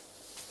Okundia.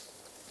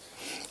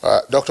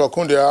 Dr.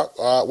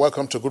 Okundia,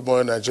 welcome to Good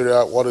Morning,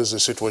 Nigeria. What is the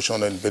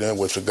situation in Benin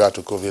with regard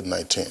to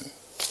COVID-19?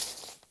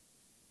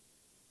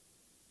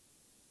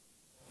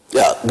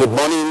 Yeah, good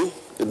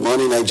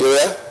morning,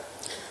 Nigeria.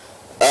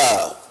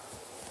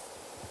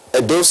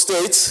 Edo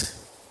State,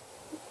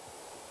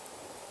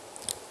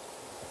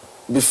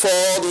 before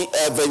the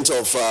advent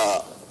of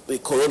the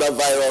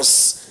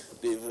coronavirus,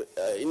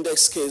 the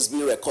index case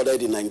being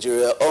recorded in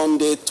Nigeria on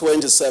the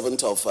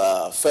 27th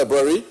of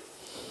February,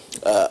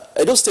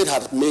 Edo State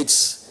had made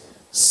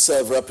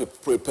several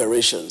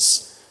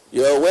preparations.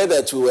 You're aware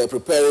that we were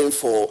preparing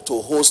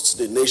to host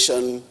the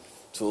nation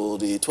to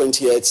the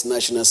 28th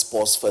National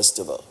Sports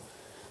Festival.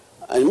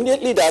 And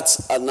immediately that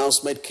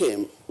announcement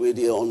came with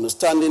the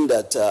understanding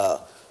that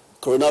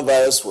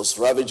coronavirus was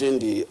ravaging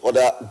the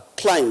other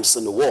climes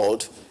in the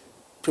world.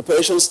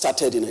 Preparations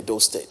started in Edo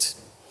State.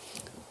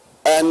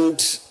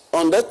 And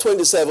on that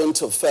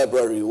 27th of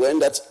February, when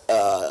that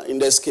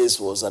index case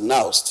was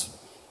announced,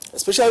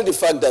 especially the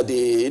fact that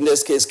the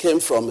index case came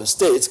from a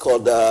state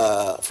called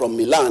from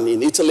Milan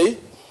in Italy,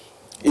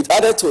 it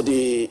added to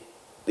the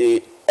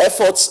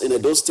efforts in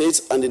Edo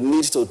State and the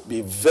need to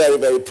be very,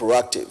 very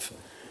proactive.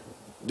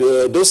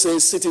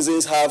 Those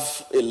citizens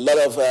have a lot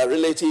of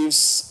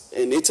relatives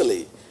in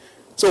Italy.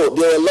 So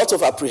there were a lot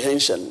of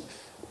apprehension.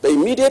 But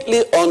immediately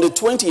on the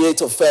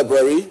 28th of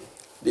February,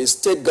 the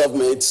state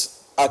government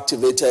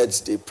activated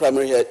the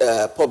primary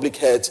public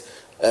health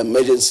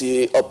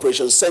emergency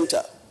operations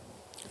center.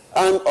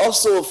 And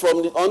also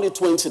on the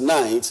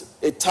 29th,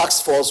 a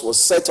task force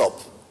was set up.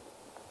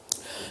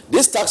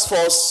 This task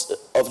force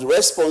of the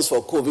response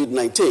for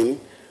COVID-19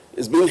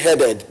 is being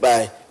headed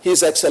by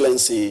His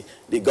Excellency,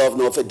 the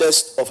Governor of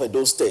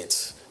Edo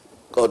State,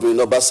 Godwin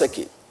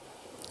Obaseki.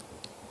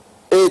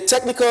 A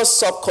technical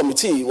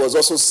subcommittee was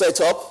also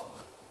set up,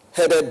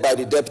 headed by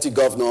the Deputy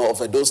Governor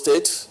of Edo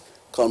State,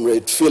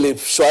 Comrade Philip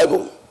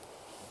Schweibu.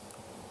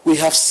 We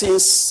have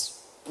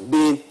since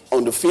been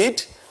on the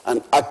field,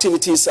 and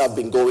activities have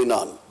been going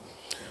on.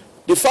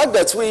 The fact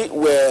that we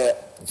were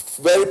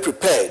very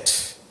prepared,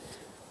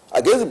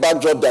 against the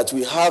backdrop that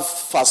we have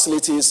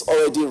facilities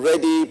already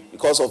ready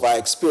because of our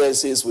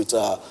experiences with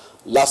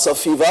Lassa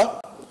fever,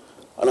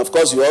 and of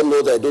course you all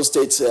know that Edo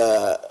State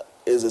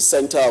is a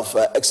center of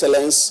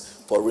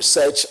excellence for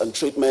research and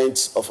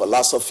treatment of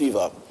Lassa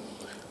fever.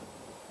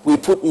 We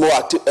put more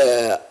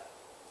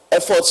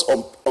efforts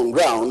on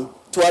ground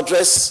to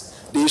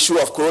address the issue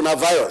of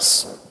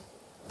coronavirus.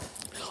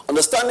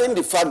 Understanding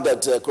the fact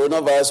that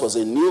coronavirus was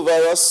a new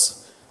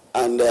virus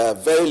and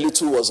very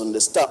little was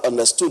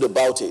understood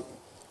about it,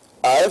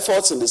 our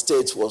efforts in the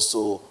state was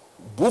to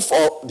boost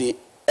up the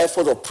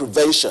effort of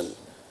prevention.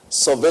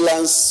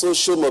 Surveillance,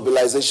 social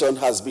mobilization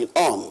has been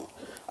on,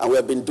 and we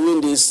have been doing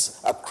this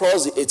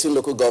across the 18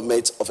 local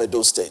governments of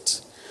Edo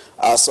State.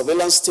 Our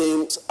surveillance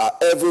teams are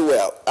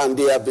everywhere, and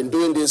they have been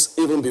doing this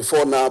even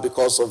before now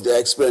because of their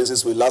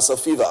experiences with Lassa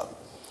fever.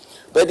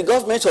 But the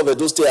government of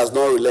Edo State has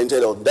not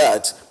relented on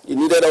that. It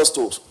needed us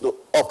to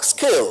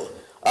upscale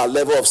our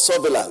level of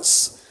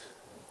surveillance.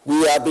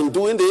 We have been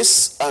doing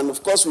this, and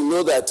of course we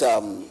know that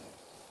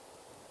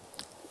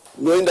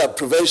knowing that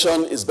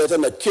prevention is better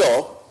than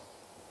cure,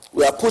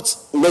 we have put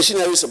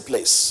machineries in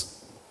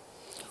place.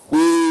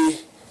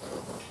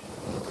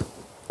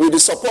 With the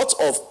support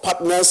of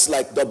partners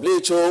like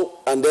WHO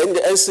and then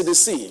the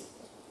NCDC,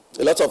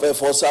 a lot of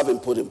efforts have been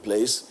put in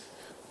place.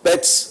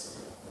 But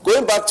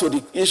going back to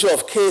the issue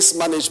of case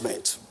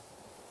management,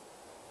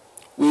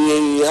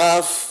 we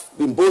have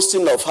been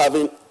boasting of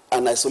having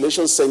an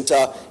isolation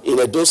center in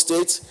Edo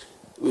State,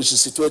 which is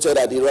situated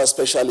at the Ira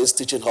Specialist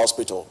Teaching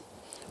Hospital,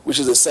 which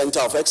is a center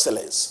of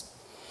excellence.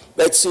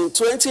 But in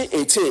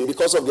 2018,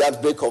 because of the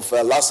outbreak of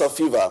Lassa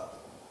fever,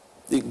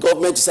 the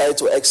government decided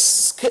to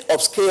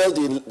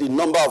upscale the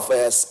number of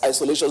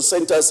isolation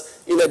centers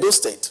in Edo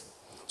State.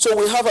 So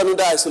we have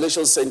another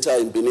isolation center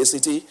in Benin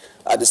City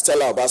at the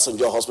Stella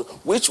Obasanjo Hospital,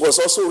 which was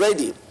also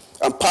ready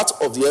and part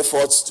of the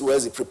efforts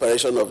towards the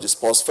preparation of the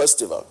sports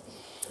festival.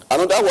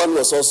 Another one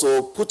was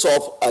also put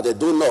up at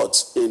Edo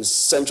North in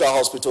Central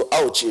Hospital,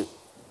 Auchi.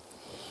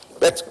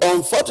 But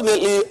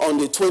unfortunately, on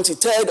the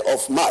 23rd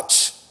of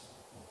March,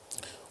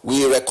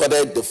 we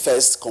recorded the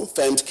first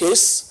confirmed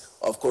case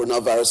of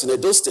coronavirus in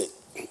Edo State.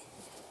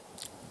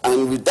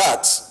 And with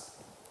that,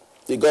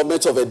 the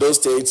government of Edo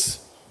State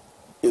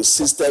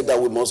insisted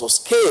that we must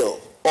scale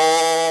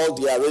all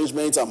the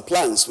arrangements and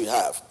plans we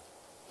have.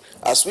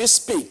 As we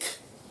speak,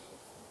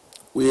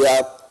 we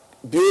are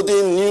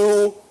building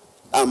new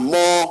and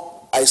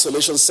more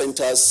isolation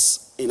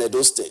centers in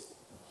Edo State.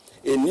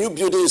 A new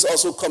building is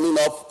also coming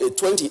up, a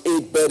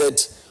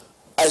 28-bedded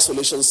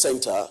isolation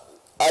center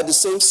at the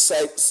same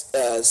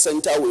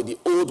center with the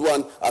old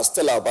one at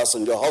Stella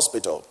Obasanjo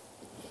Hospital.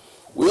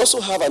 We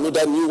also have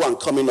another new one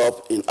coming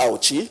up in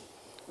Auchi,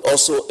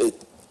 also a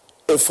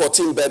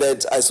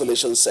 14-bedded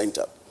isolation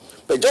center.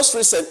 But just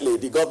recently,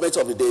 the government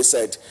of the day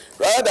said,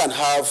 rather than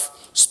have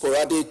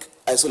sporadic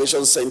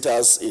isolation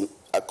centers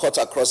cut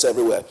across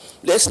everywhere,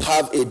 let's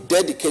have a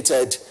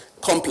dedicated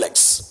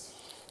complex.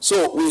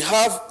 So we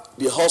have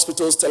the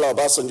hospital, Stella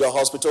Obasanjo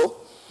Hospital,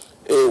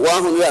 a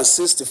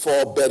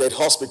 164-bedded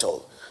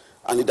hospital.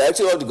 And the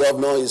directive of the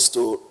governor is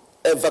to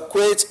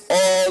evacuate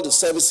all the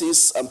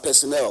services and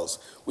personnel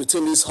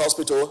within this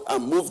hospital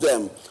and move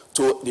them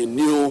to the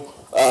new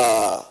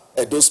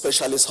Edo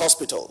Specialist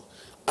Hospital,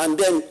 and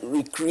then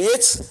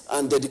recreate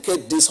and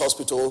dedicate this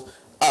hospital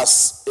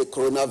as a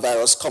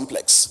coronavirus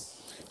complex.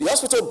 The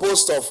hospital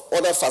boasts of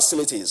other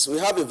facilities. We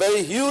have a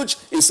very huge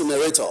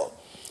incinerator,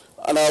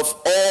 and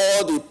of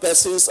all the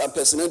persons and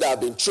personnel that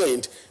have been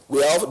trained,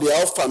 they are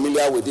all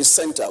familiar with this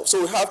center.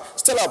 So we have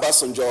Stella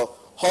Obasanjo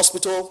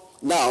Hospital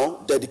now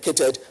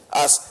dedicated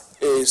as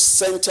a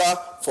center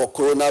for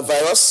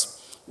coronavirus,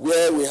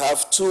 where we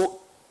have 2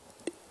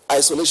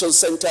 isolation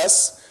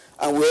centers,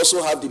 and we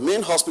also have the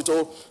main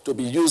hospital to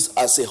be used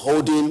as a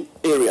holding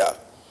area.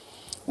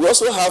 We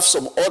also have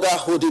some other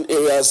holding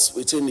areas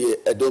within the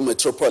Edo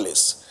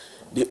metropolis.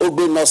 The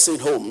Ogbe Nursing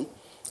Home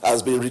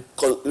has been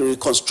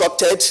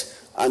reconstructed,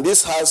 and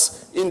this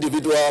has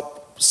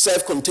individual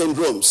self-contained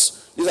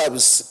rooms. These are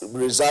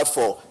reserved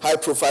for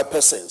high-profile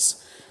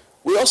persons.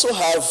 We also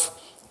have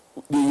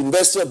the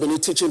University of Benin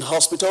Teaching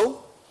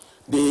Hospital,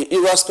 the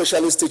Ira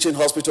Specialist Teaching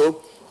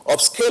Hospital,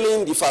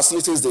 upscaling the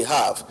facilities they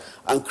have,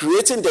 and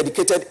creating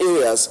dedicated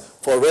areas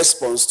for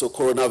response to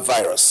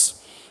coronavirus.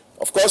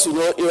 Of course, you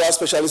know, Ira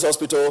Specialist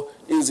Hospital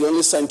is the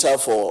only center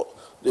for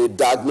the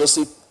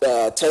diagnostic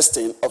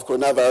testing of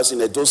coronavirus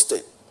in Edo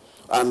State,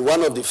 and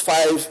one of the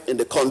 5 in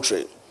the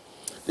country.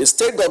 The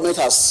state government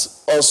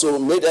has also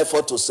made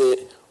effort to say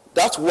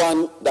that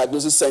one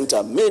diagnosis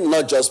center may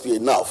not just be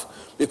enough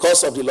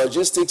because of the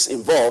logistics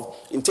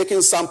involved in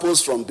taking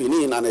samples from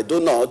Benin and Edo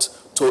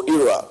North to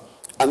Ira.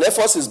 An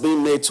effort is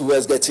being made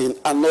towards getting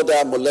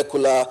another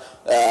molecular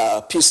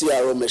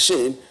PCRO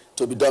machine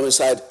to be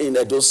domiciled in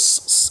Edo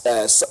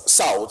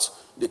South,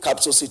 the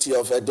capital city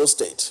of Edo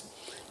State.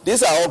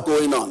 These are all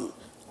going on.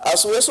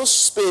 As we also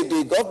speak,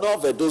 the governor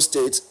of Edo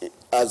State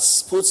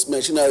has put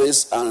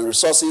machineries and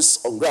resources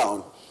on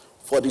ground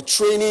for the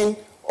training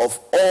of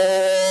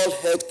all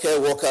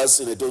healthcare workers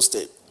in Edo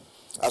State.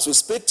 As we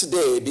speak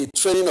today, the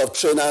training of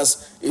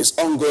trainers is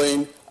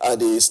ongoing at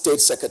the State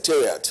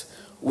Secretariat,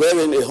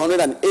 wherein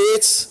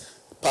 108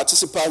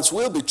 participants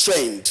will be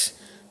trained.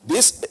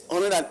 These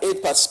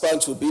 108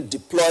 participants will be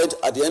deployed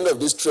at the end of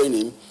this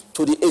training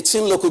to the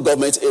 18 local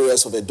government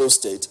areas of Edo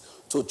State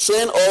to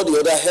train all the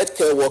other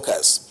healthcare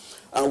workers.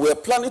 And we're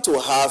planning to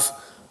have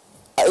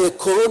a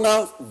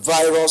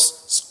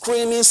coronavirus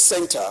screening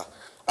center,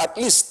 at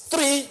least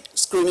 3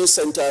 screening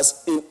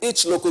centers in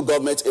each local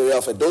government area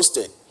of Edo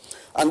State.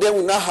 And then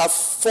we now have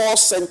 4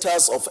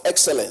 centers of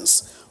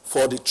excellence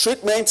for the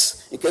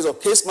treatment in case of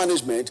case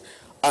management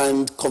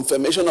and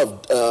confirmation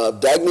of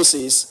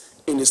diagnosis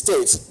in the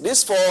states.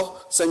 These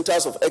 4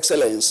 centers of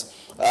excellence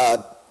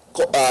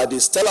the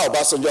Stella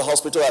Obasanjo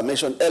Hospital I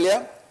mentioned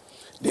earlier,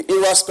 the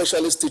Ira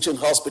Specialist Teaching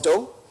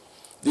Hospital,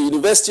 the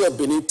University of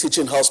Benin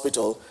Teaching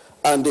Hospital,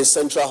 and the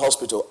Central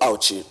Hospital,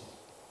 Auchi.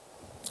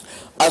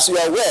 As you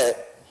are aware,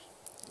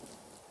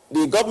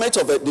 the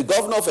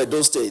governor of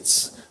Edo State,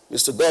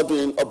 Mr.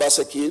 Godwin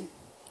Obaseki,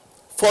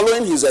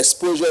 following his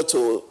exposure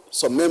to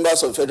some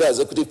members of the Federal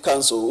Executive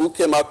Council who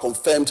came out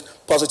confirmed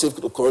positive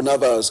to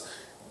coronavirus,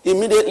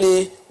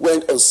 immediately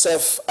went on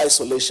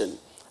self-isolation.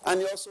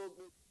 And he also...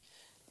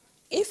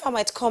 If I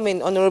might come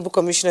in, Honorable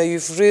Commissioner,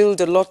 you've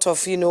reeled a lot of,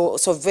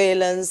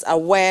 surveillance,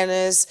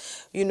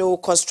 awareness,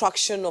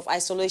 construction of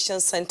isolation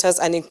centers,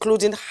 and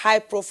including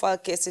high-profile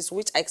cases,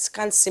 which I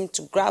can't seem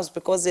to grasp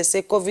because they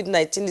say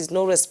COVID-19 is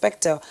no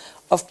respecter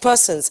of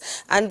persons.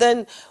 And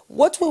then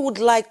what we would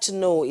like to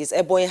know is,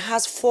 Ebonyi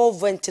has 4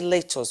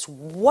 ventilators.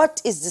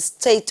 What is the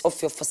state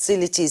of your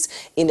facilities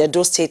in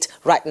Edo State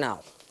right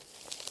now?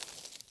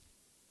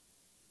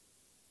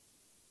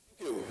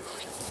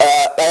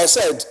 Like I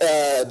said,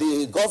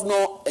 the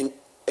governor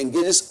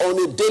engages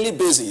on a daily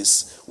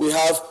basis. We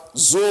have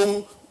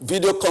Zoom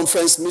video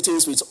conference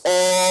meetings with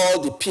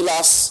all the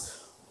pillars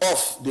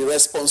of the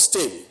response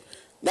team.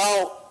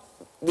 Now,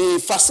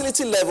 the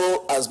facility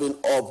level has been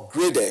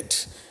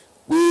upgraded.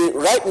 We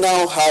right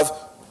now have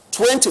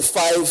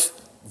 25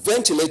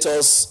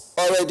 ventilators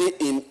already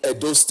in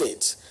Edo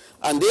State,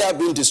 and they have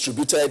been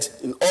distributed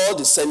in all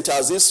the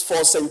centers, these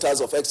 4 centers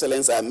of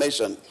excellence I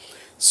mentioned.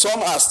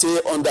 Some are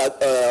still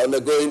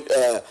undergoing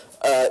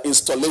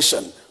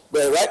installation,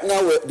 but right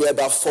now there are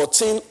about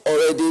 14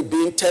 already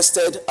being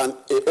tested and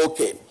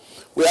okay.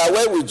 We are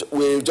aware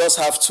we just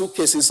have 2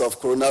 cases of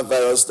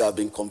coronavirus that have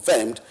been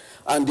confirmed,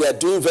 and they are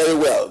doing very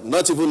well,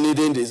 not even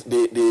needing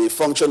the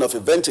function of a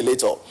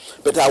ventilator.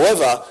 But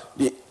however,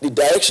 the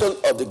direction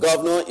of the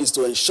governor is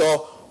to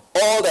ensure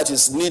all that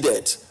is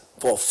needed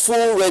for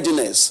full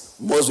readiness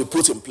must be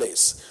put in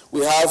place.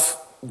 We have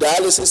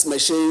dialysis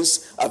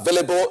machines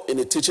available in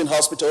the teaching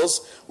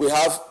hospitals. We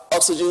have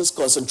oxygen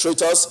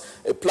concentrators.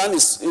 A plan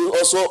is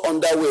also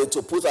underway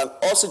to put an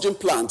oxygen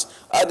plant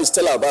at the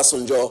Stella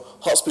Obasanjo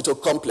Hospital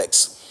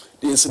complex.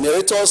 The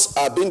incinerators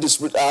are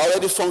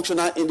already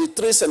functional in the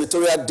 3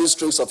 senatorial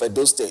districts of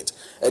Edo State: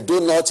 Edo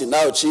North in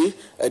Auchi,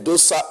 Edo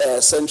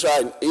Central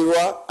in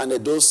Ira, and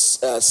Edo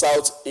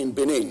South in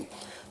Benin.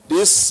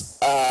 These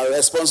are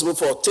responsible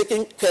for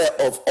taking care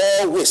of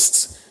all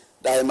waste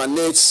that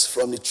emanates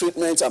from the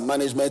treatment and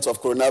management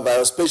of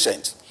coronavirus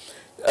patients.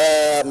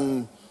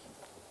 Like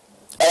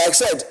I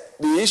said,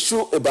 the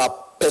issue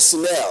about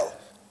personnel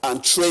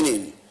and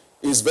training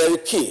is very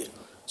key.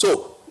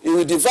 So,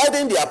 we're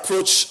dividing the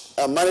approach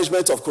and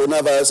management of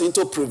coronavirus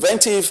into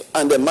preventive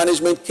and the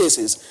management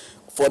cases.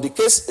 For the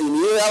case in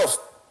the area of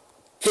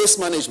case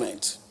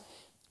management.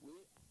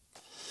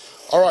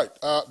 All right,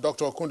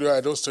 Dr. Okundia,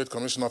 Edo State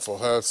Commissioner for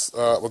Health,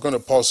 we're going to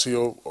pause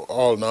you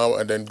all now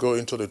and then go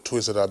into the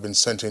tweets that have been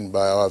sent in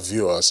by our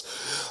viewers.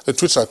 The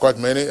tweets are quite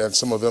many, and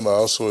some of them are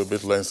also a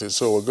bit lengthy,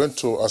 so we're going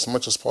to, as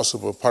much as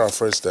possible,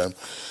 paraphrase them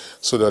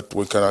so that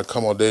we can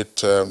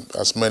accommodate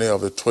as many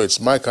of the tweets.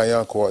 Mike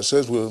Anyankwa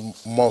says we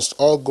must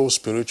all go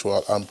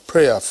spiritual and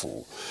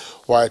prayerful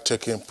while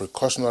taking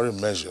precautionary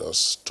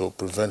measures to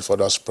prevent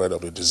further spread of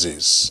the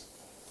disease.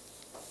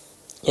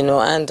 And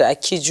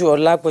Akiju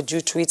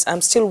Olagboju tweets,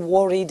 I'm still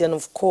worried, and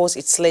of course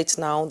it's late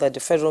now that the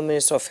Federal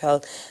Minister of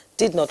Health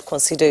did not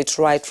consider it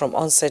right from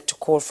onset to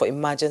call for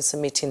emergency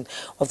meeting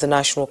of the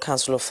National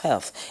Council of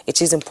Health.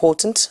 It is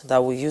important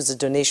that we use the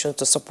donation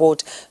to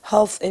support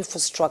health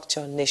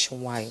infrastructure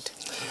nationwide.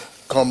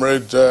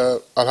 Comrade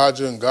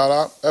Alhaji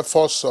Ngala,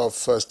 efforts of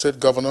state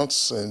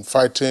governance in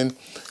fighting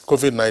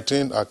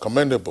COVID-19 are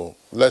commendable.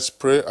 Let's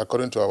pray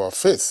according to our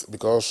faith,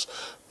 because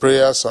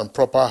prayers and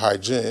proper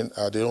hygiene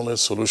are the only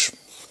solution.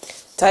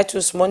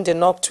 Titus Monday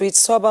Knock tweets,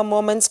 sober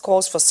moments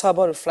calls for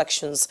sober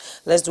reflections.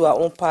 Let's do our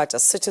own part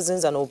as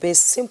citizens and obey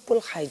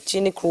simple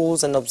hygienic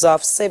rules and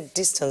observe safe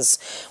distance.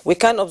 We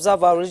can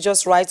observe our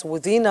religious rights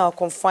within our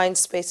confined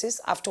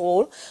spaces. After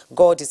all,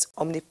 God is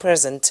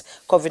omnipresent.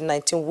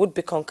 COVID-19 would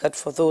be conquered.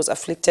 For those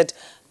afflicted,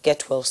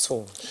 get well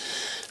soon.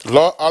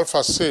 Law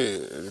Alpha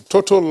say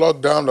total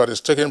lockdown that is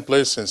taking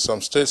place in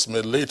some states may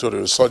lead to the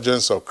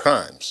resurgence of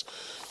crimes.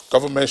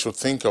 Government should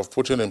think of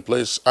putting in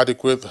place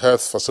adequate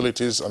health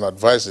facilities and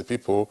advise the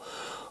people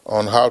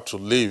on how to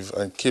live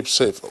and keep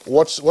safe.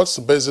 What's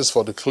the basis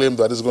for the claim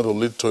that it's going to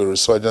lead to a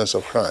resurgence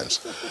of crimes?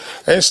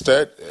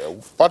 Instead,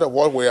 part of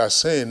what we are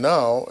seeing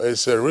now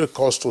is a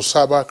recourse to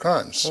cyber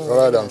crimes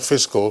rather than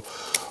physical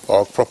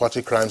or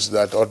property crimes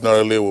that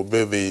ordinarily will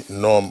be the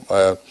norm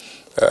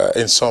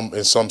in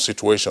some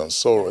situations.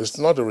 So it's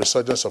not a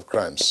resurgence of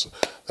crimes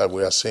that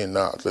we are seeing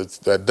now.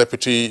 The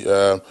Deputy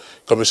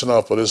Commissioner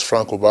of Police,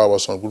 Frank Uba,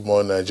 was on Good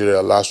Morning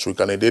Nigeria last week,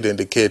 and he did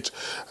indicate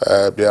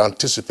the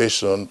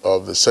anticipation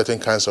of the certain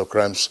kinds of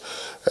crimes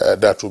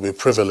that will be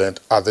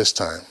prevalent at this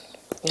time.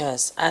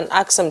 Yes, and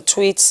Axum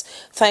tweets,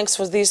 thanks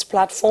for this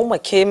platform. I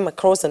came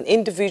across an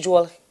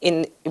individual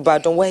in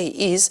Ibadan, where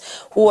he is,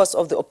 who was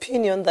of the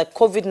opinion that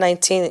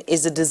COVID-19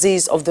 is a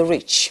disease of the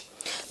rich.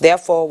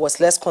 Therefore, was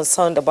less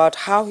concerned about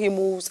how he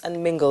moves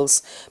and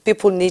mingles.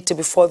 People need to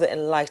be further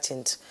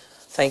enlightened.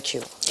 Thank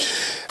you.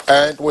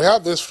 And we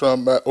have this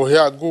from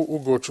Ohiagu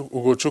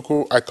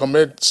Ugochukwu. I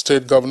commend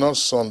state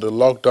governors on the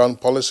lockdown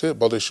policy,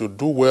 but they should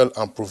do well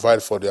and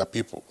provide for their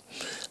people.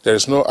 There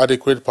is no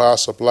adequate power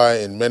supply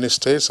in many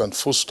states, and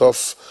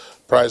foodstuff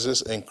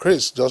prices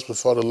increased just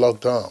before the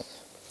lockdown.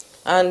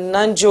 And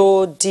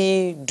Nanjo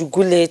D.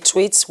 Dugule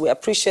tweets, we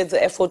appreciate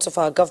the efforts of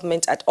our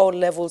government at all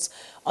levels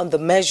on the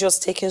measures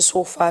taken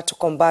so far to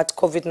combat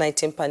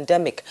COVID-19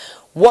 pandemic.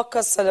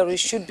 Workers' salaries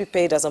should be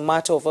paid as a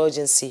matter of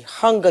urgency.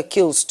 Hunger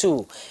kills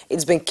too.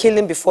 It's been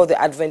killing before the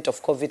advent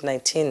of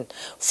COVID-19.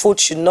 Food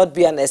should not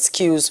be an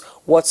excuse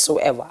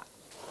whatsoever.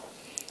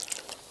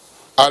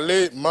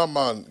 Ali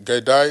Maman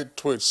Gaidai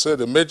tweets, said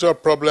the major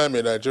problem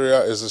in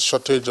Nigeria is the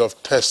shortage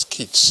of test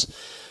kits,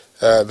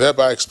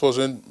 thereby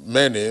exposing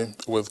many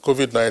with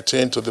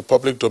COVID-19 to the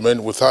public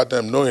domain without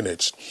them knowing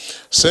it.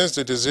 Since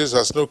the disease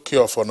has no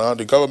cure for now,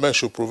 the government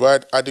should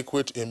provide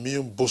adequate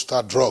immune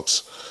booster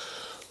drugs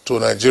to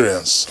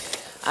Nigerians.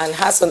 And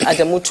Hassan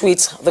Adamu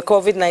tweets, the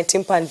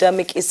COVID-19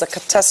 pandemic is a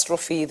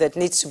catastrophe that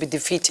needs to be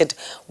defeated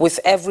with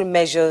every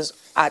measure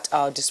at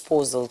our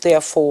disposal.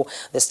 Therefore,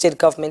 the state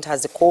government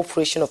has the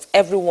cooperation of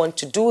everyone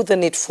to do the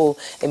needful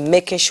in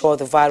making sure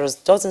the virus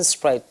doesn't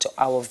spread to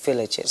our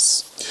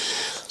villages.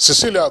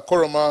 Cecilia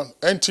Koroma,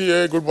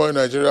 NTA, Good Morning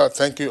Nigeria,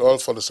 thank you all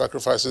for the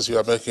sacrifices you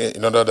are making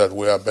in order that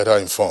we are better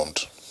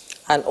informed.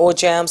 And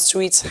OJM's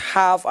tweets,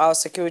 have our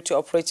security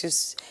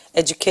operatives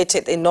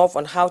educated enough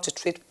on how to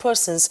treat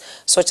persons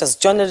such as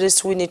journalists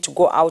who need to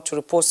go out to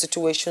report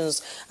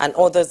situations and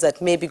others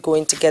that may be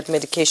going to get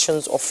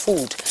medications or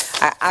food.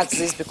 I ask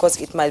this because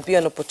it might be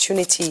an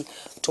opportunity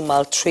to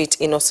maltreat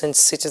innocent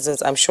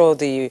citizens. I'm sure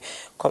the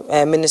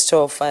Minister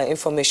of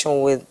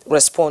Information will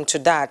respond to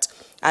that.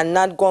 And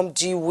Nadgom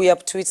G.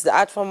 Weab tweets, the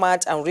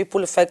aftermath and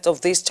ripple effect of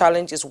this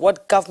challenge is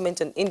what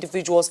government and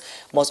individuals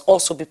must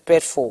also be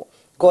prepared for.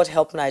 God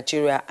help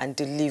Nigeria and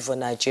deliver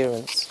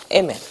Nigerians.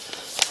 Amen.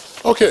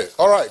 Okay,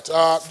 all right.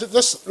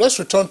 Let's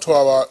return to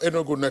our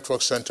Enugu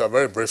Network Center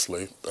very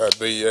briefly.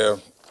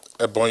 The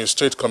Ebonyi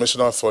State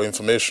Commissioner for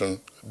Information,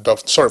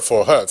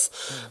 for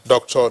Health,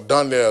 Dr.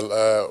 Daniel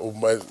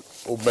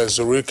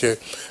Umezurike.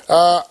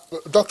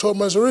 Dr.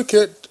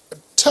 Umezurike,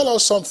 tell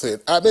us something.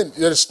 I mean,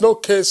 there is no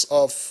case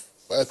of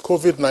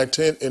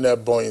COVID-19 in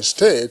Ebonyi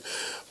State,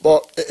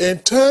 but in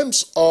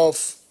terms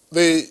of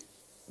the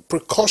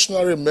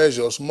precautionary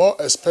measures, more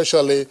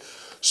especially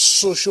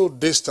social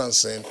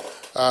distancing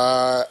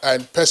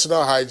and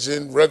personal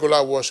hygiene,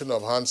 regular washing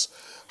of hands,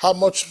 how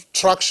much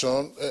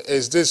traction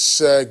is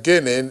this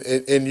gaining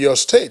in your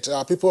state?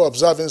 Are people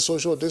observing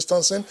social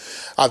distancing?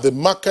 Are the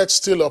markets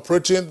still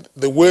operating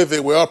the way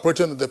they were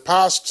operating in the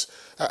past,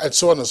 and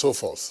so on and so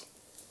forth?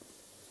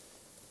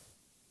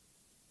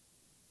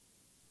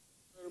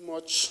 Very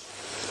much.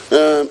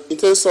 In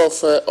terms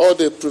of all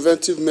the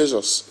preventive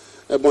measures,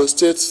 Ebonyi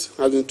State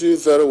has been doing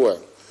very well.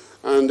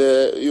 And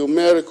you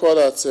may recall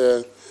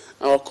that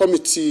our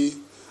committee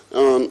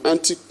on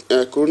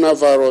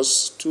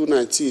anti-coronavirus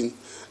 2019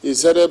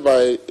 is headed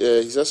by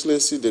His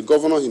Excellency the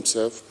Governor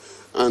himself,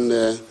 and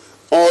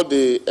all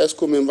the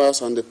ESCO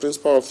members and the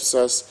principal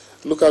officers,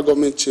 local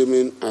government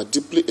chairmen are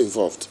deeply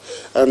involved.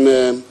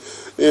 And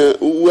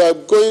we are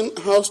going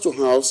house to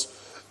house,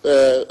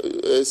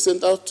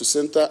 center to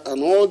center,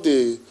 and all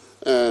the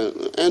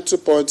entry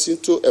point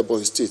into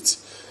Ebonyi State,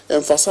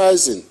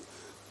 emphasizing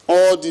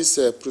all these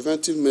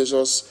preventive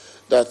measures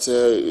that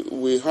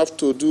we have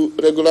to do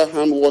regular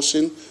hand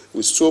washing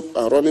with soap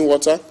and running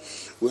water.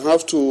 We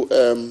have to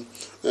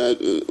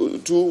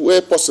do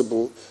where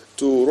possible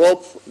to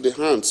rub the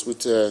hands with,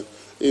 the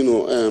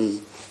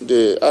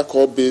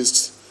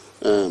alcohol-based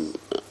hand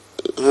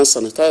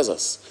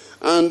sanitizers,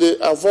 and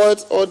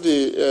avoid all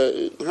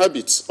the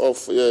habits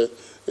of,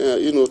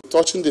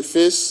 touching the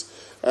face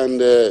and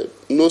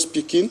nose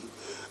picking,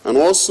 and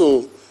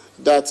also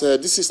that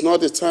this is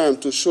not the time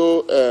to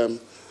show,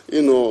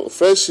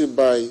 friendship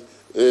by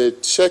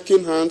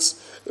shaking hands,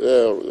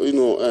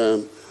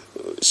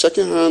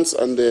 shaking hands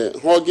and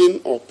hugging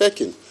or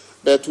pecking,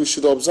 but we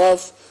should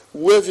observe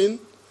waving,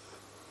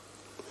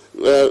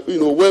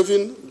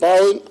 waving,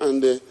 bowing,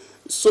 and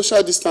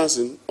social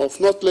distancing of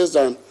not less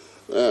than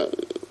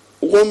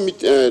 1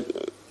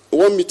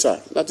 meter,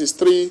 that is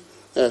 3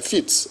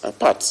 feet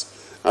apart,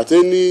 at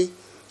any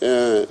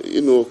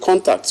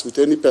contacts with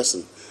any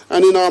person.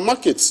 And in our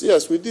markets,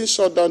 yes, we did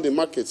shut down the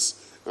markets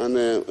and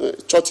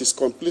churches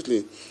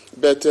completely,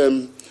 but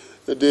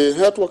the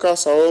health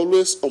workers are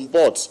always on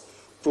board,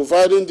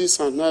 providing these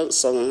hand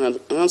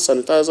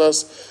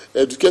sanitizers,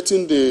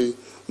 educating the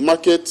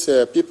market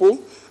people,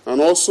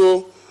 and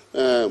also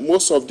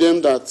most of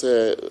them that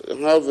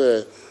have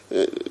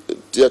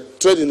their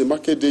trade in the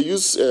market, they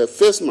use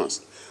face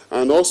masks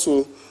and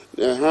also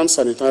hand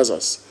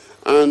sanitizers.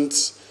 And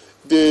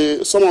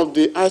some of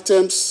the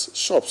items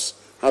shops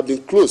have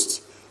been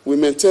closed. We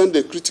maintain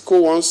the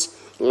critical ones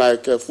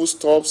like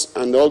foodstuffs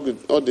and all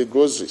the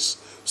groceries,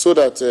 so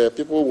that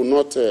people will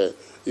not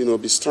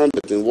be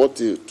stranded in what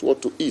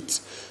to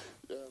eat.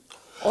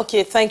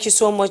 Okay, thank you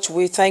so much.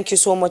 We thank you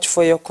so much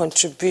for your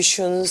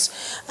contributions,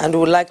 and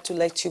we'd like to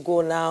let you go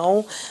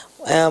now.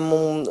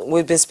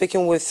 We've been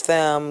speaking with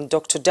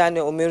Dr.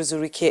 Daniel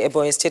Omeru-Zurike,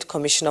 Ebonyi State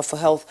Commissioner for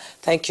Health.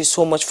 Thank you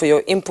so much for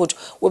your input.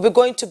 We'll be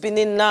going to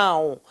Benin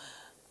now.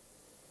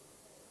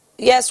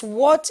 Yes,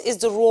 what is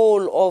the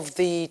role of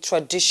the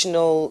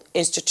traditional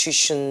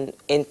institution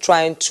in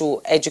trying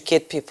to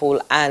educate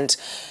people and,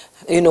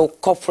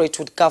 cooperate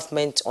with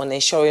government on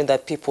ensuring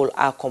that people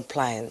are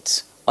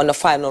compliant? On a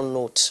final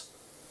note.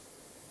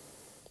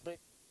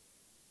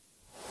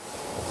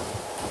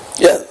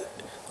 Yeah,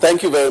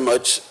 thank you very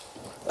much.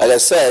 Like I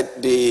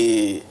said,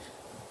 the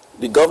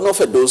governor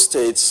of Edo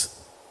State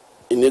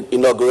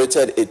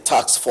inaugurated a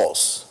task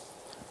force.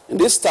 In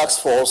this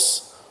task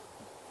force,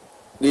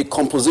 the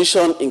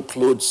composition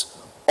includes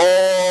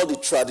all the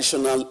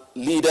traditional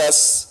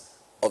leaders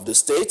of the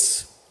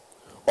state,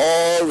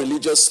 all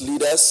religious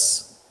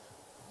leaders,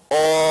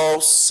 all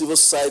civil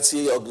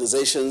society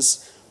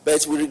organizations.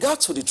 But with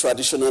regard to the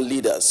traditional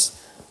leaders,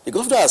 the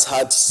governor has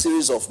had a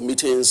series of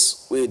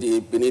meetings with the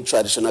Benin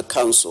Traditional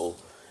Council,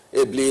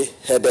 ably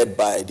headed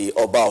by the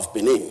Oba of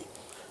Benin.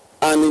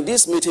 And in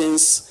these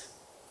meetings,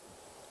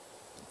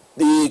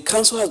 the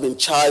council has been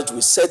charged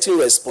with certain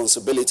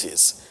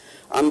responsibilities.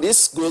 And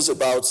this goes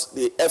about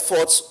the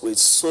efforts with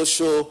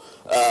social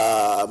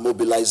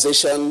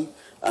mobilization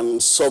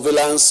and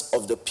surveillance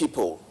of the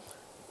people.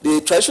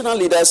 The traditional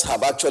leaders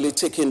have actually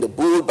taken the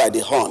bull by the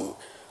horn,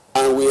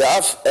 and we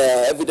have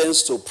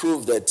evidence to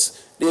prove that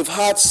they've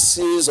had a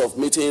series of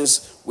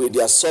meetings with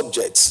their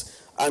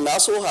subjects, and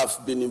also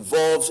have been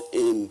involved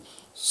in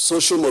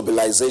social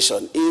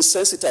mobilization, in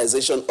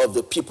sensitization of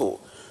the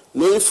people,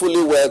 knowing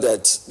fully well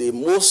that the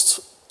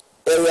most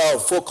area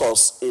of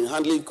focus in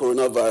handling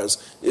coronavirus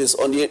is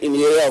in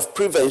the area of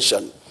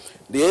prevention,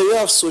 the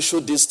area of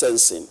social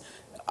distancing,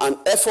 and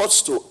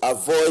efforts to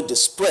avoid the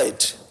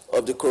spread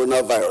of the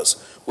coronavirus.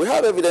 We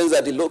have evidence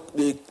that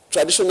the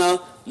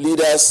traditional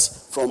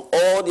leaders from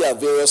all their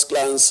various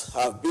clans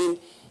have been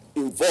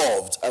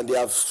involved, and they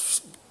have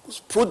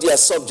put their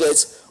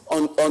subjects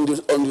on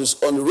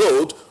the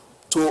road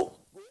to.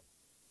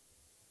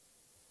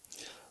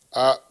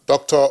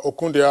 Dr.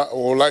 Okundia, I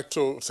would like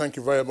to thank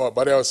you very much,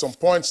 but there are some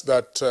points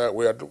that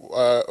we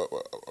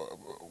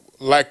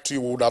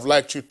would have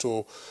liked you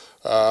to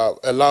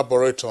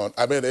elaborate on.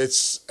 I mean,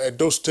 it's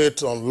Edo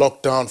State on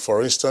lockdown,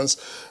 for instance.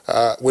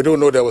 We do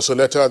know there was a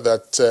letter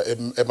that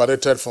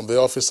emanated from the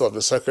office of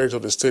the Secretary to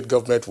the State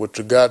Government with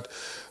regard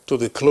to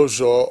the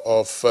closure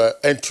of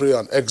entry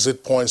and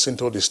exit points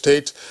into the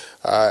state.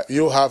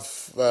 You have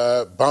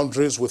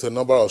boundaries with a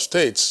number of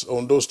states.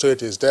 Ondo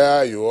State is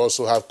there. You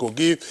also have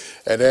Kogi,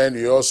 and then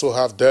you also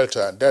have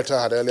Delta. Delta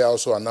had earlier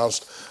also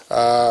announced,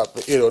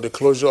 the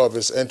closure of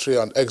its entry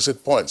and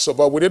exit points. So,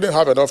 but we didn't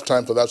have enough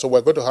time for that, so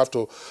we're going to have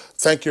to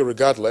thank you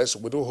regardless.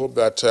 We do hope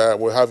that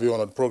we'll have you on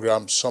the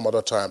program some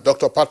other time.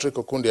 Dr. Patrick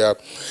Okundia,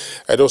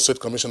 Edo State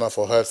Commissioner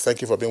for Health,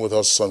 thank you for being with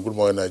us on Good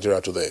Morning Nigeria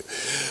today.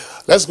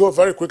 Let's go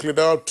very quickly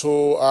now to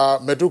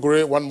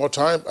Maiduguri one more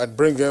time and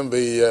bring in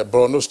the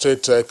Borno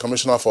State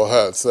Commissioner for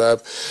Health.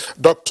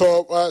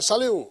 Dr.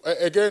 Saliu,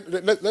 again,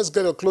 let's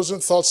get your closing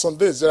thoughts on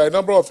this. There are a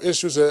number of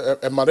issues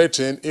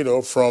emanating,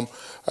 from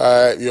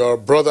your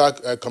brother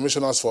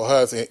commissioners for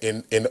health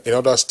in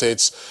other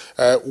states.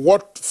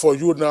 What for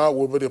you now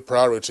will be the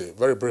priority,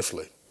 very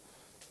briefly?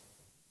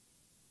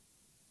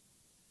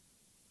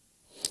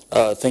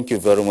 Thank you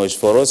very much.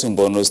 For us in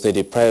Borno State,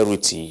 the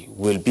priority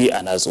will be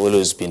and has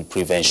always been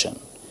prevention.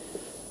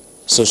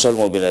 Social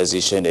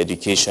mobilization,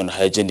 education,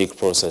 hygienic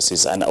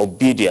processes, and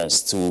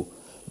obedience to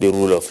the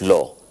rule of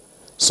law.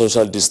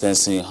 Social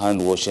distancing,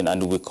 hand washing,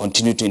 and we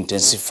continue to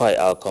intensify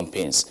our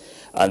campaigns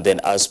and then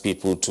ask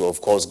people to, of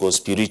course, go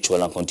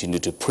spiritual and continue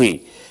to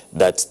pray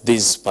that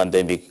this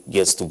pandemic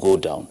gets to go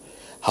down.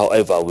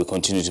 However, we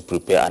continue to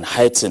prepare and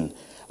heighten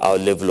our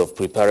level of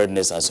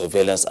preparedness and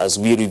surveillance as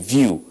we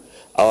review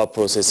our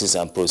processes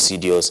and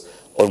procedures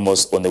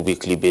almost on a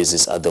weekly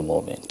basis at the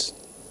moment.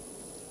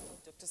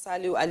 Dr.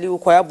 Saliu Aliu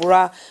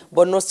Kwayabura,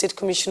 Borno State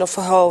Commissioner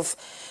for Health.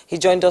 He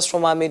joined us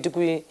from our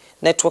Maiduguri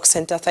Network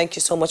Center. Thank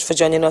you so much for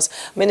joining us.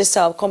 Minister,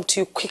 I'll come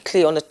to you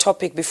quickly on a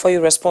topic before you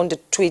respond to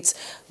tweets.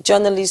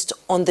 Journalists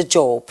on the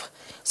job.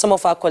 Some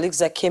of our colleagues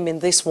that came in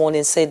this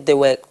morning said they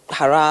were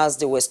harassed,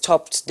 they were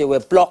stopped, they were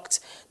blocked.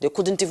 They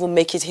couldn't even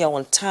make it here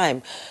on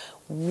time.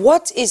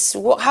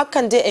 How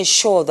can they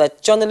ensure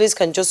that journalists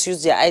can just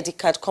use their ID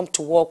card, come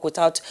to work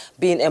without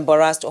being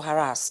embarrassed or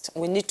harassed?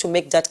 We need to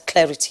make that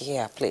clarity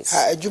here, please.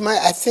 Juma,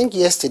 I think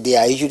yesterday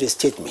I issued a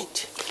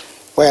statement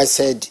where I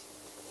said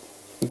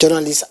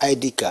journalists'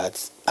 ID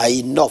cards are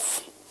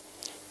enough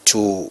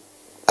to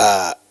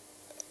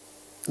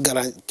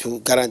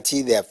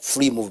guarantee their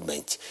free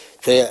movement,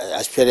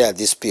 especially at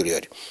this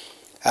period.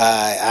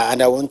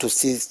 And I want to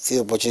seize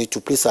the opportunity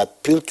to please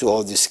appeal to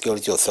all the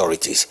security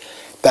authorities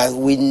that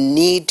we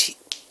need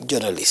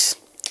journalists,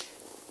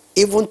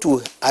 even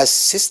to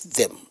assist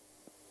them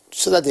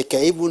so that they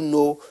can even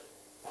know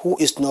who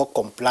is not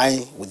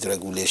complying with the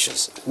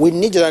regulations. We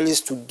need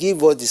journalists to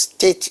give us the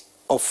state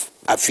of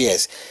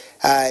affairs.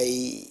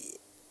 The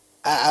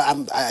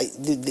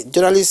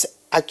journalists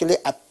actually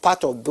are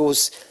part of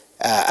those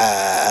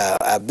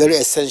very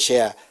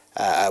essential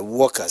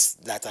workers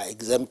that are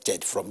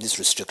exempted from these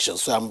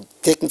restrictions. So I'm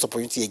taking this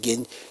opportunity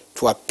again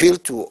to appeal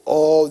to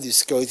all the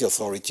security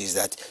authorities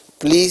that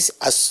please,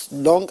 as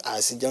long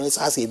as a journalist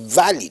has a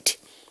valid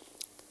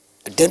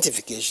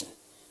identification,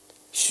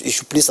 you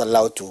should please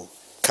allow to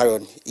carry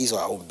on his or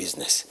her own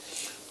business.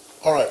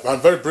 All right,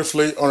 and very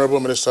briefly, Honorable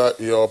Minister,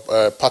 your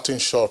parting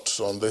shot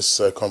on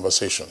this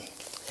conversation.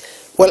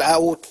 Well, I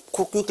would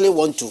quickly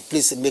want to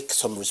please make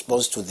some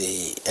response to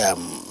the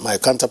my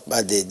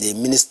counterpart, the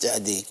minister,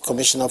 the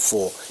Commissioner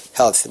for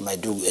Health in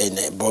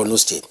Borno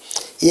State.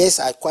 Yes,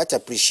 I quite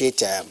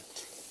appreciate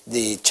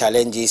the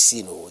challenges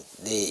he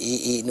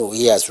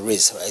has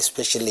raised,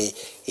 especially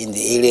in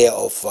the area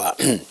of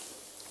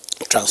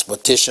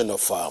transportation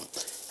of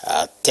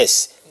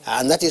tests,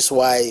 and that is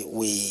why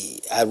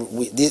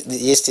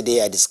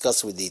yesterday I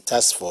discussed with the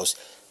task force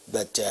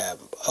that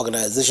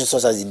organizations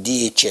such as the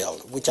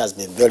DHL, which has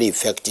been very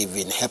effective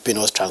in helping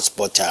us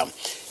transport,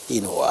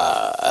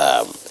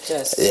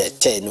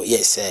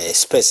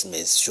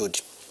 specimens,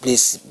 should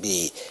please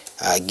be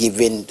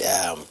given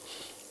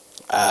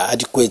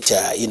adequate,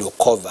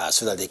 cover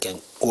so that they can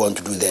go on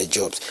to do their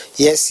jobs.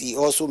 Yes, he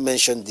also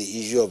mentioned the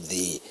issue of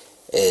the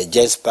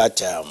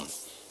JSPAT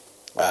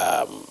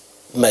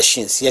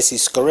machines. Yes,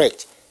 it's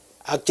correct.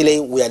 Actually,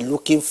 we are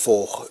looking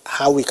for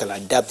how we can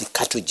adapt the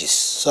cartridges.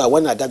 So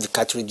when I adapt the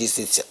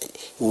cartridges,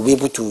 we'll be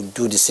able to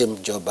do the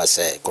same job as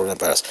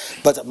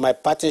coronavirus. But my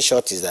parting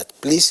shot is that,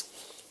 please,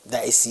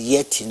 there is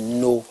yet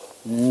no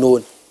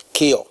known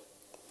cure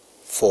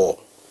for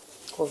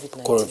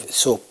COVID-19.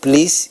 So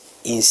please,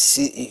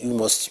 you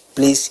must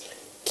please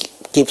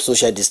keep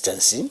social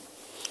distancing.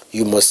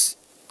 You must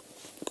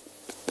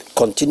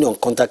continue on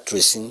contact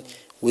tracing.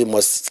 We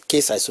must,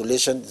 case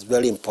isolation is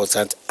very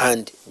important,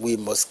 and we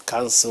must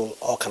cancel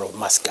all kind of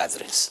mass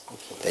gatherings.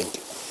 Thank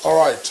you. All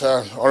right,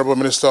 Honorable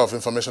Minister of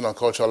Information and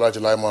Culture, Alhaji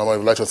Lai Mohammed,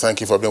 we'd like to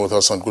thank you for being with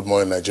us on Good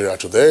Morning Nigeria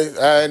today.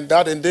 And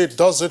that indeed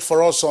does it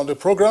for us on the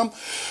program.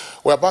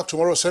 We're back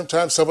tomorrow, same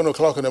time, 7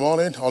 o'clock in the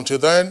morning. Until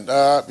then,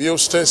 you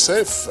stay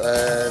safe.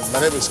 And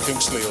my name is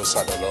Kingsley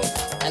Osadolo.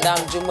 And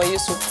I'm Juma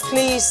Yusuf.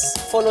 Please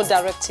follow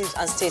directives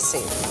and stay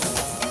safe.